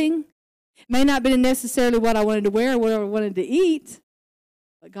clothing. It may not be necessarily what I wanted to wear or what I wanted to eat,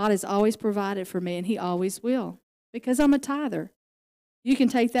 but God has always provided for me, and He always will, because I'm a tither. You can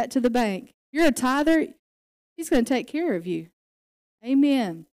take that to the bank. You're a tither, He's going to take care of you.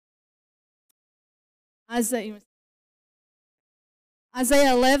 Amen. Isaiah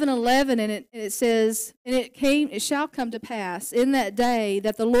 11:11, and it says, and it shall come to pass in that day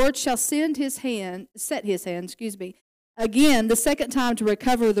that the Lord shall set his hand, again, the second time to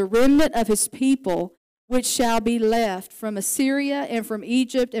recover the remnant of His people, which shall be left from Assyria and from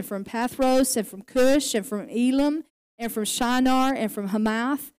Egypt and from Pathros and from Cush and from Elam and from Shinar and from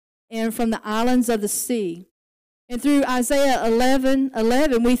Hamath and from the islands of the sea. And through Isaiah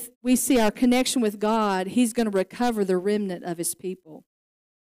 11:11, we see our connection with God. He's going to recover the remnant of his people.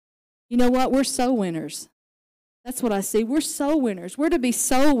 You know what? We're soul winners. That's what I see. We're soul winners. We're to be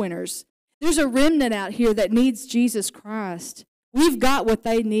soul winners. There's a remnant out here that needs Jesus Christ. We've got what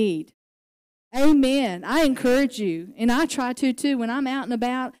they need. Amen. I encourage you, and I try to too, when I'm out and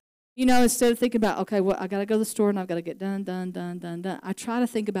about, instead of thinking about, okay, well, I got to go to the store and I've got to get done. I try to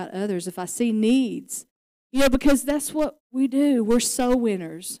think about others if I see needs, because that's what we do. We're soul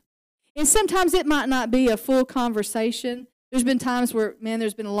winners. And sometimes it might not be a full conversation. There's been times where,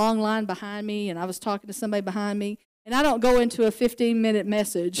 there's been a long line behind me, and I was talking to somebody behind me, and I don't go into a 15-minute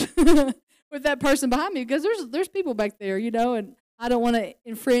message with that person behind me because there's people back there, and I don't want to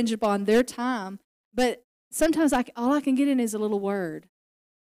infringe upon their time. But sometimes all I can get in is a little word.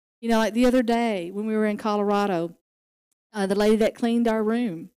 Like the other day when we were in Colorado, the lady that cleaned our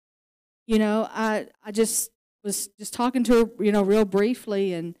room, I just was just talking to her, real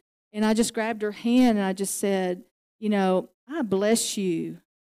briefly, and I just grabbed her hand and I just said, I bless you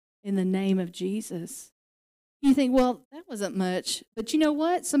in the name of Jesus. You think, well, that wasn't much. But you know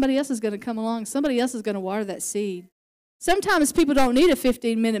what? Somebody else is going to come along. Somebody else is going to water that seed. Sometimes people don't need a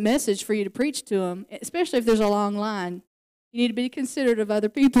 15-minute message for you to preach to them, especially if there's a long line. You need to be considerate of other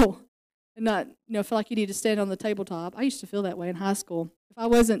people and not, feel like you need to stand on the tabletop. I used to feel that way in high school. If I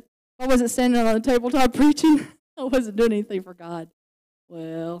wasn't standing on the tabletop preaching, I wasn't doing anything for God.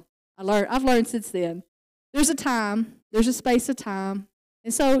 Well, I've learned since then. There's a time, there's a space of time.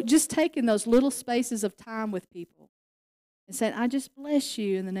 And so just taking those little spaces of time with people and saying, I just bless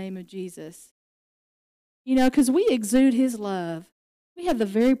you in the name of Jesus. Because we exude his love. We have the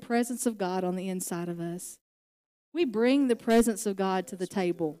very presence of God on the inside of us. We bring the presence of God to the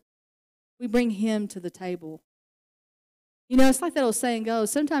table. We bring him to the table. It's like that old saying goes,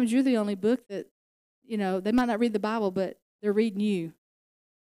 sometimes you're the only book that, they might not read the Bible, but they're reading you.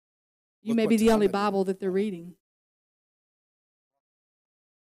 You may be the only Bible that they're reading.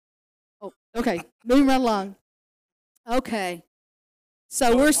 Oh, okay. Moving right along. Okay.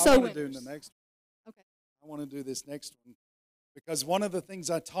 So we're so winners. Okay. I want to do this next one because one of the things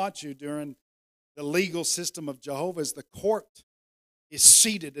I taught you during the legal system of Jehovah is the court is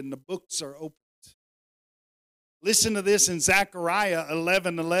seated and the books are opened. Listen to this in Zechariah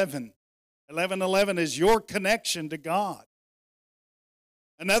 11:11. 11:11 is your connection to God.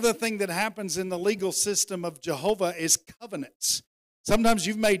 Another thing that happens in the legal system of Jehovah is covenants. Sometimes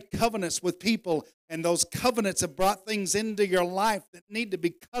you've made covenants with people, and those covenants have brought things into your life that need to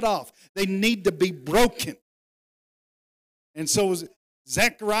be cut off. They need to be broken. And so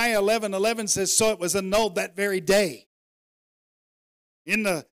Zechariah 11:11 says, so it was annulled that very day. In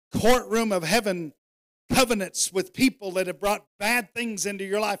the courtroom of heaven, covenants with people that have brought bad things into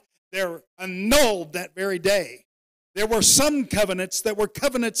your life, they're annulled that very day. There were some covenants that were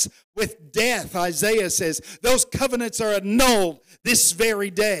covenants with death, Isaiah says. Those covenants are annulled this very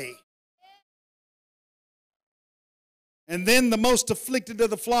day. And then the most afflicted of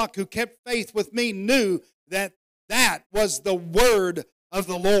the flock who kept faith with me knew that that was the word of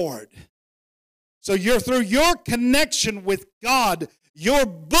the Lord. So through your connection with God, your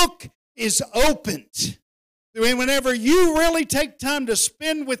book is opened. Whenever you really take time to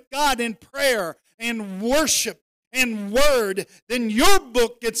spend with God in prayer and worship and word, then your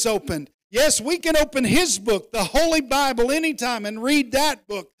book gets opened. Yes, we can open his book, the Holy Bible, anytime and read that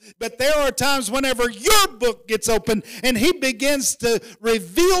book. But there are times whenever your book gets opened and he begins to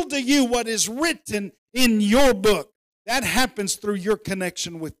reveal to you what is written in your book. That happens through your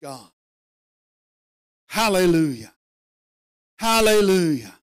connection with God. Hallelujah.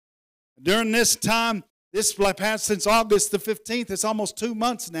 Hallelujah. During this time, this past since August the 15th, it's almost 2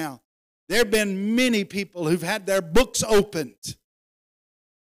 months now. There have been many people who've had their books opened.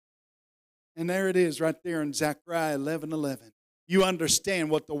 And there it is right there in Zechariah 11:11. You understand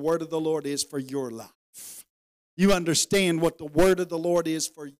what the word of the Lord is for your life. You understand what the word of the Lord is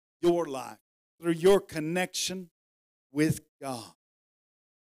for your life through your connection with God.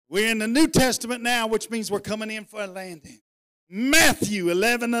 We're in the New Testament now, which means we're coming in for a landing. Matthew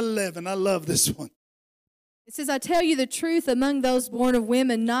 11:11. I love this one. It says, I tell you the truth, among those born of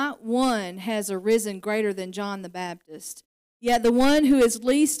women, not one has arisen greater than John the Baptist. Yet the one who is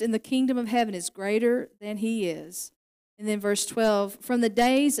least in the kingdom of heaven is greater than he is. And then verse 12, from the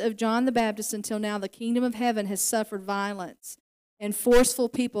days of John the Baptist until now, the kingdom of heaven has suffered violence, and forceful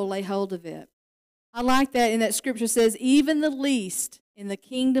people lay hold of it. I like that in that scripture says, even the least in the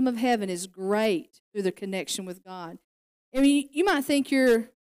kingdom of heaven is great through the connection with God. I mean, you might think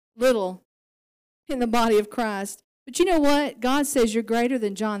you're little in the body of Christ, but you know what? God says you're greater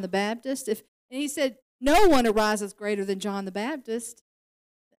than John the Baptist. And he said, No one arises greater than John the Baptist.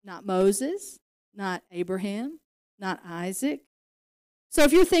 Not Moses, not Abraham, not Isaac. So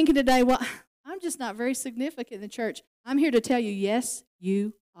if you're thinking today, well, I'm just not very significant in the church, I'm here to tell you, yes,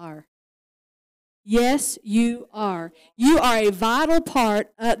 you are. Yes, you are. You are a vital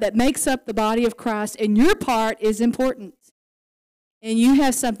part that makes up the body of Christ, and your part is important. And you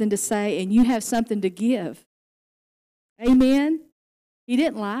have something to say, and you have something to give. Amen? He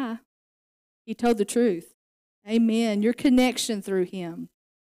didn't lie. He told the truth. Amen. Your connection through him.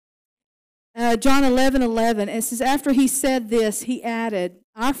 John 11:11, it says, after he said this, he added,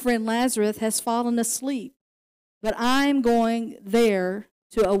 our friend Lazarus has fallen asleep, but I'm going there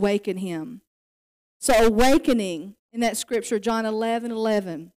to awaken him. So awakening in that scripture, John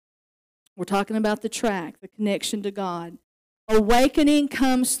 11:11, we're talking about the track, the connection to God. Awakening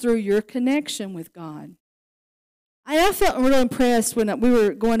comes through your connection with God. I felt really impressed when we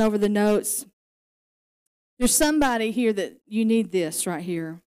were going over the notes. There's somebody here that you need this right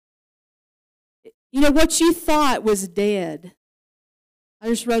here. You know, what you thought was dead. I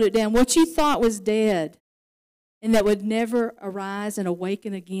just wrote it down. What you thought was dead and that would never arise and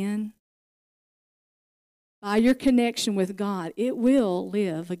awaken again, by your connection with God, it will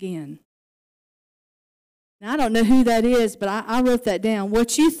live again. Now, I don't know who that is, but I wrote that down.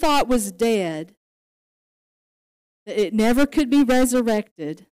 What you thought was dead, that it never could be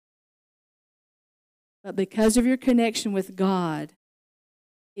resurrected, but because of your connection with God,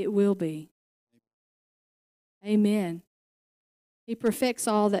 it will be. Amen. He perfects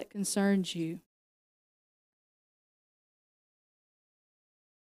all that concerns you.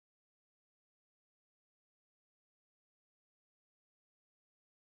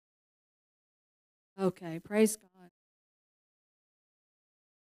 Okay, praise God.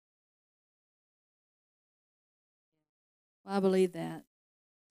 Well, I believe that.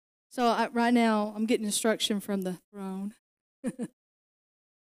 So right now, I'm getting instruction from the throne.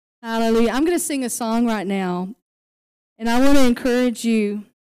 Hallelujah. I'm going to sing a song right now, and I want to encourage you.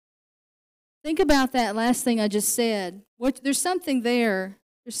 Think about that last thing I just said. There's something there.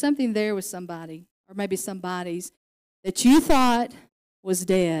 There's something there with somebody, or maybe somebody's, that you thought was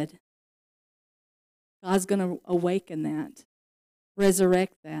dead. God's going to awaken that,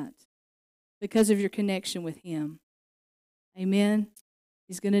 resurrect that, because of your connection with him. Amen.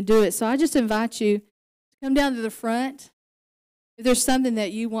 He's going to do it. So I just invite you to come down to the front. If there's something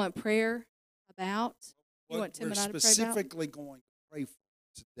that you want prayer about, you want Tim and I to pray about. What we're specifically going to pray for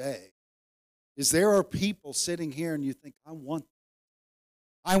today is there are people sitting here and you think, I want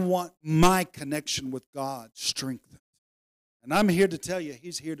my connection with God strengthened. And I'm here to tell you,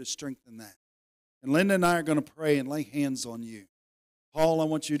 he's here to strengthen that. And Linda and I are going to pray and lay hands on you. Paul, I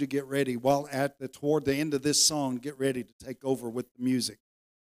want you to get ready toward the end of this song, get ready to take over with the music.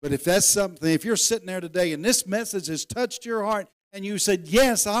 But if that's something, if you're sitting there today and this message has touched your heart and you said,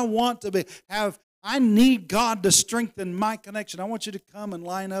 yes, I want to I need God to strengthen my connection, I want you to come and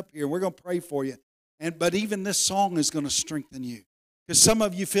line up here. We're going to pray for you. But even this song is going to strengthen you. Because some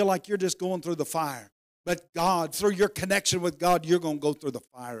of you feel like you're just going through the fire. But God, through your connection with God, you're going to go through the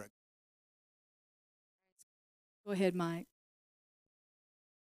fire. Go ahead, Mike.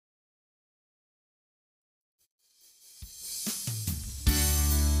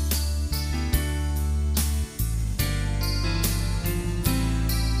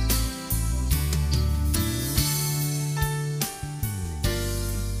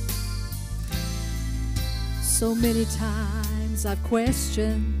 So many times I've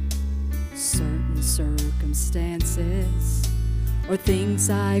questioned certain circumstances or things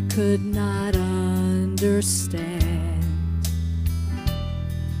I could not understand.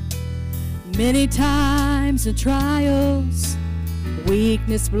 Many times in trials,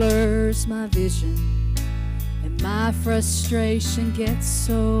 weakness blurs my vision, and my frustration gets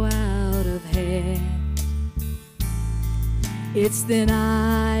so out of hand. It's then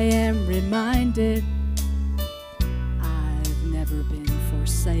I am reminded I've never been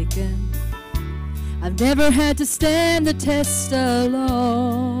forsaken. I've never had to stand the test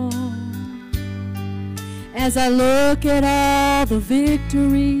alone. As I look at all the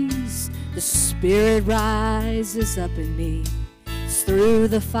victories, the Spirit rises up in me. It's through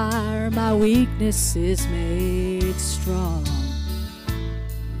the fire my weakness is made strong.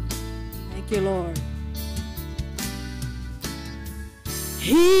 Thank you, Lord.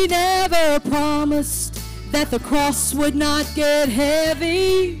 He never promised that the cross would not get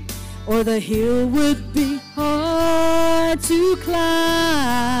heavy, or the hill would be hard to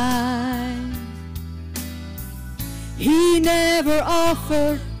climb. He never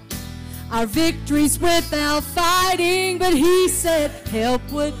offered our victories without fighting, but he said help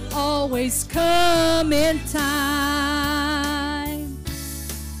would always come in time.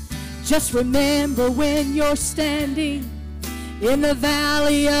 Just remember when you're standing in the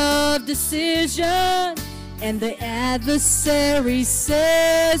valley of decision and the adversary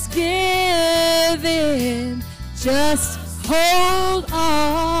says give in, just hold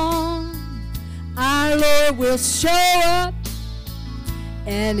on. Our Lord will show up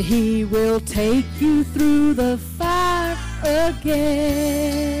and he will take you through the fire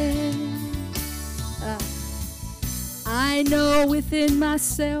again. I know within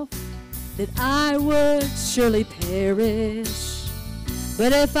myself that I would surely perish,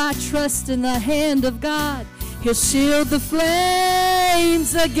 but if I trust in the hand of God, he'll shield the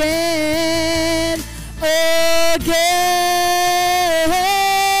flames again.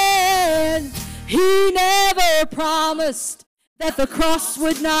 He never promised that the cross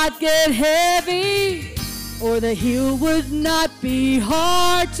would not get heavy or the hill would not be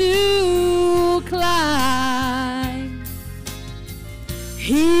hard to climb.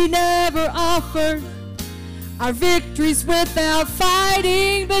 He never offered our victories without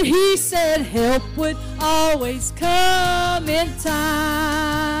fighting, but he said help would always come in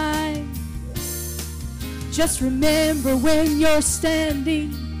time. Just remember when you're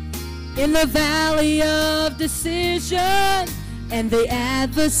standing in the valley of decision and the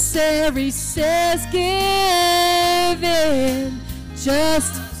adversary says give in,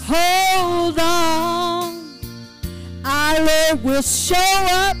 just hold on. Our Lord will show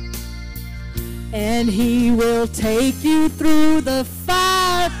up and he will take you through the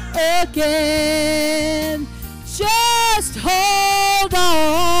fire again. Just hold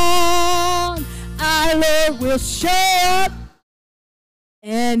on. Our Lord will show up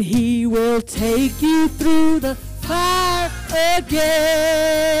and he will take you through the fire again.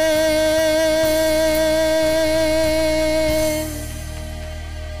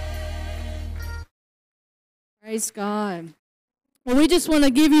 Praise God. Well, we just want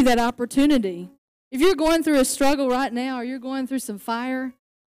to give you that opportunity. If you're going through a struggle right now or you're going through some fire,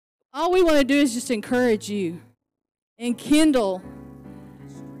 all we want to do is just encourage you and kindle.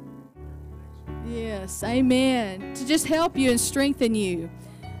 Yes, amen. To just help you and strengthen you.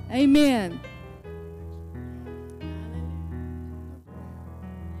 Amen.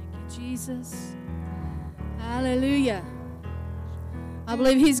 Thank you, Jesus. Hallelujah. I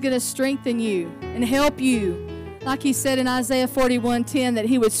believe he's going to strengthen you and help you. Like he said in Isaiah 41:10, that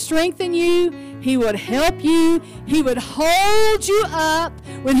he would strengthen you, he would help you, he would hold you up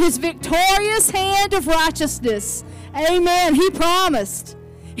with his victorious hand of righteousness. Amen. He promised.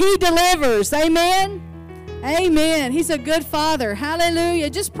 He delivers. Amen. Amen. He's a good Father. Hallelujah.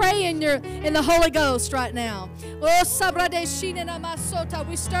 Just pray in the Holy Ghost right now. Oh,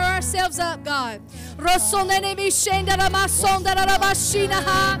 we stir ourselves up, God.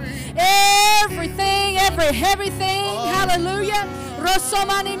 Everything, everything. Hallelujah.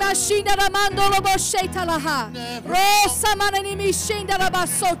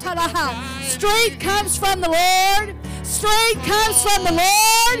 Strength comes from the Lord. Strength comes from the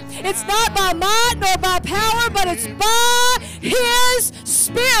Lord. It's not by might nor by power, but it's by his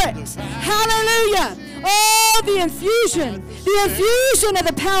Spirit. Hallelujah. Oh, the infusion of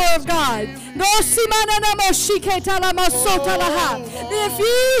the power of God. The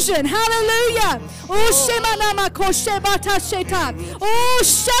infusion, hallelujah.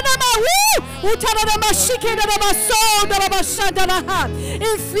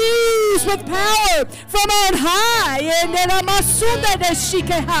 Infused with power from on high.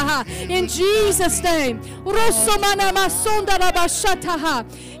 In Jesus' name.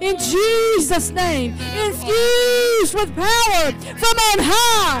 In Jesus' name. Infused with power from on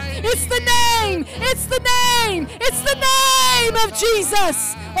high. It's the name. It's the name. It's the name of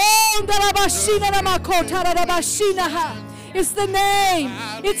Jesus. It's the name.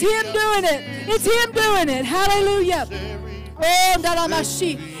 It's him doing it. It's him doing it. Hallelujah.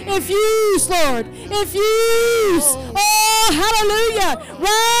 Infuse, Lord. Infuse. Oh, hallelujah.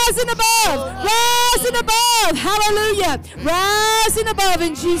 Rising above. Rising above. Hallelujah. Rising above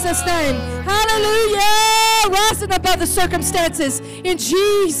in Jesus' name. Hallelujah. Rising above the circumstances in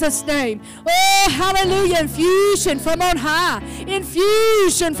Jesus' name. Oh, hallelujah. Infusion from on high.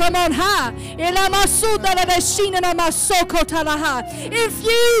 Infusion from on high.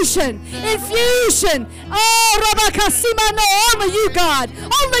 Infusion. Infusion. Oh, Rabakasimano. Only you, God.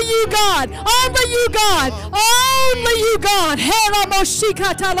 Only you, God. Only you, God. Only you, God.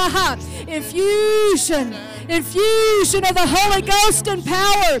 Infusion. Infusion of the Holy Ghost and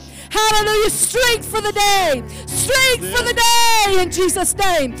power. Hallelujah. Strength for the day. Strength for the day in Jesus'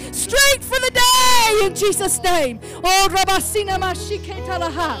 name. Strength for the day in Jesus' name. Oh, Rabasina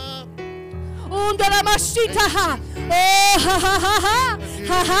Mashiketalaha. Oh, ha ha ha ha ha ha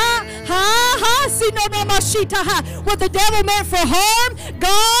ha ha. What the devil meant for harm,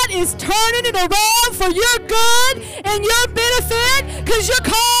 God is turning it around for your good and your benefit, because you're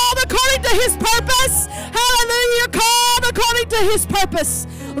called according to His purpose. Hallelujah! You're called according to His purpose.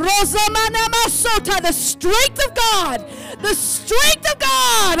 The strength of God. The strength of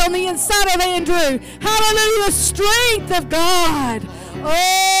God on the inside of Andrew. Hallelujah! The strength of God.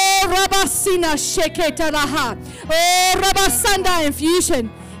 Oh, Rabasina Sheketalaha. Oh, Rabasanda, infusion.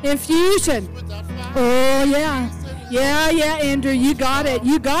 Infusion. Oh, yeah. Yeah, Andrew, you got it.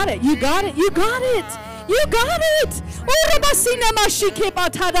 You got it. You got it. You got it. You got it. Oh, Rabasina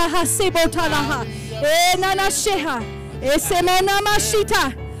Mashikebotadaha Sebotalaha. Nana Sheha. Esemona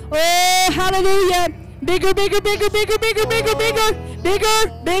Mashita. Oh, hallelujah. Bigger, bigger, bigger, bigger, bigger, bigger, bigger, bigger,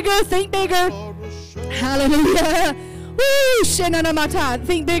 bigger. Think bigger. Hallelujah. Woo, Shenanamata.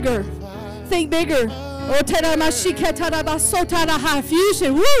 Think bigger. Think bigger. Oh, Teramashiketarabasotarah.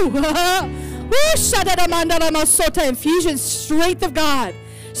 Fusion. Woo. Woo, Shadadamandamasota. Infusion. Strength of God.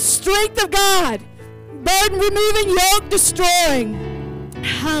 Strength of God. Burden removing, yoke destroying.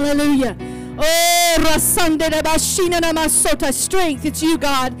 Hallelujah. Oh, Rasanderabashinanamasota. Strength. It's you,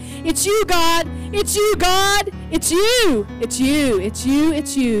 God. It's you, God. It's you, God. It's you. It's you. It's you.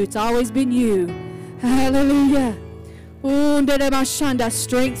 It's you. It's always been you. Hallelujah.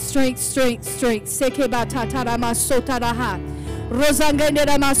 Strength, strength, strength, strength.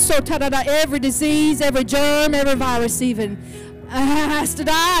 Every disease, every germ, every virus even has to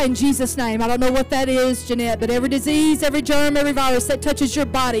die in Jesus' name. I don't know what that is, Jeanette, but every disease, every germ, every virus that touches your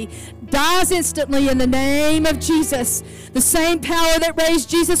body dies instantly in the name of Jesus. The same power that raised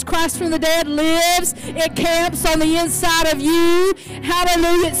Jesus Christ from the dead lives. It camps on the inside of you.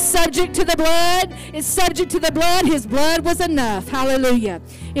 Hallelujah. It's subject to the blood. It's subject to the blood. His blood was enough. Hallelujah.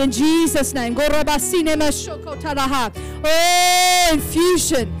 In Jesus' name. Oh,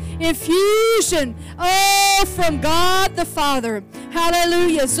 infusion. Infusion. Oh, from God the Father.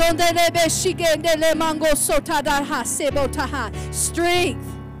 Hallelujah. Strength.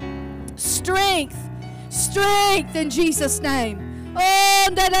 Strength. Strength in Jesus' name. Oh,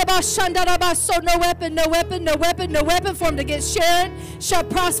 no weapon, no weapon, no weapon, no weapon formed against Sharon shall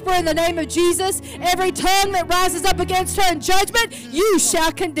prosper in the name of Jesus. Every tongue that rises up against her in judgment, you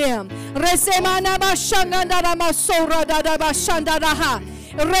shall condemn.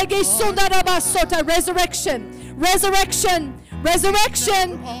 Resurrection. Resurrection.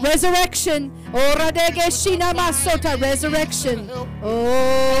 Resurrection, resurrection. Oh, resurrection.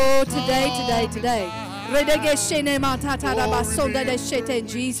 Oh, today. In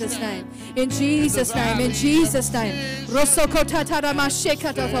Jesus' name. In Jesus' name. In Jesus' name.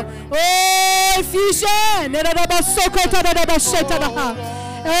 Oh, infusion.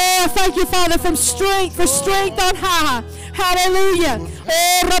 Oh, thank you, Father, for strength on high. Hallelujah.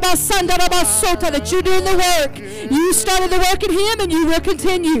 Oh, that you're doing the work. You started the work in Him and you will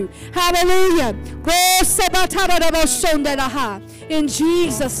continue. Hallelujah. In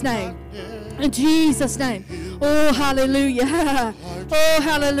Jesus' name. In Jesus' name. Oh, hallelujah. Oh,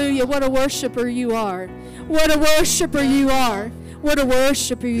 hallelujah. What a worshiper you are. What a worshiper you are. What a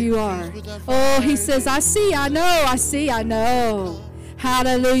worshiper you are. Oh, He says, I see, I know, I see, I know.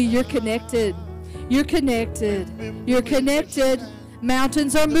 Hallelujah. You're connected. You're connected. You're connected.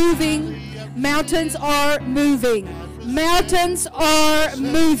 Mountains are moving. Mountains are moving. Mountains are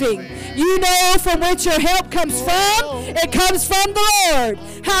moving. You know from which your help comes from. It comes from the Lord.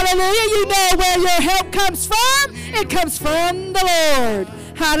 Hallelujah. You know where your help comes from. It comes from the Lord.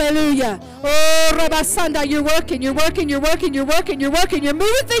 Hallelujah. Oh, Rabasanda, you're working. You're moving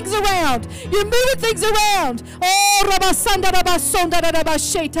things around. You're moving things around. Oh, Rabasanda, Rabasonda,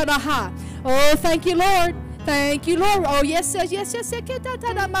 Rabasheta. Oh, thank you, Lord. Thank you, Lord. Oh, yes.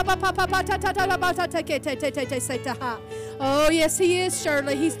 Oh, yes, He is,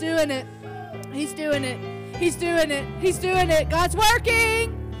 Shirley. He's doing it. He's doing it. He's doing it. He's doing it. God's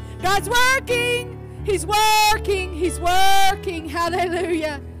working. God's working. He's working. He's working.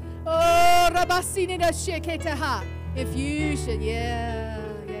 Hallelujah. Oh, Rabasinina Sheketaha. Infusion. Yeah.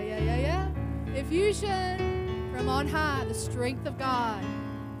 Infusion from on high. The strength of God.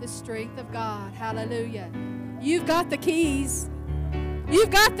 The strength of God. Hallelujah. You've got the keys.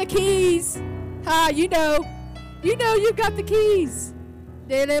 You've got the keys. You know you've got the keys.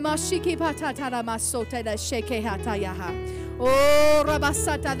 Oh,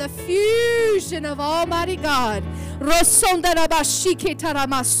 Rabasata, the fusion of Almighty God. Yes,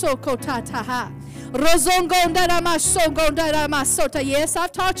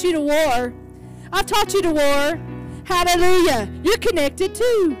 I've taught you to war. I've taught you to war. Hallelujah. You're connected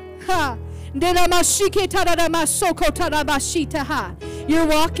too. Ha. You're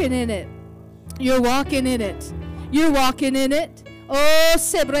walking in it. You're walking in it. You're walking in it. Oh,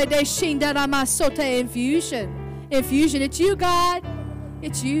 infusion. Infusion. It's you, God.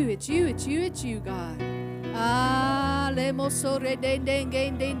 It's you. It's you. It's you. It's you, God.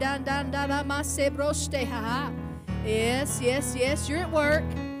 Yes, yes, yes. You're at work.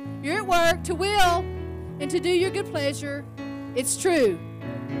 You're at work to will and to do your good pleasure. It's true.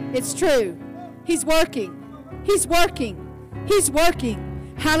 It's true. He's working. He's working. He's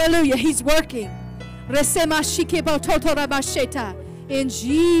working. Hallelujah. He's working. In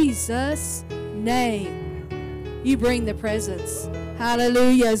Jesus' name, you bring the presence.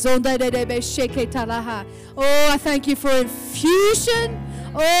 Hallelujah. Oh, I thank you for infusion.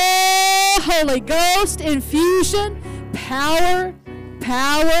 Oh, Holy Ghost, infusion, power,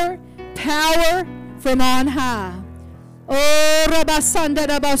 power, power from on high. Oh, Rabasanda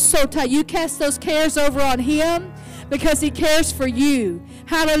Rabasota, you cast those cares over on Him because He cares for you.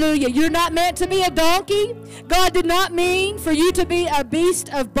 Hallelujah. You're not meant to be a donkey. God did not mean for you to be a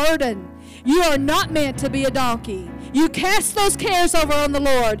beast of burden. You are not meant to be a donkey. You cast those cares over on the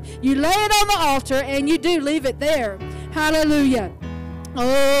Lord. You lay it on the altar, and you do leave it there. Hallelujah.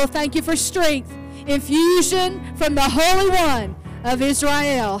 Oh, thank you for strength. Infusion from the Holy One of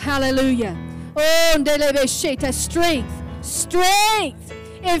Israel. Hallelujah. Oh, strength. Strength.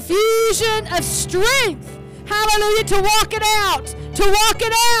 Infusion of strength. Hallelujah. To walk it out. To walk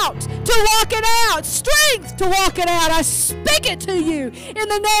it out. To walk it out. Strength to walk it out. I speak it to you in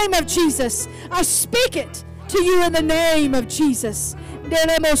the name of Jesus. I speak it to you in the name of Jesus.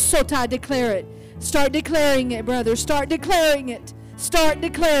 Declare it. Start declaring it, brother. Start declaring it. Start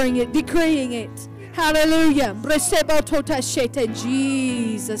declaring it, decreeing it. Hallelujah. In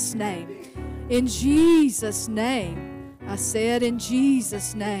Jesus' name. In Jesus' name. I said in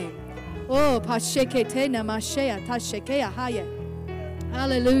Jesus' name. Oh,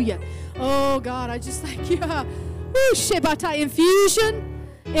 hallelujah. Oh, God, I just thank you. Infusion.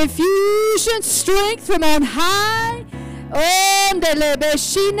 Infusion, strength from on high. Oh,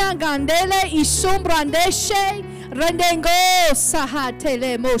 Delebeshina Gandele Isumbrandeshe.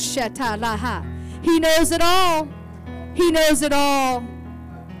 He knows it all. He knows it all.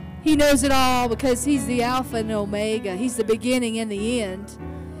 He knows it all because He's the Alpha and Omega. He's the beginning and the end.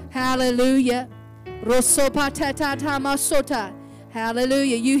 Hallelujah.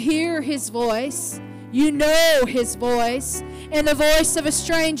 Hallelujah. You hear His voice. You know His voice. And the voice of a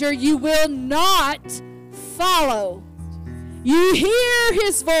stranger you will not follow. You hear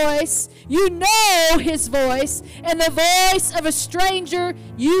His voice, you know His voice, and the voice of a stranger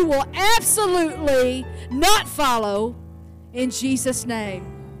you will absolutely not follow in Jesus' name.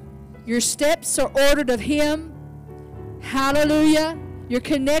 Your steps are ordered of Him. Hallelujah. Your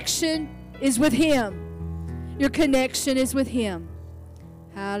connection is with Him. Your connection is with Him.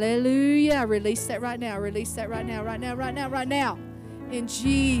 Hallelujah. I release that right now. I release that right now, right now, right now, right now. In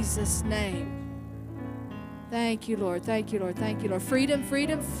Jesus' name. Thank you, Lord. Thank you, Lord. Thank you, Lord. Freedom,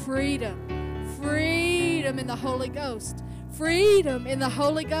 freedom, freedom. Freedom in the Holy Ghost. Freedom in the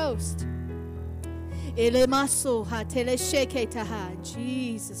Holy Ghost. In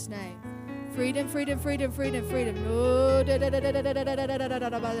Jesus' name. Freedom, freedom, freedom, freedom, freedom.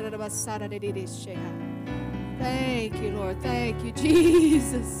 Thank you, Lord. Thank you,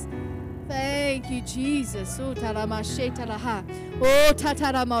 Jesus. Thank you, Jesus. Oh,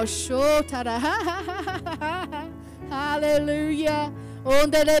 hallelujah.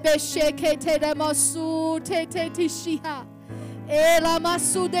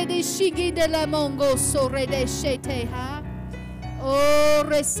 Oh,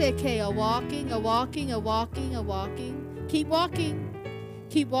 reseke, a walking, a walking, a walking, a walking. Keep walking.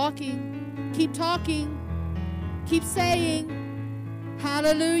 Keep walking. Keep talking. Keep saying.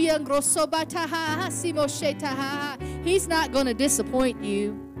 Hallelujah. He's not going to disappoint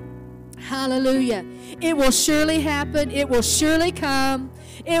you. Hallelujah. It will surely happen. It will surely come.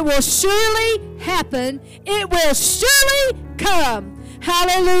 It will surely happen. It will surely come.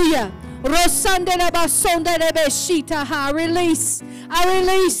 Hallelujah. Release. I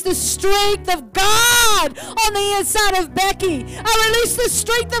release the strength of God on the inside of Becky. I release the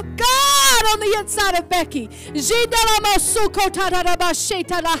strength of God on the inside of Becky. The same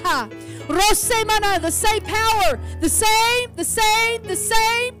power, the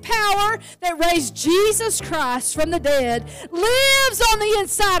same power that raised Jesus Christ from the dead lives on the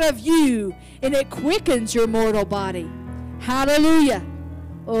inside of you and it quickens your mortal body. Hallelujah.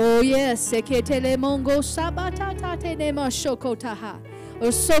 Oh, yes. Becky,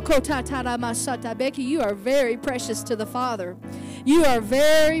 you are very precious to the Father. You are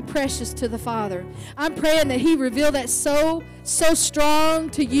very precious to the Father. I'm praying that He reveal that so strong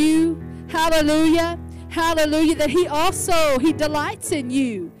to you. Hallelujah. Hallelujah. That He delights in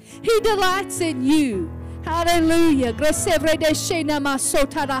you. He delights in you. Hallelujah.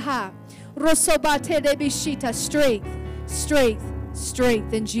 Strength.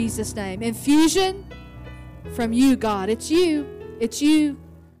 Strength in Jesus' name. Infusion from you, God. It's you. It's you.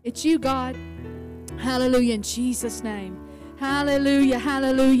 It's you, God. Hallelujah, in Jesus' name. Hallelujah,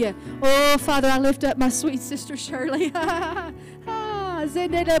 hallelujah. Oh, Father, I lift up my sweet sister Shirley.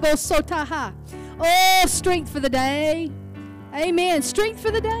 Oh, strength for the day. Amen. Strength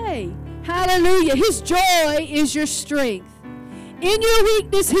for the day. Hallelujah. His joy is your strength. In your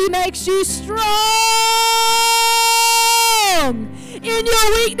weakness, He makes you strong. In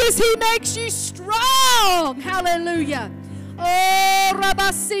your weakness, He makes you strong. Hallelujah. Oh,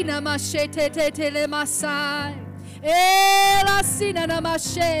 Rabasina Mashete Tele Masai. Ela Sina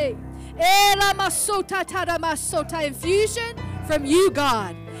Namashe. Ela Masota Tada Masota. Infusion from you,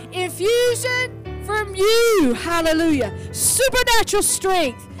 God. Infusion from you. Hallelujah. Supernatural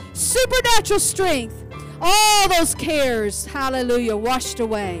strength. Supernatural strength. All those cares, hallelujah, washed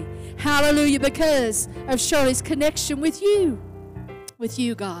away. Hallelujah, because of Shirley's connection with you. With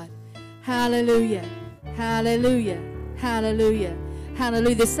you, God. Hallelujah. Hallelujah. Hallelujah.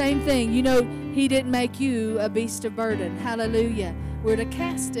 Hallelujah. The same thing. You know, He didn't make you a beast of burden. Hallelujah. We're to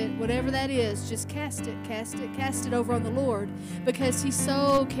cast it, whatever that is, just cast it, cast it, cast it over on the Lord, because He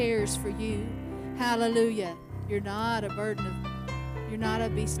so cares for you. Hallelujah. You're not a burden you're not a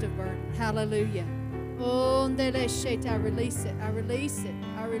beast of burden. Hallelujah. Oh, I release it. I release it.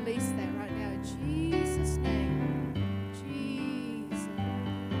 I release that right now in Jesus' name. Jesus.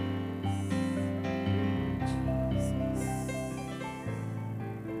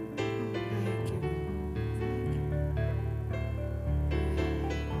 Thank you.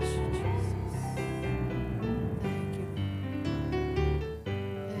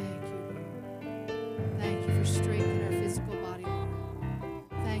 Thank you for strength in our physical body.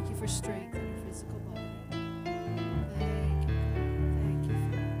 Thank you for strength.